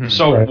 Mm-hmm.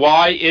 So right.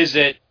 Why is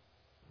it?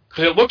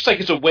 Because it looks like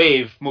it's a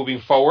wave moving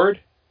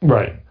forward.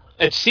 Right.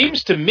 It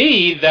seems to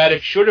me that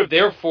it should have,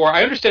 therefore,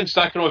 I understand it's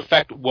not going to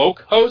affect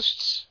woke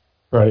hosts.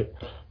 Right.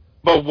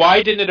 But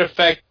why didn't it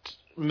affect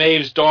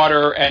Maeve's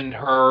daughter and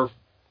her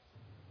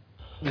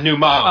new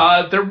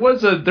mom? There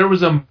was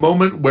a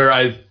moment where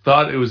I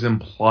thought it was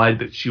implied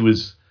that she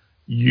was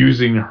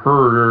using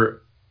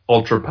her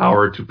ultra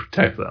power to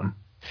protect them.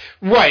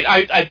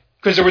 Right.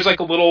 Because there was like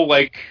a little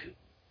like.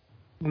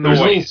 There's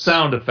a little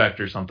sound effect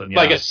or something, yeah.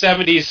 Like a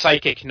 70s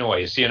psychic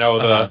noise, that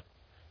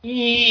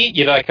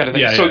kind of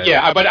thing.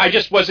 Yeah, but I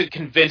just wasn't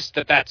convinced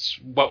that that's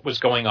what was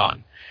going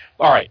on.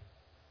 All right.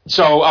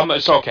 So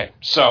okay.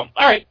 So, all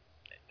right.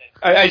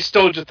 I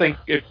still just think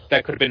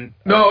that could have been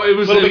it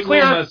was a little bit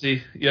clearer. Little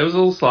messy. Yeah, it was a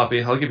little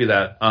sloppy. I'll give you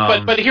that.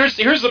 But here's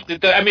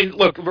I mean,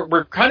 look,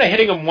 we're kind of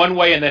hitting them one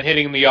way and then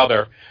hitting them the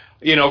other.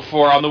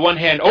 For, on the one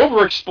hand,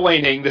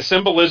 over-explaining the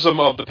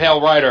symbolism of the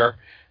Pale Rider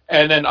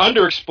and then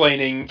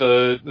under-explaining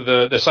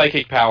the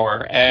psychic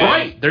power. And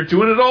Right, they're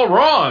doing it all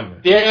wrong.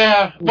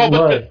 Yeah, well,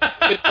 Right.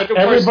 but of course-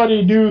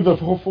 Everybody knew the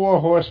four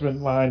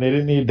horsemen line. They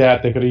didn't need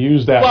that. They could have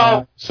used that. Well-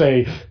 line to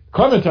say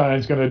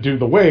Clementine's going to do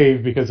the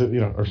wave because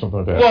or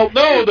something like that. Well,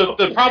 no,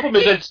 the problem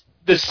is that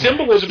the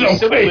symbolism No is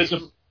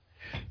symbolism.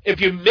 If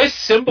you miss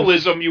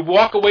symbolism, you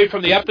walk away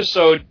from the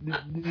episode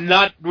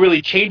not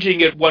really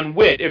changing it one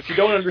whit. If you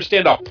don't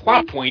understand a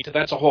plot point,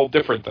 that's a whole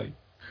different thing.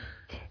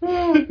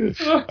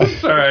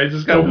 Sorry, I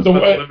just got this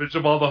mental image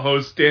of all the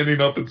hosts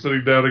standing up and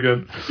sitting down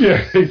again.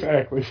 Yeah,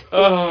 exactly.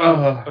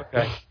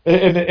 Okay.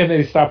 And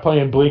they stop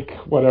playing Blink,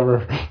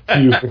 whatever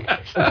music.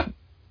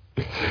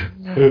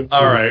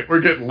 All right,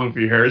 we're getting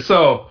loopy here.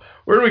 So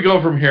where do we go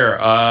from here?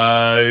 So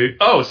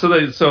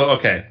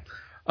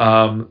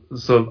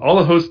all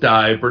the hosts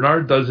die.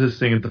 Bernard does his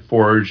thing at the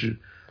forge. The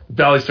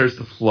valley starts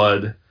to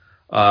flood,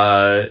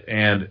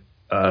 and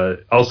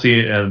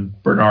Elsie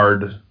and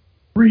Bernard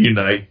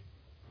reunite,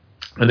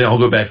 and they all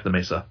go back to the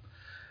Mesa.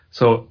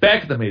 So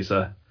back at the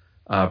Mesa,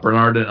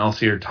 Bernard and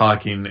Elsie are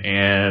talking,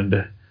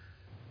 and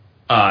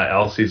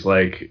Elsie's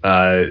like,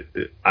 I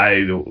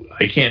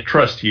can't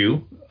trust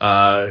you.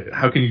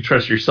 How can you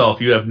trust yourself?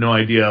 You have no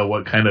idea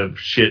what kind of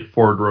shit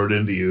Ford wrote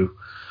into you.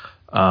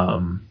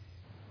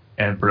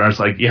 And Bernard's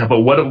like, yeah, but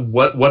what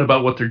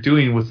about what they're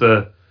doing with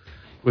the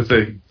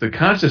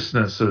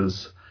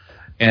consciousnesses?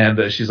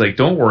 And she's like,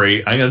 don't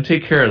worry, I'm going to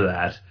take care of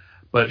that.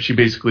 But she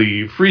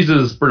basically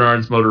freezes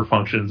Bernard's motor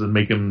functions and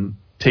make him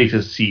take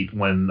his seat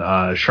when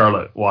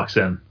Charlotte walks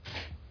in.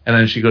 And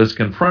then she goes to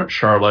confront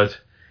Charlotte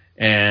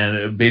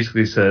and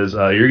basically says,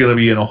 you're going to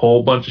be in a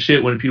whole bunch of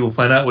shit when people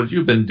find out what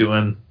you've been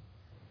doing.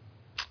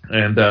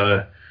 And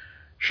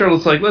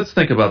Charlotte's like, let's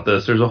think about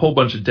this. There's a whole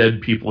bunch of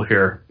dead people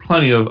here.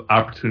 Plenty of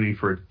opportunity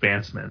for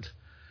advancement.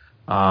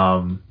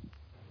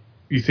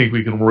 You think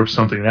we can work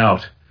something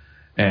out?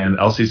 And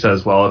Elsie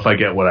says, well, if I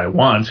get what I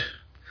want.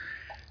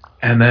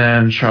 And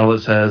then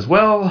Charlotte says,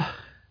 well,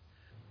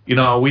 we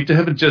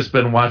haven't just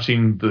been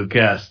watching the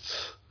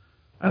guests.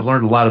 I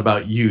learned a lot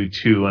about you,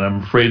 too, and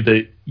I'm afraid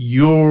that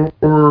you're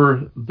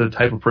the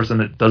type of person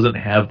that doesn't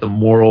have the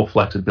moral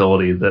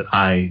flexibility that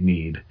I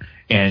need.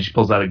 And she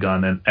pulls out a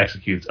gun and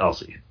executes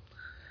Elsie.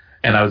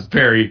 And I was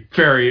very,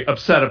 very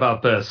upset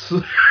about this.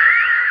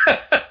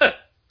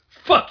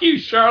 Fuck you,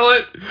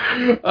 Charlotte.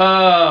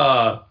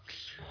 I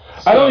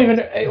don't even.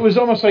 It was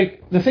almost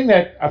like the thing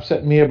that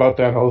upset me about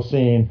that whole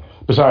scene,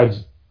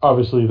 besides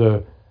obviously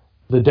the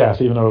death,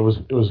 even though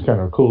it was kind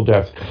of a cool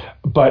death,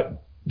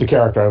 but the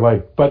character I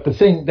liked. But the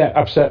thing that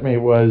upset me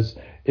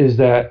is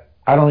that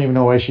I don't even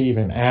know why she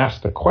even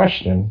asked the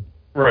question,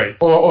 right?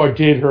 Or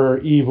did her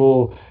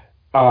evil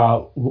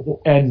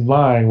end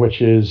line,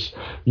 which is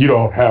you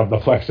don't have the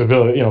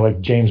flexibility,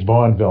 like James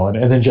Bond villain,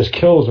 and then just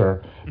kills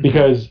her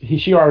because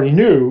she already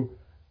knew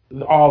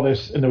all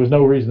this, and there was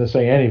no reason to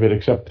say any of it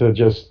except to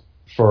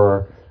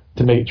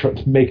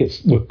make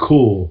it look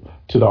cool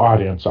to the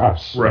audience,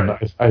 us.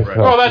 Right. I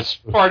Well, that's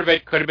part of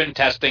it. Could have been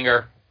testing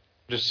her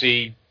to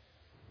see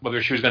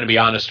whether she was going to be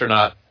honest or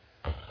not.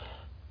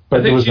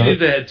 But I think she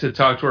needed to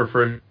talk to her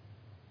first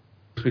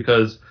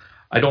because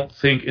I don't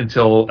think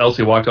until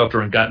Elsie walked up to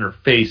her and got in her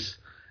face,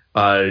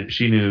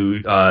 she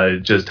knew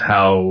just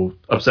how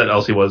upset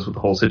Elsie was with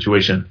the whole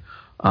situation.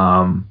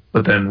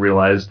 But then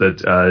realized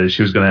that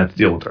she was going to have to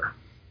deal with her.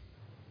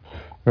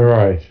 All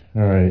right.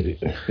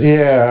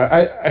 Yeah,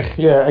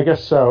 I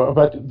guess so.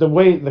 But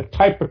the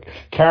type of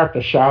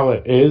character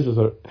Charlotte is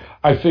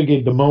I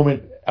figured the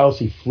moment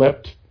Elsie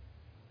flipped,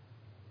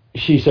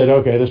 she said,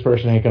 "Okay, this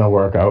person ain't going to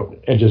work out,"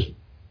 and just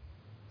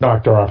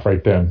knocked her off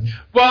right then.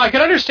 Well, I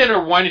can understand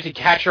her wanting to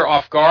catch her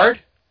off guard.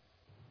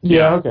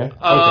 Yeah. Okay.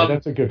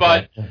 That's a good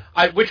point.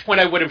 But which point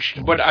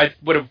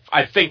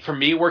I think for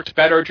me worked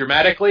better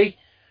dramatically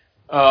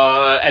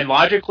and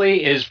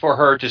logically is for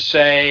her to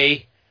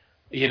say,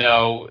 there's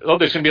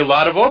going to be a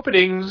lot of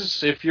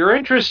openings if you're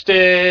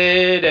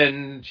interested.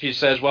 And she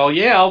says, well,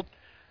 yeah,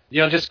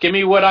 just give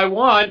me what I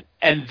want,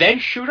 and then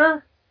shoot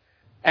her.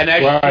 And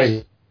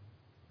as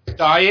she's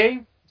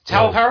dying,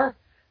 tell her,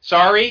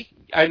 sorry,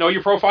 I know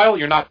your profile,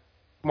 you're not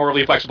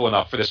morally flexible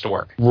enough for this to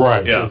work.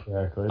 Right, yeah.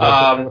 Exactly.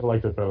 I would have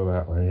liked it better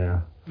that way,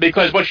 yeah.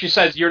 Because when she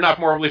says you're not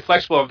morally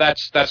flexible,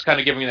 that's kind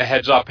of giving the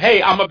heads up,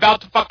 hey, I'm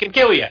about to fucking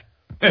kill you.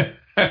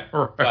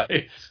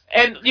 Right.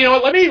 And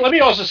let me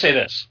also say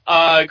this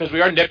because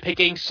we are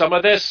nitpicking some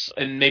of this,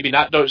 and maybe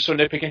not so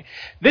nitpicking.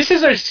 This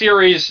is a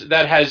series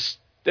that has.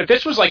 If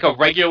this was like a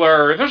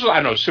regular, if this was, I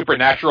don't know,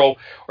 Supernatural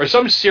or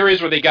some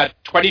series where they got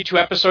 22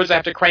 episodes they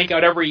have to crank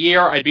out every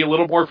year, I'd be a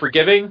little more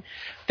forgiving.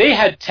 They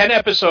had 10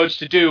 episodes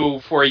to do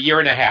for a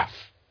year and a half.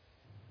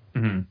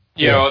 Mm-hmm.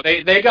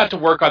 They got to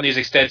work on these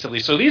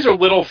extensively. So these are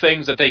little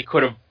things that they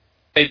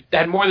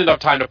had more than enough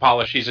time to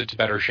polish these into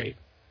better shape.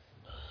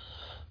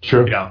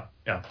 Sure. Yeah.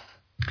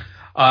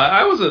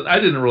 I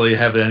didn't really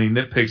have any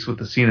nitpicks with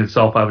the scene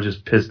itself. I was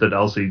just pissed that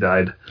Elsie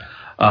died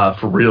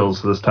for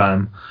reals this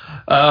time.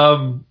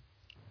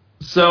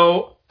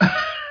 So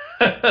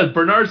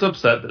Bernard's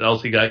upset that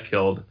Elsie got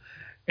killed,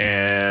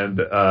 and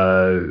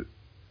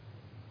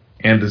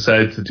and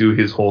decides to do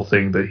his whole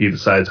thing that he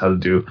decides how to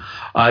do.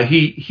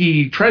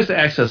 He tries to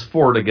access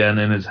Ford again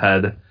in his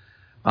head,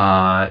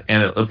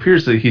 and it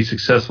appears that he's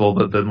successful,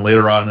 but then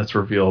later on it's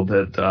revealed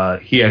that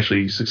he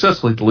actually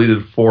successfully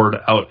deleted Ford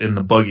out in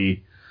the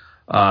buggy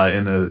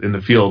in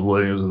the field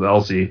when he was with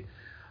Elsie,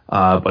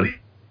 but he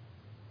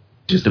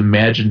just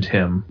imagined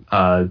him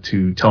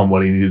to tell him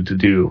what he needed to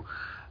do,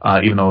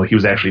 even though he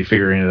was actually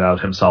figuring it out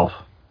himself.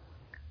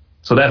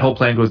 So that whole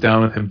plan goes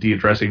down with him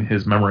de-addressing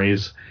his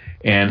memories,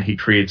 and he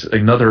creates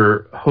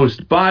another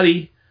host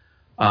body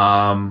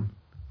for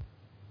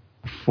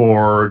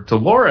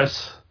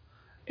Dolores,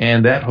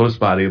 and that host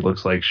body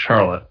looks like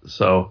Charlotte.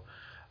 So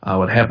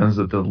what happens is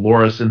that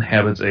Dolores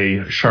inhabits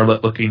a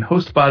Charlotte-looking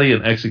host body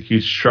and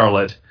executes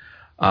Charlotte,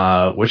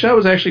 which I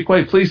was actually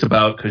quite pleased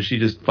about because she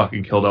just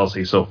fucking killed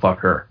Elsie, so fuck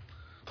her.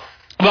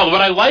 Well,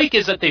 what I like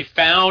is that they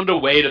found a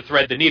way to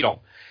thread the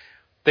needle.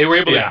 They were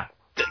able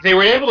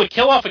to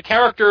kill off a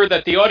character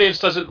that the audience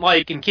doesn't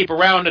like and keep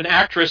around an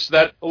actress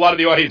that a lot of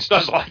the audience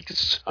does like.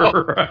 So,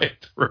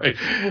 right.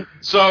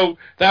 So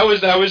that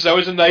was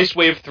a nice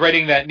way of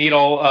threading that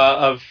needle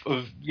of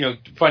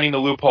finding the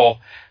loophole.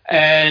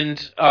 And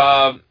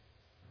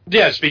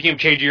speaking of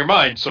changing your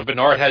mind, so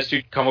Bernard has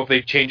to come up with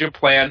a change of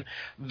plan.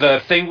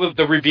 The thing with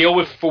the reveal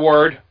with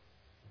Ford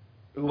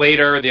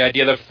later, the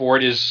idea that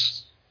Ford is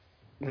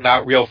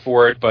not real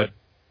Ford, but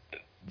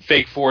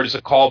fake Ford is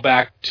a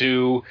callback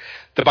to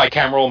the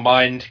bicameral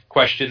mind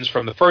questions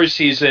from the first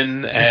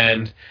season,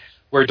 and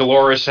where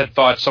Dolores had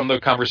thought some of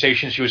the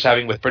conversations she was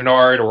having with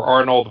Bernard or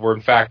Arnold were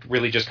in fact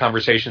really just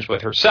conversations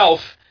with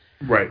herself.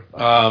 Right.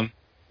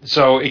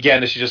 So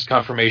again, this is just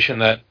confirmation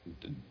that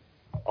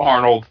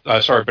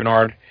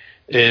Bernard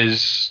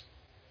is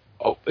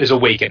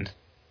awakened.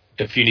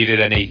 If you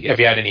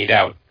had any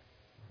doubt.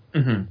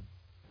 Mm-hmm.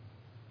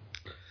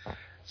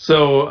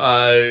 So,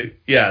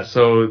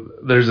 so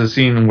there's a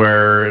scene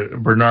where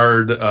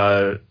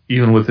Bernard,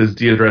 even with his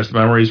de-addressed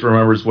memories,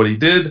 remembers what he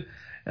did.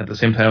 At the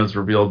same time, it's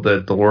revealed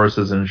that Dolores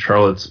is in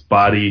Charlotte's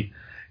body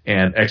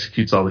and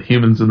executes all the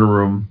humans in the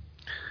room.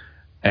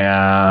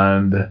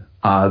 And then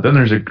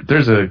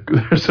there's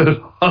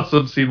an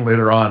awesome scene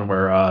later on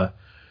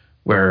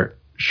where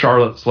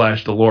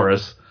Charlotte /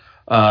 Dolores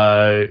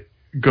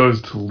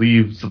goes to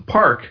leave the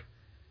park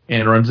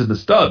and runs into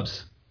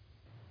Stubbs.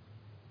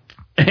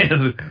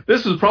 And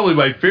this was probably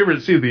my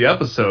favorite scene of the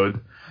episode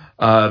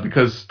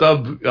because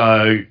Stubbs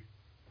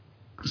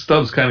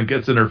kind of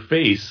gets in her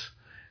face.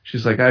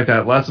 She's like, "I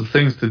got lots of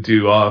things to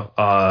do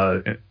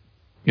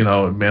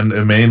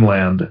in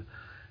mainland,"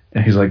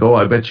 and he's like, "Oh,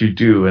 I bet you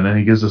do." And then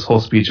he gives this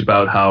whole speech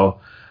about how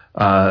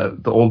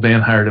the old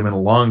man hired him in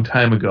a long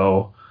time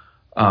ago,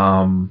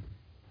 and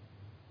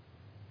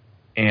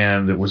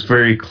it was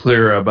very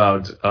clear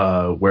about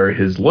where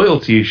his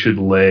loyalty should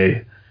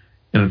lay.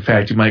 And in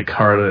fact, you might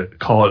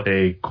call it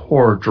a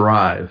core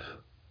drive.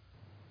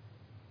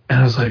 And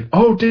I was like,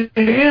 oh,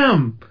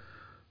 damn!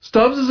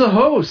 Stubbs is a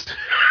host!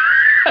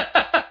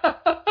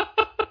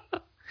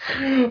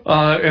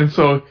 And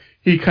so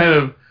he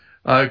kind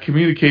of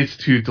communicates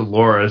to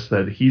Dolores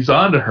that he's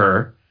onto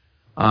her,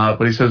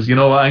 but he says, I'm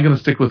going to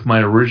stick with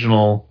my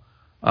original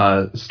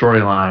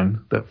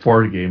storyline that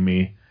Ford gave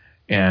me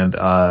and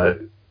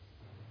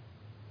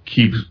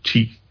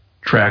keep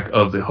track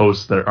of the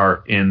hosts that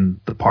are in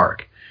the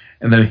park.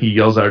 And then he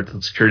yells out to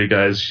the security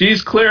guys,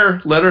 "She's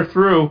clear, let her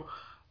through,"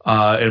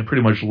 and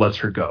pretty much lets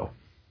her go.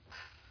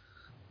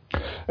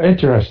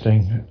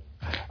 Interesting.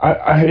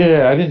 I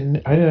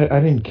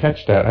didn't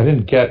catch that. I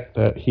didn't get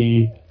that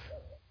he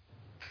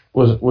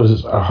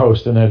was a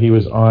host and that he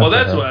was on. Well,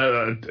 that's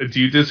what. Do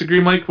you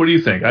disagree, Mike? What do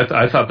you think?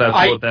 I thought that's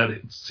what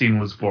that scene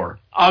was for.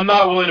 I'm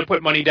not willing to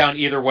put money down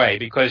either way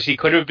because he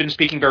could have been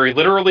speaking very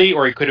literally,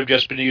 or he could have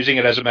just been using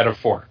it as a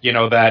metaphor.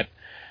 That.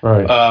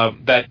 Right.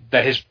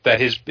 That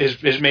his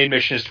main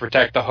mission is to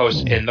protect the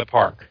host in the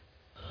park.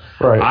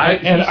 Right.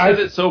 He said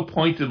it so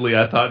pointedly.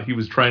 I thought he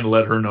was trying to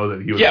let her know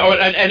that he was. Yeah,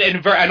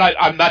 and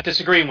I'm not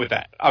disagreeing with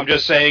that. I'm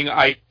just saying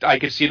I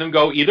could see them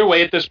go either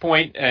way at this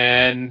point,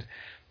 and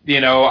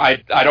I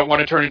don't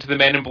want to turn into the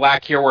Man in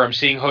Black here, where I'm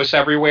seeing hosts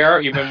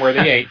everywhere, even where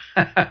they ain't.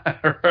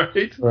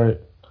 Right.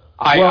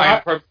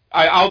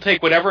 I'll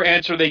take whatever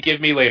answer they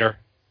give me later.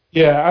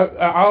 Yeah,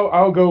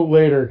 I'll go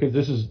later because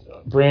this is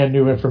brand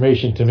new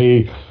information to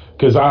me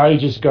because I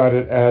just got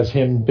it as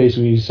him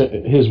basically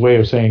his way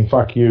of saying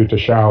fuck you to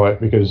Charlotte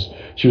because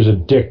she was a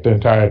dick the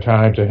entire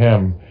time to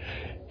him,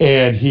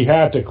 and he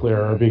had to clear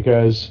her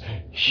because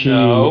she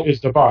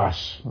is the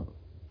boss.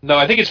 No,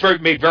 I think it's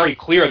made very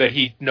clear that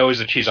he knows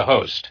that she's a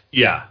host.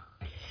 Yeah,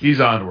 he's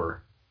on to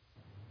her.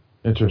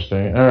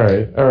 Interesting. All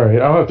right.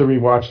 I'll have to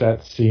rewatch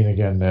that scene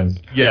again then.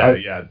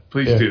 Yeah.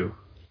 Please do.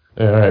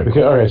 All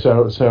right.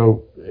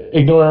 So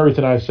ignore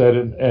everything I said,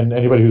 and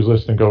anybody who's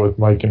listening, go with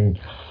Mike. And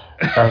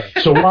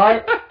so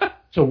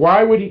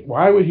why would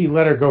he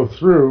let her go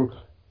through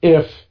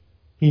if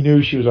he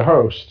knew she was a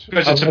host?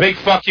 Because it's a big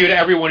fuck you to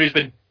everyone who's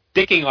been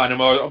dicking on him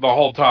the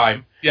whole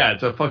time. Yeah,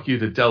 it's a fuck you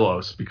to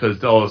Delos because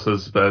Delos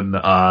has been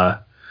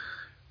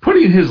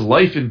putting his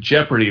life in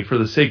jeopardy for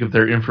the sake of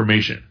their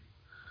information.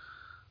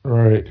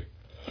 Right.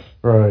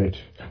 Right.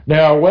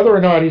 Now, whether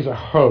or not he's a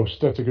host,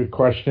 that's a good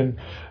question.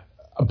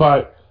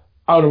 But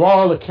out of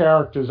all the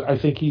characters, I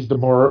think he's the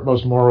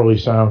most morally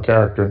sound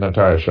character in the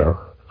entire show.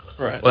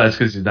 Right. Well, that's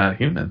because he's not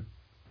human.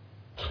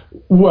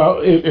 Well,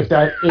 if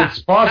that it's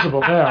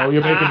possible now,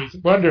 you're making me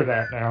wonder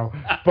that now.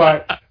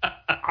 But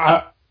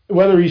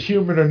whether he's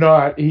human or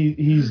not,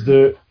 he's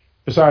the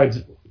besides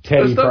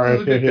Teddy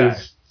prior to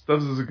his.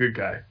 Stubbs is a good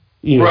guy.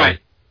 Yeah, right.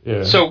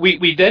 Yeah. So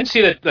we then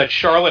see that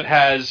Charlotte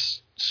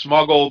has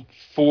smuggled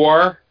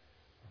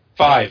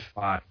five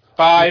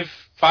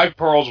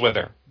pearls with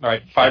her. All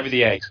right, 5 of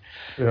the eggs.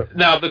 Yeah.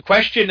 Now the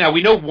question. Now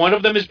we know one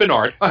of them is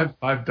Bernard.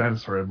 Five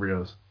dinosaur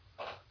embryos.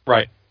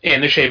 Right,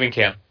 and the shaving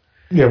can.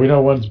 Yeah, we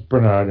know one's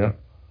Bernard. Yeah.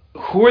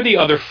 Who are the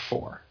other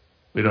 4?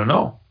 We don't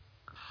know.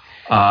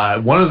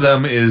 One of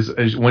them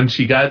is when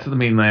she got to the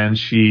mainland,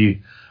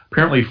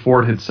 apparently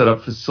Ford had set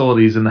up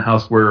facilities in the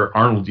house where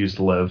Arnold used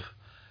to live,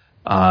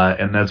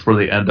 and that's where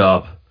they end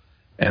up.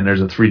 And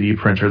there's a 3D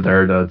printer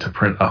there to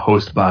print a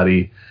host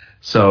body.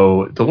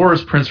 So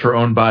Dolores prints her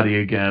own body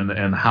again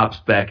and hops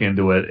back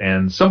into it,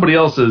 and somebody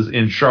else is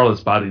in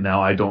Charlotte's body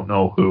now. I don't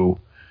know who.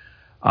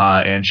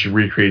 And she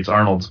recreates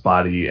Arnold's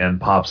body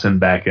and pops him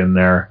back in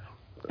there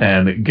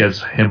and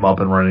gets him up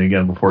and running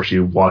again before she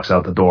walks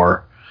out the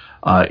door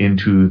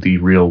into the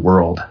real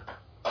world.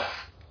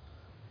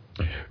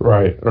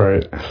 Right.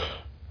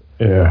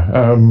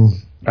 Yeah.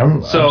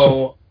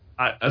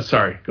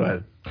 Sorry, go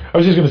ahead. I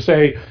was just going to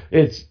say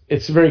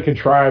it's very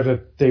contrived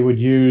that they would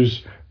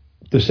use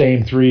the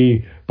same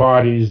 3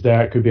 bodies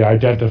that could be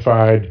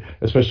identified,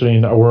 especially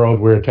in a world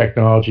where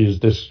technology is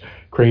this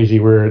crazy,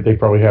 where they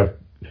probably have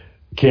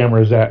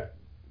cameras that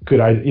could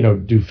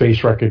do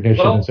face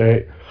recognition and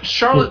say.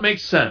 Charlotte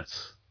makes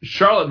sense.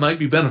 Charlotte might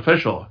be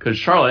beneficial because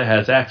Charlotte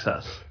has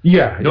access.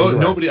 Yeah.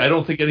 Nobody. I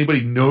don't think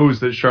anybody knows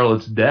that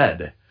Charlotte's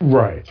dead.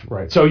 Right.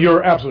 So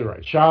you're absolutely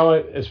right.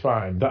 Charlotte is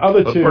fine. The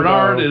other 2,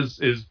 Bernard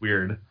is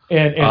weird.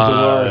 And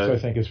Dolores, I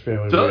think, is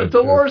fairly weird.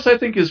 Dolores, I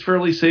think, is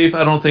fairly safe.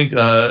 I don't think,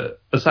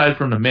 aside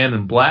from the Man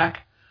in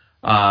Black,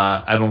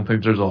 I don't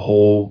think there's a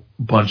whole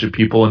bunch of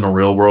people in the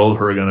real world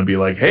who are going to be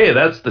like, hey,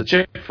 that's the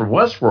chick from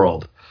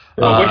Westworld.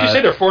 What did you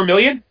say? There are 4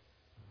 million?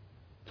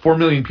 4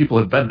 million people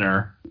have been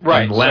there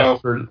in the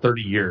last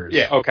 30 years.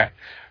 Yeah, okay.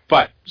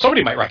 But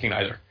somebody might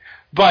recognize her.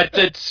 But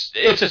it's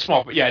a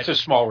small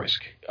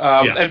risk.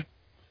 And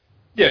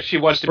she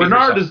wants to be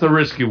Bernard is the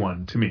risky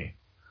one to me.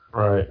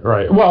 Right.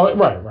 Well,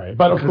 right.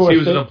 But of course, he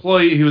was an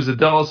employee. He was a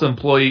Dallas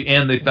employee,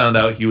 and they found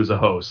out he was a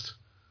host.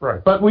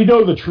 Right. But we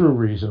know the true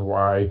reason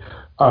why.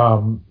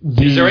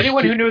 Is there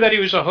anyone who knew that he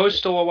was a host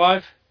still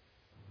alive?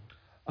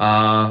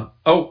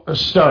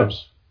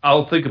 Stubbs.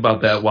 I'll think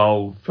about that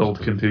while Phil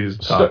continues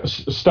to talk.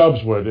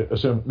 Stubbs would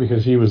assume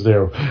because he was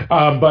there.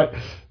 But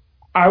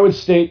I would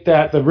state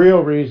that the real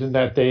reason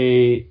that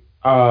they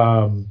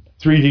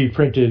 3D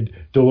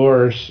printed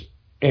Dolores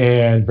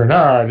and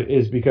Bernard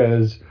is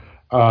because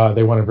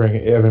they want to bring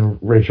Evan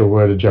Rachel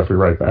Wood and Jeffrey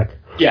Wright back.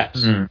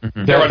 Yes, they're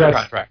under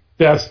contract.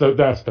 That's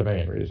the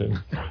main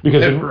reason.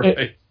 Because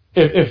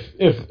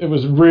if it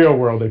was real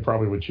world, they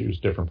probably would choose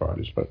different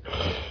bodies. But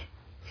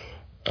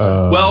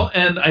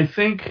and I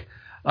think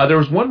there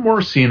was one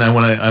more scene I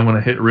want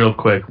to hit real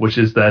quick, which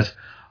is that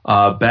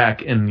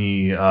back in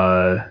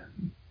the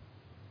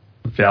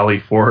Valley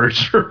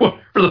Forge or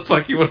whatever the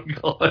fuck you want to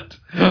call it,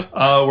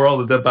 where all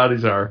the dead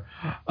bodies are,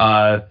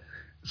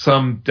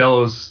 some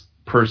Delos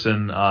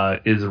person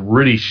is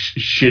really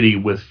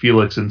shitty with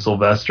Felix and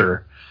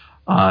Sylvester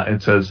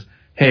and says,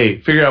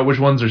 hey, figure out which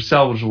ones are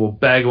salvageable,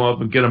 bag them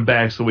up and get them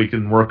back so we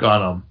can work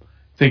on them.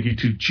 Think you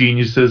 2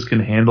 geniuses can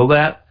handle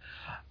that?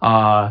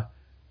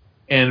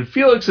 And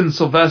Felix and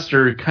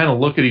Sylvester kind of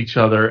look at each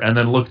other and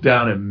then look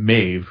down at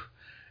Maeve.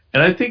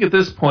 And I think at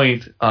this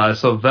point,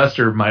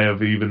 Sylvester might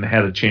have even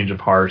had a change of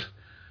heart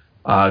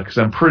because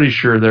I'm pretty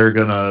sure they're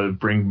going to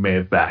bring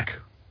Maeve back.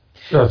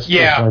 That's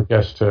my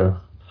guess, too.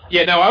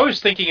 Yeah, now I was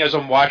thinking as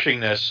I'm watching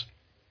this,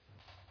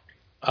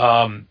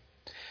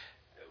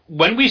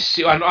 when we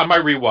see, on my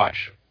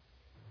rewatch,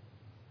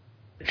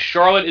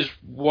 Charlotte is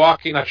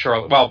walking, not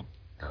Charlotte, well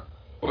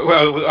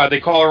they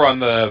call her on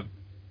the...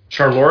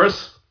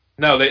 Charloris?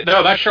 No,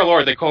 not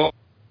Charlotte, they call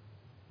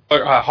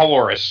her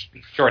Haloris,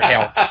 short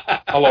hail,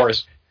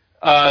 Haloris.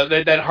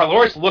 That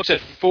Haloris looks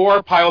at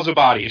 4 piles of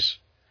bodies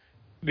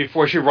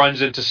before she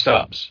runs into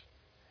Stubbs.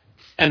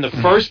 And the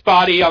first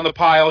body on the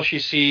pile she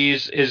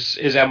sees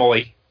is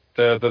Emily,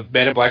 the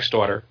Man in Black's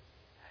daughter.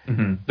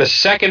 Mm-hmm. The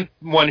second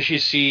one she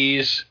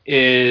sees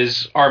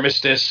is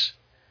Armistice,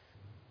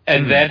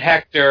 and then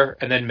Hector,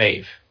 and then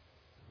Maeve.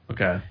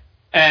 Okay.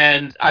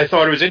 And I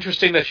thought it was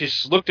interesting that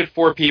she's looked at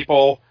 4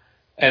 people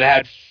and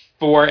had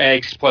 4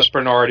 eggs plus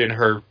Bernard in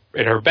her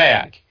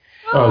bag.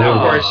 Oh, now,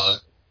 of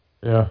course,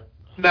 yeah.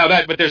 Now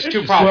but there's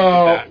 2 problems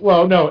with that.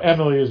 Well, no,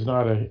 Emily is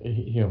not a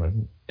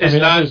human.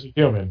 Emily's a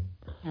human.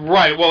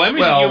 Right. Well,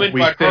 Emily's a human,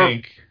 but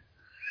think.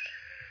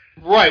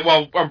 Right.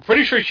 Well, I'm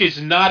pretty sure she's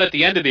not at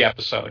the end of the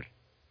episode.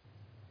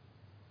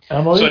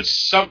 Emily? So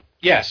it's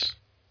yes.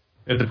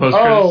 At the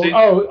post-credit scene?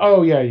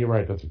 Oh, yeah, you're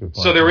right. That's a good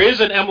point. So there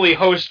is an Emily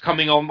host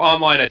coming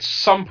online at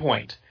some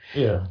point.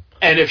 Yeah.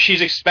 And if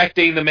she's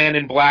expecting the Man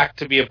in Black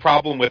to be a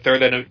problem with her,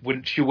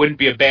 then she wouldn't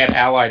be a bad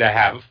ally to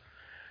have.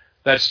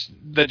 That's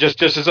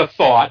just as a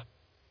thought.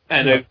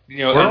 And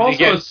we're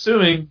also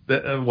assuming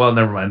that. Well,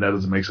 never mind. That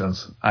doesn't make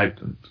sense.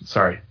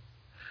 Sorry.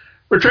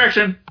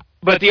 Retraction.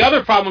 But the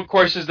other problem, of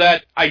course, is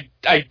that I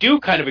do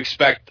kind of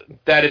expect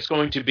that it's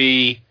going to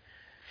be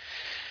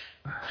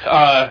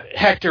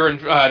Felix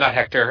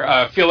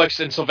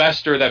and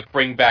Sylvester that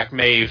bring back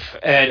Maeve.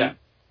 And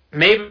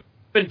Maeve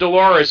and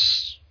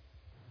Dolores,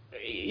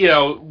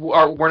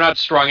 we're not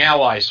strong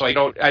allies. So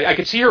I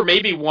could see her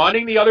maybe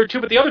wanting the other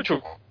two, but the other two,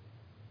 of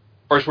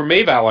course, were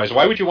Maeve allies.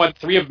 Why would you want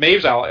two of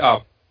Maeve's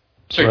allies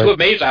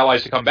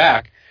to come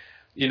back?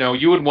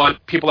 You would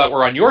want people that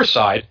were on your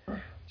side.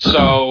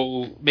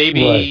 So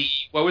maybe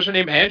what was her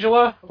name?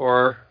 Angela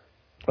or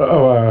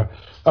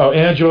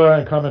Angela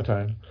and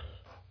Clementine.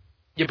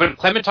 Yeah, but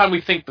Clementine, we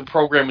think the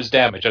program was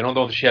damaged. I don't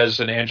know if she has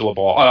an Angela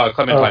ball,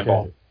 Clementine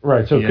ball.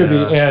 Right. So it could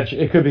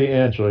be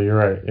Angela. You're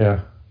right.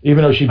 Yeah.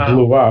 Even though she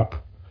blew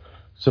up,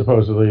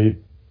 supposedly,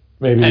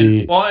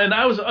 maybe. And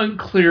I was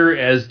unclear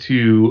as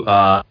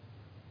to.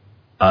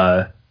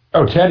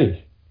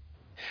 Teddy.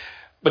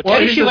 But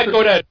Teddy, she let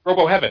go to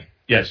Robo Heaven.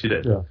 Yeah, she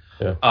did.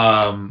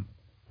 Yeah.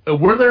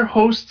 Were there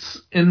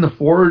hosts in the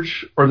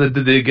Forge, or did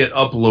they get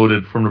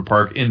uploaded from the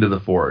park into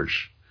the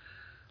Forge?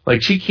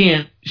 Like she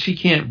can't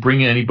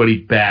bring anybody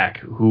back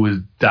who has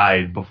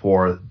died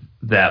before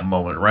that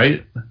moment,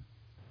 right?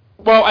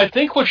 Well, I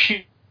think what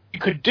she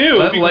could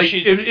do,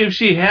 if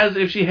she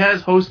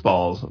has host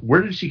balls,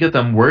 where did she get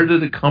them? Where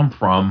did it come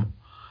from?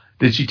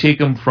 Did she take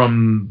them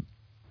from?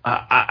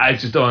 I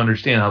just don't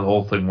understand how the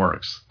whole thing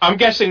works. I'm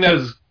guessing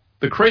that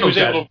the cradle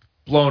got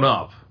blown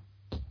up.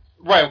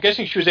 Right, I'm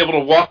guessing she was able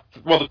to walk.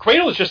 Well, the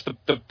cradle is just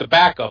the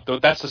backup.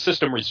 That's the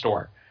system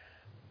restore.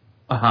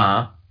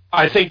 Uh-huh.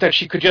 I think that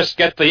she could just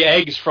get the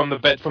eggs from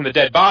the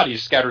dead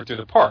bodies scattered through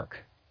the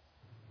park.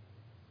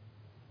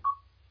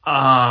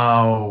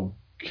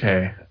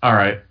 Okay. All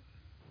right.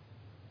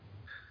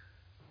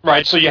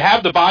 Right, so you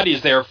have the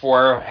bodies there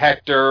for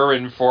Hector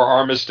and for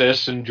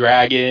Armistice and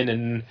Dragon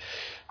and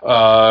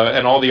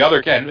all the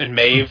other and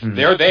Maeve. Mm-hmm.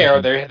 They're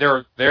there.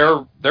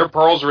 Their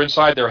pearls are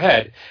inside their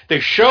head. They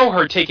show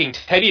her taking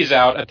Teddy's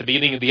out at the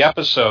beginning of the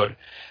episode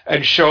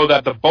and show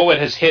that the bullet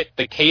has hit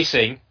the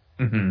casing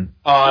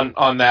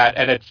on that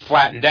and it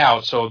flattened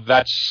out. So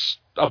that's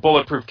a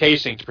bulletproof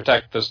casing to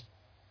protect the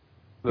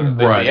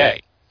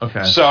egg.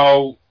 Okay.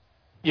 So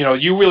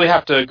you really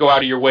have to go out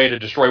of your way to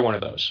destroy one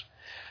of those.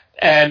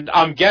 And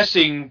I'm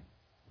guessing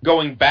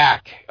going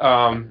back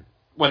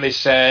when they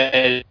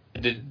said.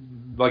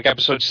 Like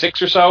episode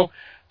 6 or so,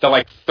 that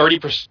like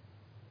 30%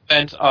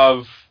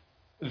 of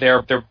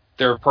their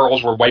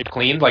pearls were wiped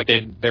clean, like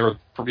they were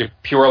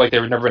pure, like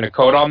there had never been a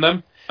coat on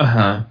them.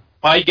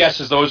 My guess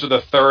is those are the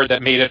third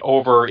that made it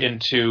over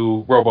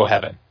into Robo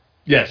Heaven.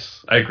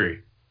 Yes, I agree.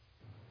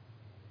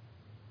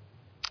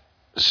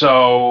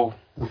 So,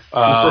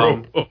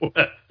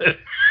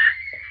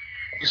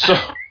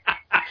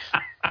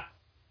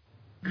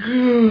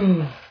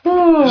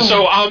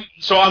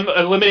 So I'm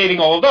eliminating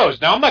all of those.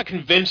 Now I'm not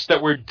convinced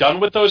that we're done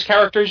with those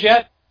characters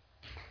yet,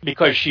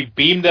 because she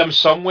beamed them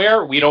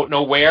somewhere. We don't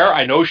know where.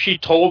 I know she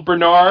told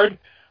Bernard.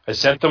 I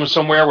sent them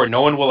somewhere where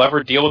no one will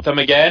ever deal with them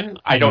again.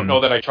 I don't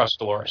know that I trust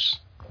Dolores.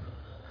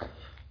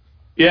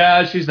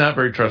 Yeah, she's not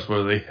very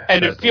trustworthy.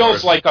 And it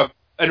feels like a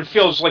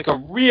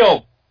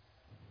real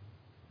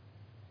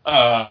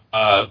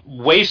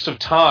waste of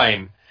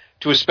time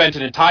to have spent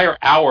an entire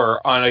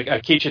hour on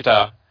a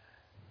Kichita.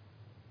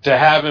 To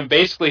have him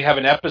basically have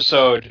an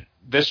episode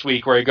this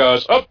week where he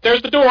goes, "Oh,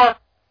 there's the door,"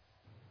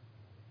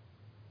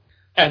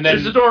 and then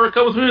there's the door.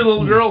 Come with me,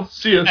 little girl.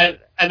 See ya.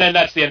 And then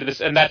that's the end of this,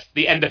 and that's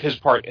the end of his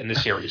part in the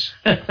series.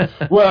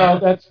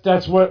 Well,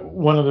 that's what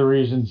one of the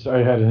reasons I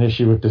had an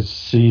issue with this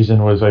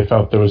season was I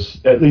felt there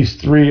was at least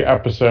 3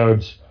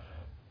 episodes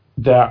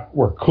that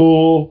were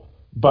cool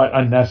but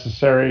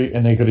unnecessary,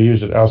 and they could have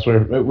used it elsewhere,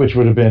 which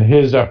would have been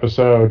his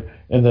episode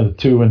and then the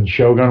 2 in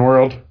Shogun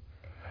World,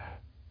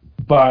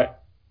 but.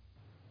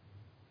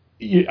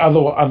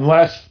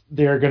 Unless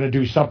they're going to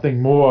do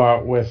something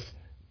more with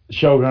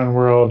Shogun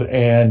World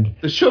and...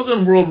 The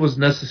Shogun World was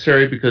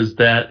necessary because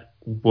that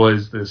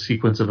was the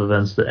sequence of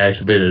events that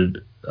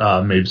activated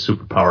Maeve's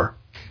superpower.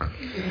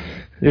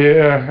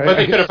 Yeah. But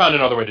they could have found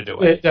another way to do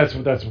it. That's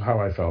how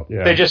I felt,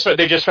 yeah. They just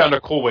found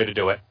a cool way to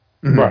do it.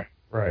 Mm-hmm.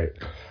 Right.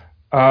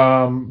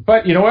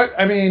 But you know what?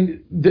 I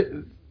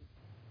mean,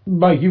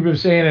 Mike, you've been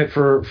saying it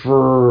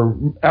for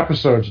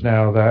episodes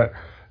now that...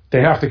 They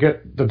have to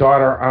get the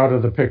daughter out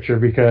of the picture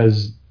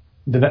because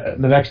the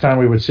next time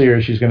we would see her,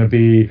 she's going to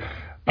be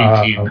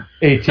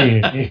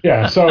 18.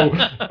 Yeah, so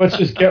let's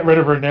just get rid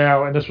of her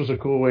now, and this was a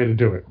cool way to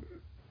do it.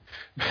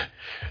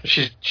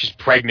 She's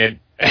pregnant.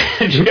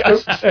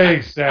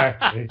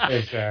 Exactly.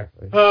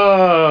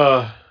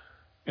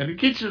 And it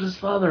gets you his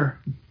father.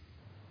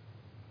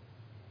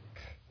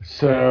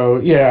 So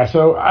yeah,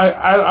 so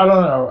I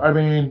don't know. I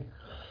mean,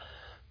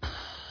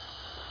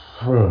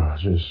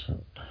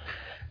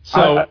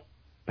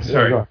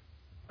 Sorry.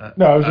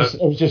 No, I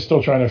was just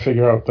still trying to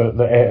figure out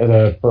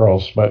the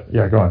pearls, but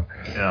yeah, go on.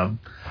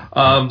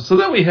 Yeah. So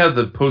then we have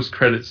the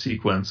post-credit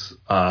sequence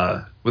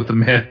with the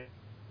man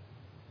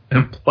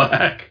in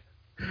black.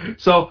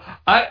 So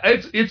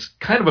it's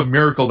kind of a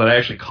miracle that I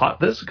actually caught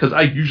this, because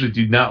I usually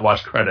do not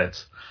watch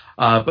credits.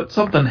 But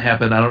something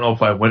happened. I don't know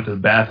if I went to the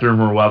bathroom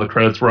or while the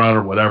credits were on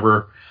or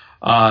whatever.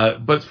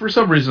 But for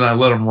some reason I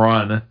let them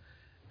run,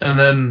 and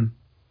then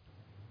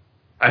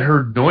I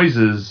heard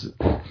noises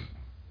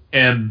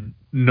and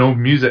no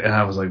music, and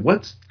I was like,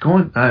 what's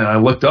going on? I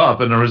looked up,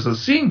 and there was a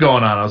scene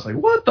going on. I was like,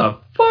 what the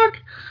fuck?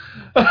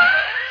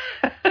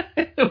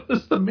 It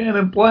was the man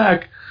in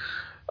black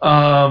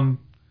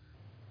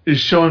is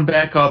showing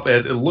back up,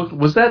 and it looked,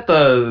 was that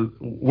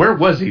where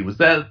was he? Was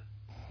that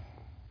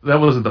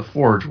wasn't the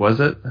Forge, was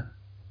it?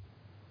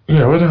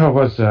 Yeah, what the hell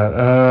was that?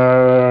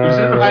 It was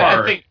in the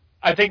bar.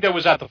 I think that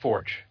was at the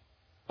Forge.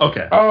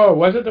 Okay. Oh,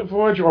 was it the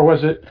Forge, or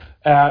was it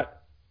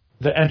at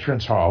the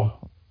entrance hall?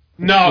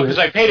 No, because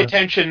I paid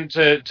attention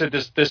to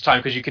this time,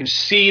 because you can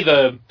see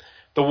the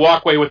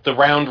walkway with the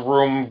round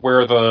room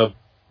where the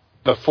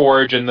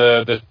Forge and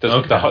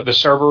the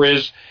server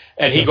is,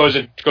 and he goes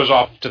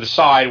off to the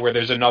side where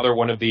there's another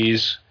one of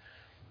these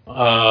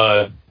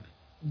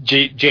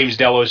James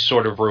Delos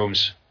sort of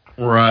rooms.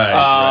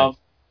 Right.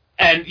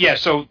 And yeah,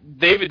 so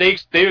they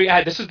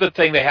had, this is the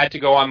thing they had to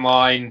go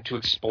online to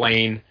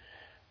explain,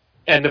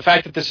 and the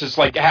fact that this is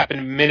like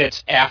happened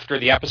minutes after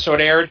the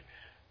episode aired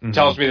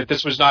tells me that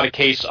this was not a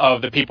case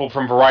of the people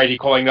from Variety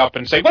calling up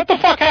and saying, what the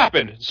fuck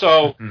happened?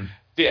 So,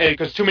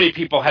 because too many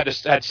people had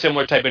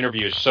similar type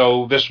interviews.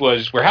 So this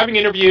was, we're having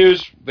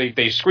interviews,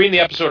 they screened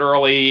the episode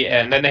early,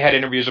 and then they had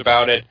interviews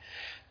about it,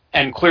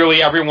 and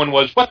clearly everyone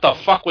was, what the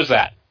fuck was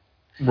that?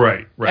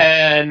 Right.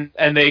 And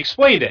they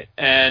explained it,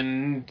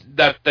 and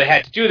that they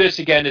had to do this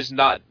again is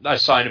not a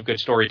sign of good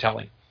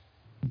storytelling.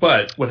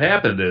 But what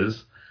happened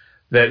is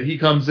that he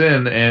comes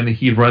in and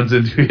he runs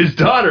into his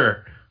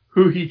daughter,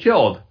 who he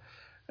killed.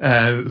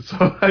 And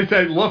so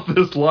I love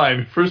this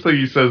line. First thing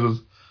he says is,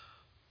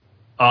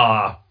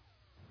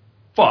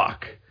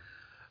 fuck.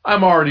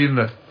 I'm already in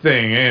the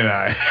thing, ain't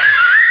I?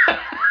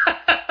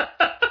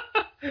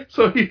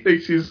 So he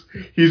thinks he's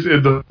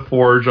in the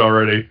Forge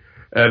already.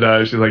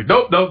 And she's like,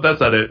 nope, that's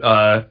not it.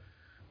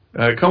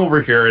 Come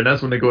over here. And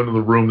that's when they go into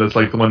the room that's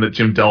like the one that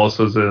Jim Delos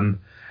was in.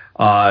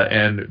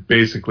 And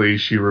basically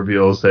she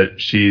reveals that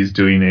she's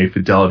doing a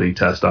fidelity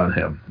test on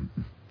him.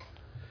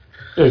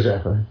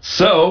 Exactly.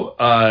 So,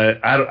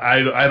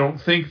 I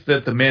don't think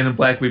that the Man in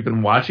Black we've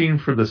been watching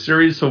for the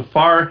series so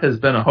far has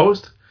been a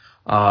host,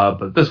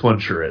 but this one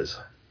sure is.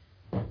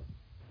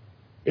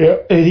 Yeah,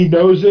 and he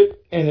knows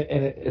it, and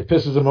it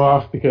pisses him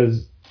off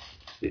because...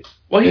 He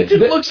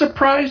didn't look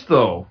surprised,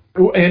 though.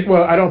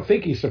 Well, I don't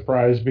think he's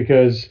surprised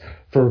because,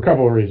 for a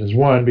couple of reasons.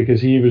 One, because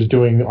he was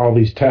doing all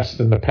these tests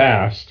in the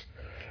past,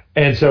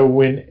 and so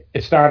when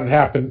it started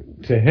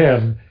happening to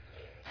him,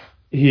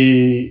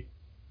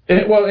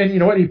 and you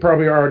know what? He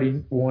probably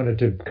already wanted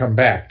to come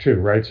back too,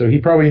 right? So he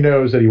probably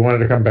knows that he wanted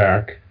to come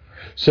back.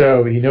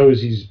 So he knows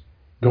he's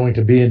going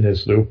to be in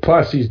this loop.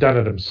 Plus, he's done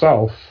it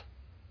himself.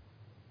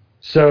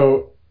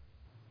 So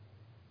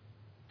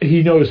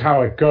he knows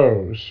how it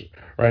goes,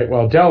 right?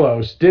 Well,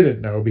 Delos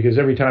didn't know, because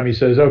every time he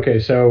says, "Okay,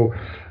 so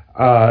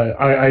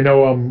I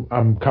know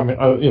I'm coming.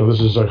 This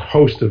is a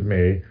host of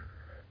me,"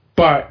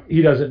 but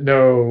he doesn't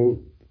know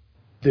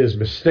there's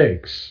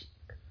mistakes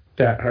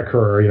that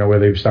occur, where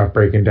they've stopped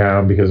breaking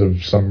down because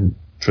of some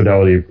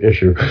fidelity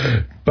issue.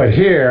 But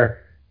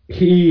here,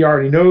 he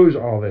already knows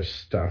all this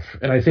stuff,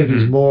 and I think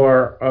he's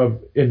more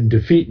in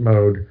defeat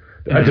mode,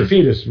 a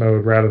defeatist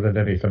mode, rather than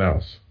anything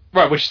else.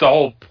 Right, which is the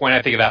whole point,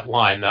 I think, of that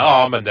line.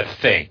 I'm in the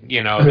thing,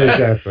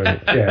 Exactly.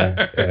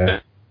 Yeah.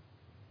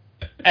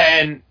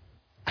 And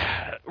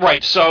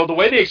right, so the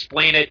way they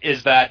explain it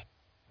is that,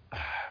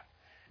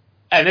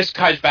 and this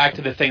ties back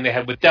to the thing they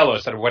had with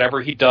Delos, that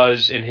whatever he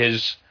does in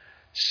his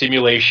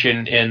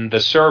simulation in the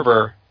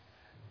server,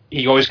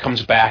 he always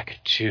comes back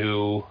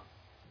to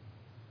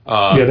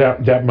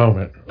that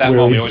moment. That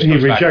moment he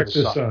rejects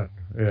his son.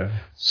 Yeah.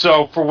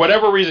 So for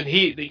whatever reason,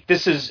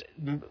 this is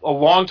a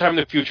long time in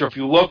the future. If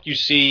you look, you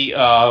see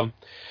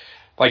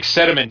like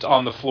sediment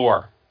on the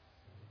floor.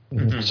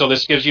 Mm-hmm. So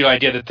this gives you an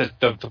idea that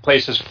the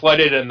place is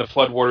flooded and the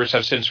floodwaters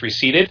have since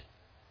receded.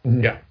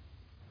 Mm-hmm.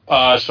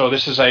 Yeah. So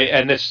this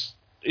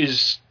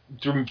is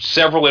through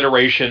several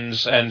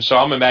iterations, and so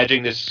I'm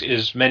imagining this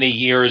is many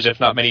years, if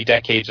not many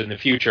decades in the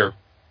future,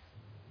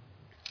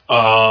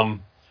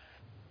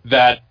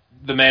 that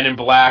the Man in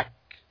Black's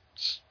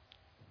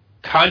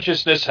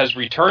consciousness has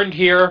returned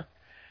here,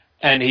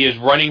 and he is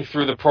running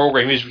through the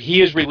program.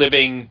 He is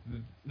reliving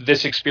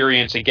this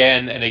experience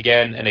again and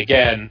again and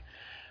again.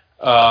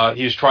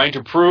 He is trying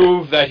to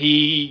prove that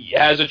he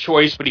has a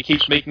choice, but he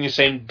keeps making the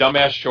same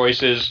dumbass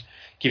choices,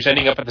 keeps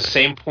ending up at the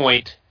same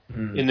point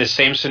in the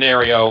same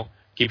scenario,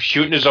 keeps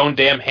shooting his own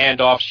damn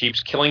handoffs,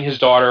 keeps killing his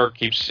daughter,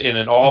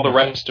 and all the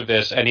rest of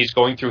this, and he's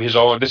going through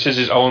this is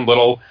his own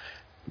little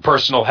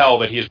personal hell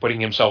that he is putting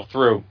himself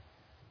through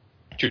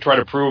to try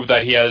to prove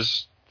that he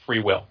has free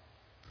will.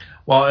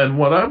 Well, and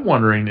what I'm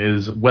wondering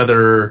is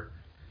whether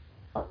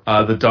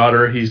the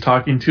daughter he's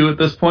talking to at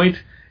this point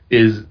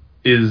is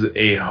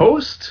a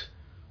host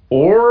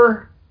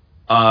or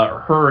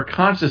her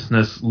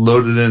consciousness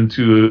loaded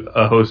into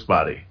a host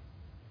body,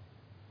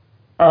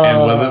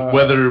 and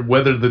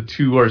whether the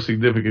two are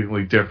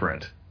significantly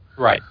different.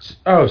 Right.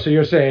 Oh, so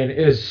you're saying,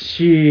 is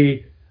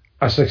she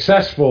a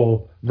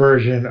successful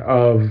version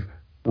of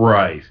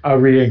Right. a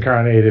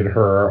reincarnated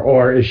her,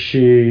 or is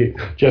she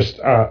just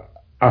a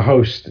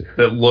host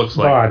that looks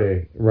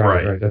body?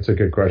 Right. That's a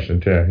good question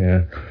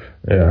too.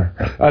 Yeah.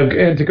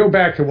 And to go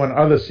back to one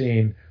other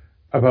scene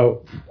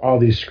about all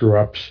these screw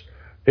ups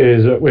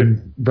is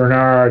when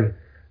Bernard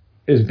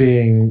is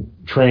being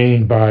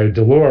trained by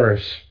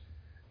Dolores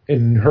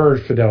in her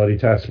fidelity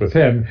test with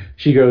him.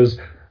 She goes,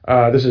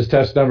 "This is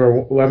test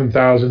number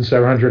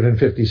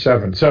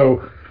 11,757."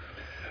 So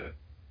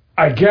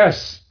I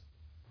guess.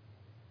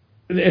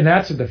 And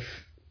that's in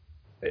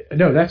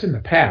that's in the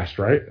past,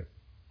 right?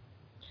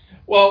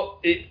 Well,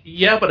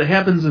 but it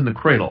happens in the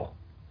cradle.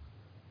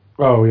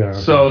 Oh, yeah. Okay.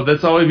 So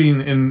that's always been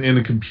in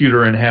a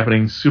computer and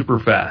happening super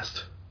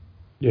fast.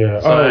 Yeah.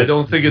 So I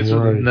don't think it's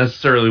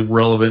necessarily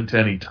relevant to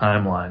any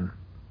timeline.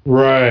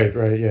 Right.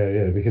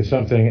 Yeah. Because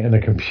something in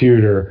a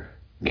computer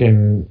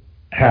can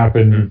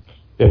happen. Mm-hmm.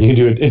 Yeah, you can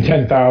do it in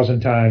 10,000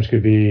 times.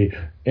 Could be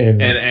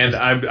in. And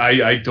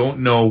I don't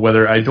know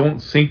whether I don't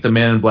think the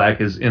Man in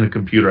Black is in a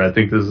computer. I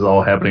think this is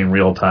all happening in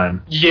real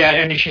time. Yeah,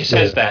 and she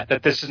says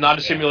that this is not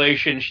a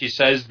simulation. She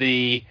says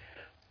the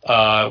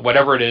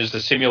whatever it is,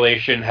 the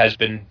simulation has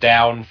been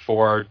down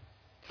for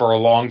a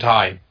long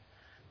time.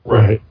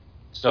 Right.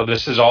 So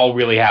this is all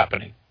really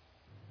happening.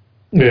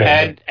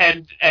 Yeah.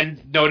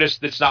 And notice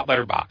it's not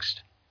letterboxed.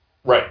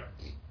 Right.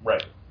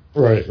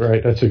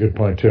 Right. That's a good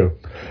point too.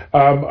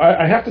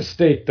 I have to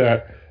state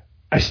that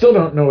I still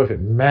don't know if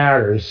it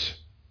matters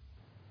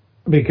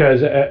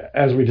because,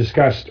 as we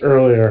discussed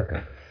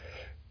earlier,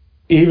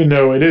 even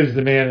though it is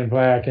the Man in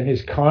Black and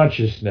his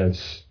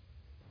consciousness,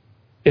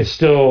 it's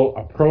still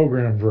a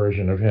programmed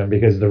version of him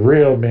because the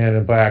real Man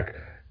in Black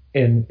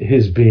in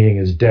his being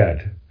is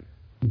dead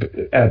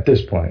at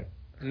this point.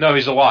 No,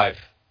 he's alive.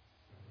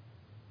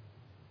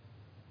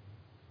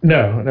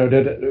 No.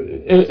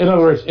 In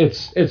other words,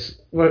 it's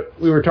what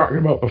we were talking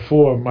about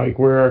before, Mike,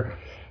 where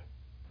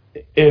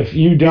if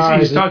you die...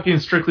 He's talking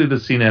strictly the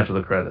scene after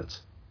the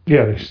credits.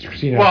 Yeah, the scene after the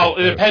credits. Well,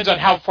 it depends on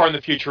how far in the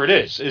future it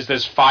is. Is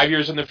this 5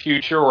 years in the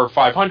future or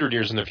 500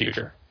 years in the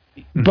future?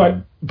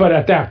 But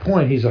at that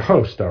point, he's a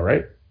host, though,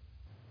 right?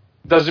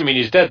 Doesn't mean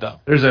he's dead, though.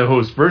 There's a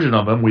host version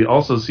of him. We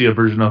also see a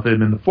version of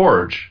him in the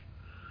Forge.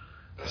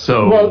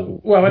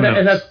 So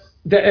and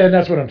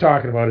that's what I'm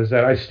talking about, is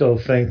that I still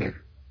think...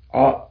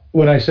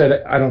 when I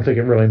said I don't think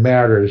it really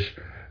matters,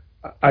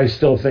 I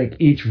still think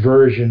each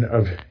version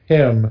of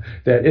him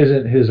that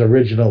isn't his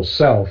original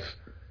self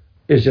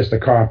is just a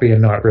copy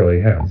and not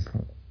really him.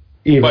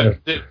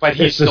 But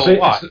he's still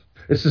alive.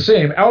 It's the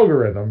same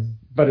algorithm,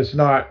 but it's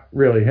not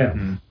really him.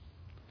 Mm-hmm.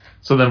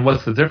 So then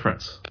what's the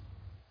difference?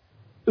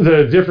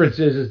 The difference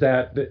is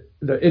that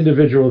the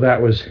individual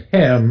that was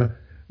him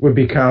would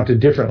be counted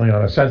differently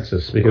on a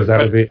census because that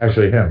would be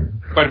actually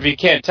him. But if you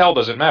can't tell,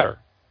 does it matter?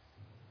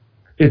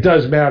 It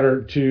does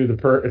matter to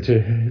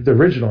the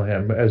original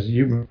him, as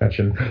you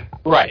mentioned.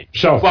 Right.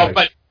 Well,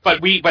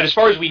 but as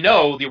far as we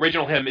know, the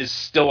original him is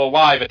still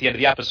alive at the end of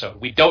the episode.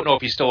 We don't know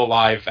if he's still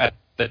alive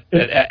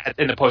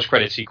in the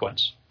post-credit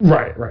sequence.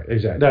 Right.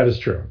 Exactly. That is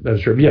true.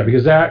 Yeah,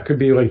 because that could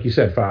be, like you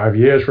said, 5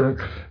 years from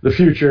the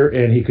future,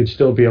 and he could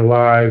still be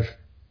alive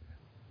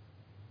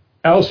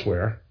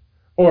elsewhere,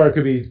 or it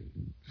could be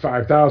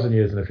 5,000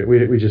 years in the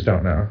future. We just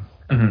don't know.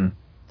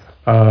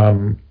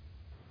 Mm-hmm.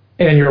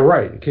 And you're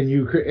right. And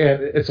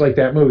it's like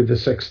that movie, The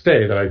Sixth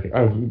Day, that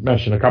I've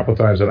mentioned a couple of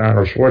times that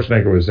Arnold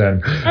Schwarzenegger was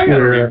in. I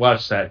gotta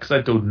rewatch that because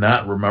I do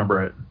not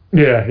remember it.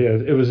 Yeah.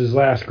 It was his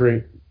last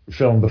great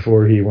film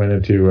before he went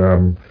into.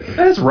 It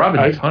has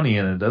Robin Tunney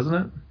in it, doesn't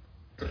it?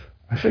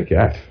 I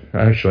forget,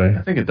 actually.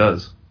 I think it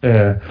does.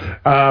 Yeah.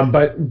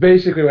 But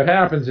basically, what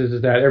happens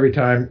is that every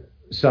time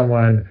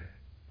someone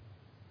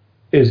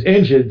is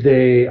injured,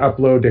 they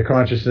upload their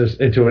consciousness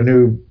into a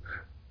new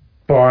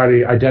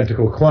body,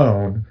 identical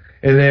clone.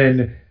 And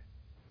then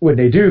when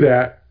they do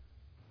that,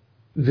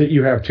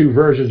 you have two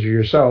versions of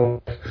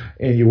yourself,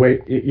 and you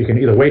wait. You can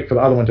either wait for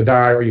the other one to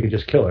die, or you can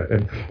just kill it.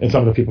 And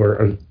some of the people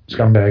are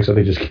scumbags, so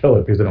they just kill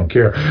it because they don't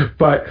care.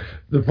 But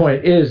the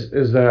point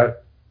is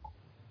that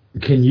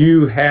can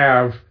you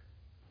have,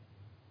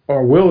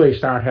 or will they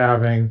start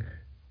having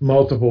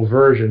multiple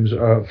versions?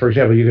 For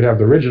example, you could have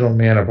the original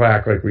Man in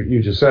Black, like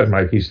you just said,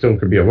 Mike. He still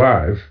could be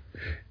alive,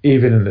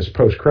 even in this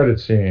post-credit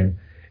scene.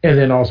 And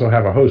then also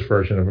have a host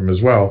version of him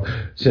as well,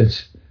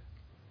 since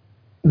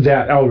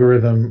that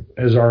algorithm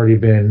has already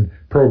been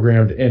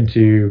programmed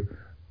into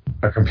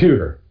a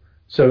computer.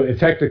 So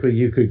technically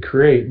you could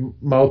create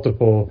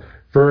multiple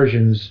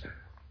versions,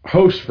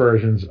 host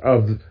versions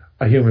of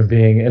a human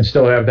being, and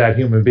still have that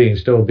human being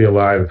still be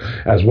alive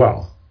as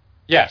well.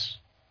 Yes.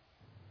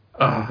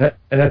 And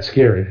that's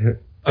scary.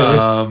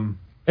 And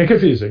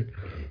confusing.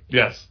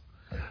 Yes.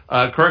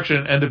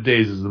 Correction, End of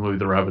Days is the movie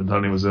that Robin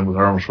Tunney was in with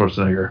Arnold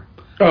Schwarzenegger.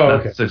 Oh, Not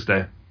okay. The Sixth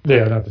Day.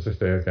 Yeah, not the 6th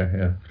day.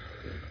 Okay,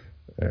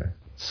 yeah.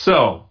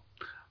 So,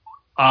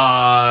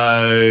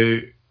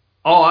 all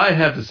I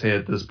have to say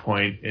at this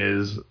point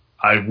is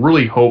I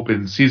really hope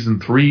in season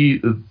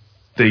 3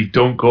 they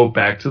don't go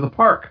back to the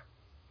park.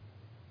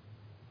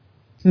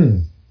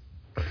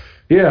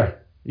 Yeah.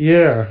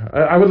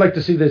 I would like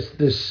to see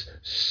this.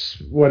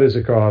 What is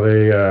it called?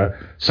 A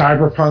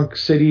cyberpunk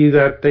city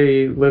that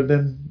they lived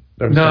in.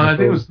 No, I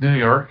think it was New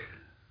York.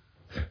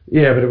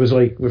 Yeah, but it was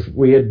like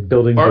we had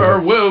buildings.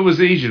 Or well, it was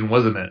Asian,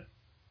 wasn't it?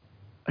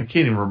 I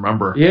can't even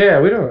remember.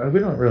 Yeah, we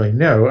don't really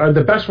know.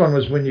 The best one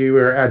was when you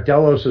were at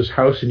Delos's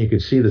house and you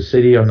could see the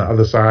city on the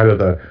other side of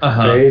the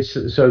base.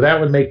 So that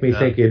would make me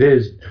think it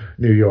is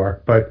New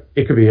York, but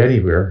it could be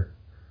anywhere.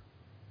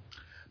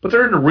 But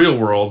they're in the real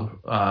world,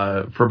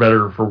 for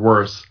better or for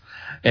worse.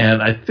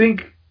 And I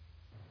think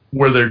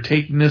where they're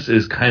taking this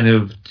is kind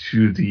of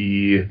to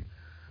the,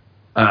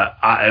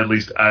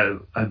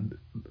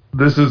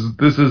 this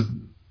is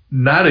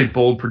not a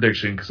bold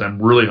prediction because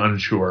I'm really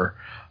unsure.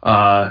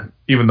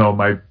 Even though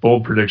my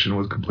bold prediction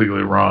was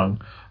completely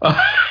wrong.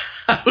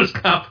 I was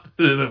confident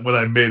in it when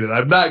I made it.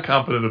 I'm not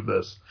confident of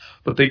this.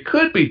 But they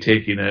could be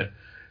taking it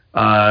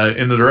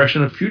in the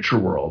direction of Future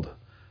World,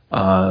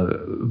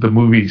 the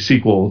movie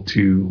sequel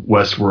to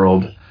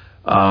Westworld,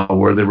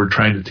 where they were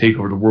trying to take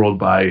over the world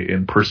by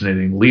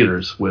impersonating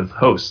leaders with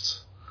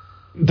hosts.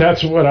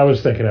 That's what I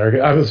was thinking, Eric.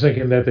 I was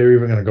thinking that they were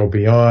even going to go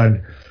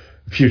beyond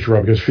Future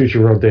World, because Future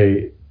World,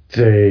 they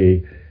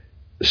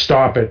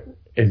stop it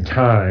in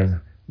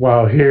time,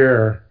 while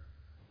here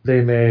they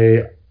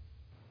may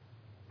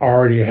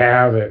already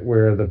have it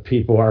where the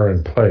people are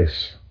in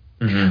place.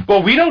 Mm-hmm.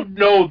 Well, we don't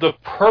know the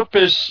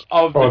purpose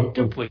of the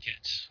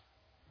duplicates.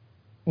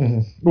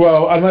 Mm-hmm.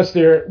 Well, if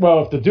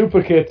the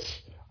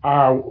duplicates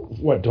are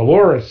what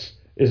Dolores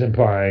is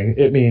implying,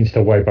 it means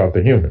to wipe out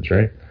the humans,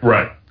 right?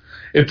 Right.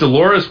 If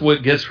Dolores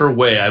gets her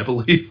way, I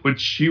believe what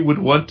she would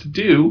want to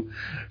do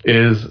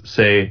is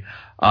say,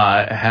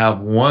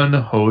 have one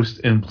host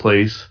in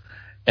place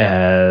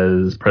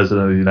as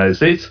President of the United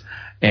States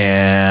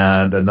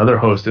and another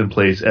host in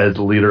place as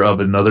the leader of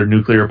another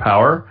nuclear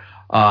power,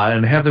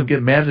 and have them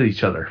get mad at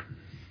each other.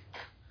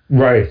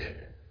 Right.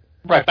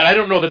 Right, but I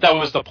don't know that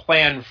was the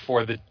plan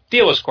for the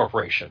Delos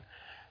Corporation.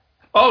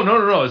 Oh,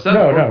 no. It's not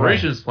the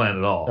corporation's plan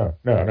at all.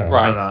 No. Right. No.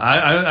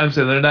 I'm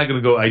saying they're not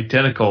going to go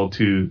identical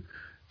to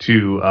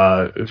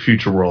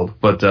Future World,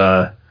 but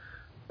they're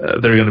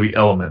going to be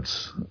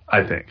elements,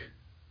 I think.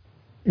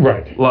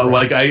 Right.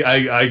 Like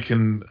I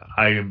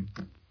am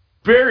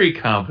very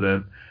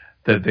confident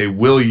that they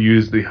will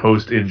use the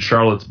host in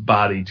Charlotte's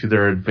body to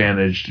their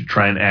advantage to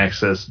try and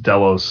access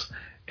Delos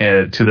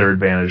to their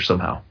advantage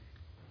somehow.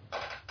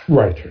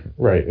 Right,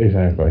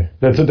 exactly.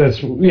 That's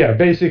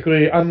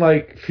basically,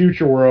 unlike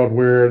Future World,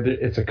 where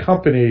it's a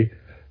company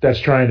that's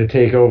trying to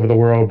take over the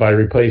world by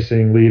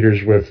replacing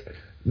leaders with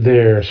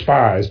their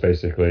spies,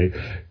 basically,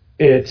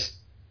 it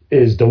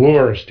is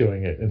Dolores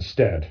doing it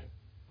instead.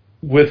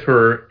 With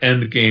her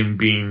end game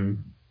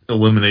being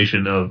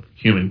elimination of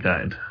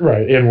humankind.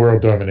 Right, in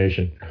world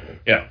domination.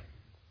 Yeah.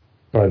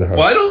 By the host.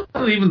 Well, I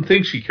don't even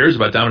think she cares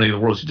about dominating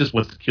the world. She just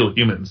wants to kill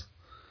humans.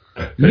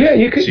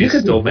 Yeah, She's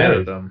still mad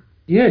at them.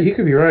 Yeah, you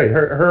could be right.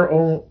 Her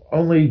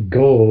only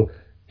goal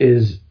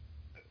is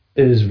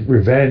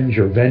revenge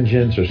or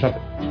vengeance or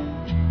something.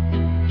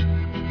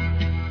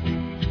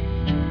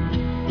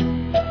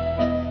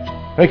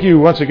 Thank you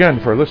once again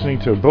for listening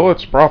to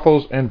Bullets,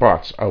 Brothels, and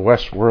Bots, a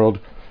Westworld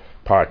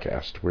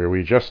podcast, where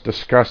we just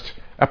discussed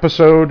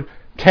episode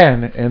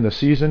 10 in the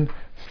season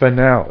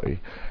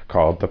finale,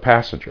 called The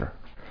Passenger.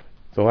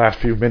 The last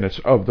few minutes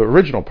of the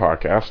original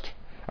podcast,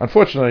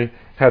 unfortunately,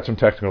 had some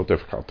technical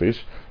difficulties.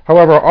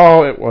 However,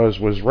 all it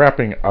was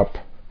wrapping up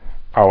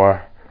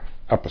our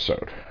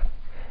episode.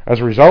 As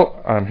a result,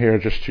 I'm here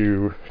just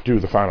to do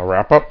the final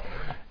wrap-up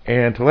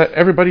and to let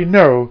everybody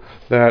know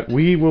that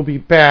we will be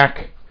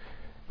back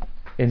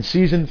in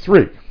Season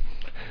 3.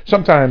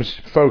 Sometimes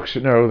folks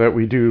know that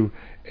we do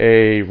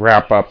a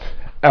wrap-up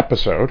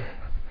episode,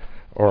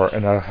 or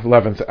an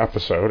 11th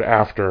episode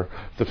after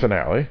the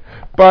finale,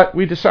 but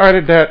we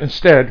decided that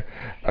instead,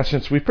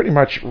 since we pretty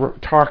much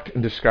talked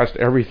and discussed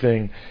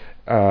everything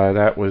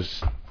that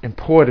was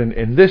important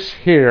in this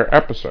here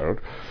episode,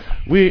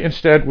 we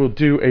instead will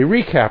do a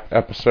recap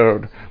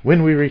episode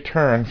when we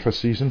return for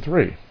Season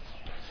 3.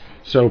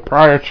 So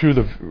prior to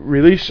the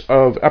release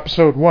of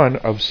Episode 1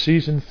 of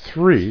Season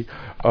 3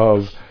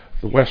 of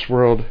the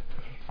Westworld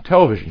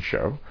television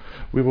show,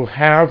 we will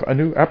have a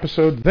new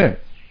episode then.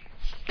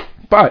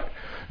 But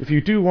if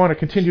you do want to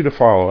continue to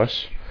follow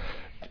us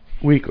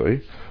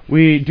weekly,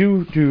 we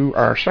do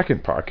our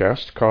second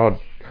podcast called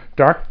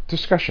Dark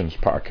Discussions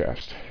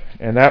Podcast.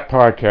 In that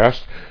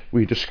podcast,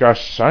 we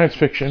discuss science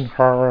fiction,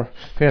 horror,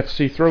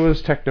 fantasy,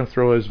 thrillers,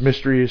 techno-thrillers,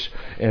 mysteries,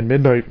 and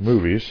midnight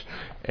movies,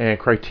 and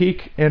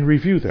critique and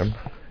review them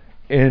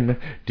in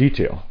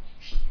detail.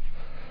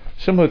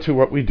 Similar to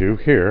what we do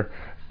here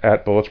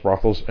at Bullets,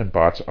 Brothels, and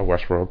Bots, a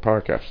Westworld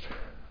podcast.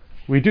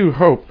 We do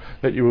hope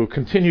that you will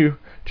continue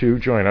to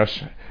join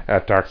us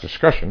at Dark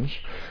Discussions,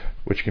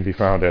 which can be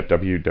found at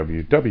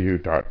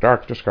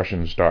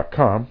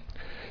www.darkdiscussions.com.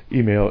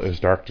 Email is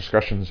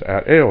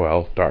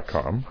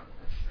darkdiscussions@aol.com.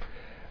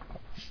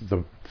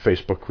 The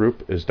Facebook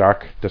group is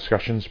Dark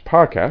Discussions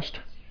Podcast.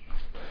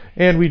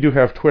 And we do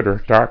have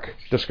Twitter, Dark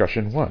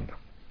Discussion 1.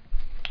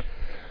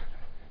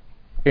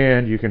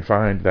 And you can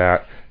find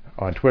that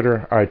on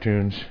Twitter,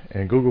 iTunes,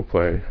 and Google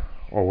Play,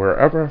 or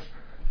wherever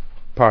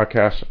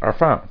podcasts are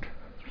found.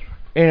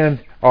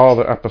 And all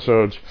the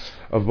episodes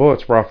of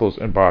Bullets, Brothels,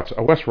 and Bots, a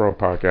Westworld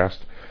podcast,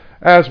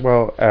 as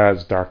well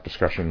as Dark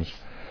Discussions,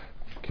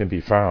 can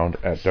be found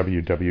at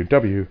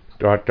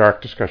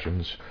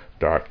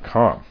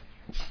www.darkdiscussions.com.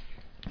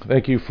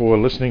 Thank you for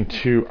listening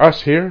to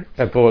us here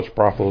at Bullets,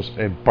 Brothels,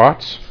 and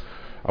Bots,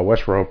 a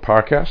Westworld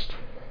podcast.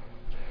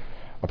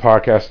 A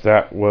podcast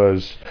that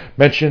was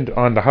mentioned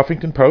on the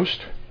Huffington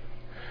Post,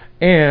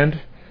 and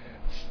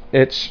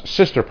its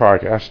sister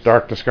podcast,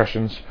 Dark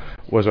Discussions,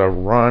 was a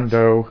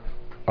Rondo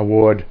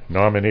Award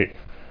nominee.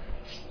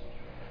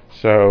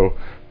 So,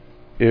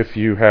 if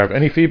you have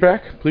any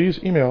feedback,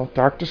 please email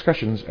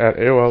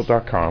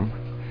darkdiscussions@aol.com.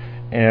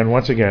 And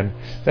once again,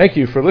 thank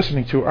you for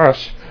listening to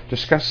us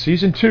discuss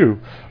Season 2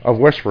 of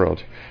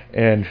Westworld.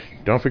 And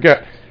don't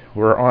forget,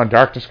 we're on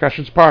Dark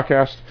Discussions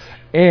Podcast,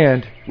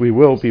 and we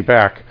will be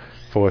back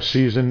for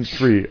Season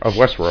 3 of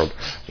Westworld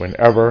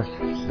whenever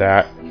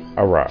that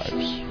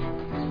arrives.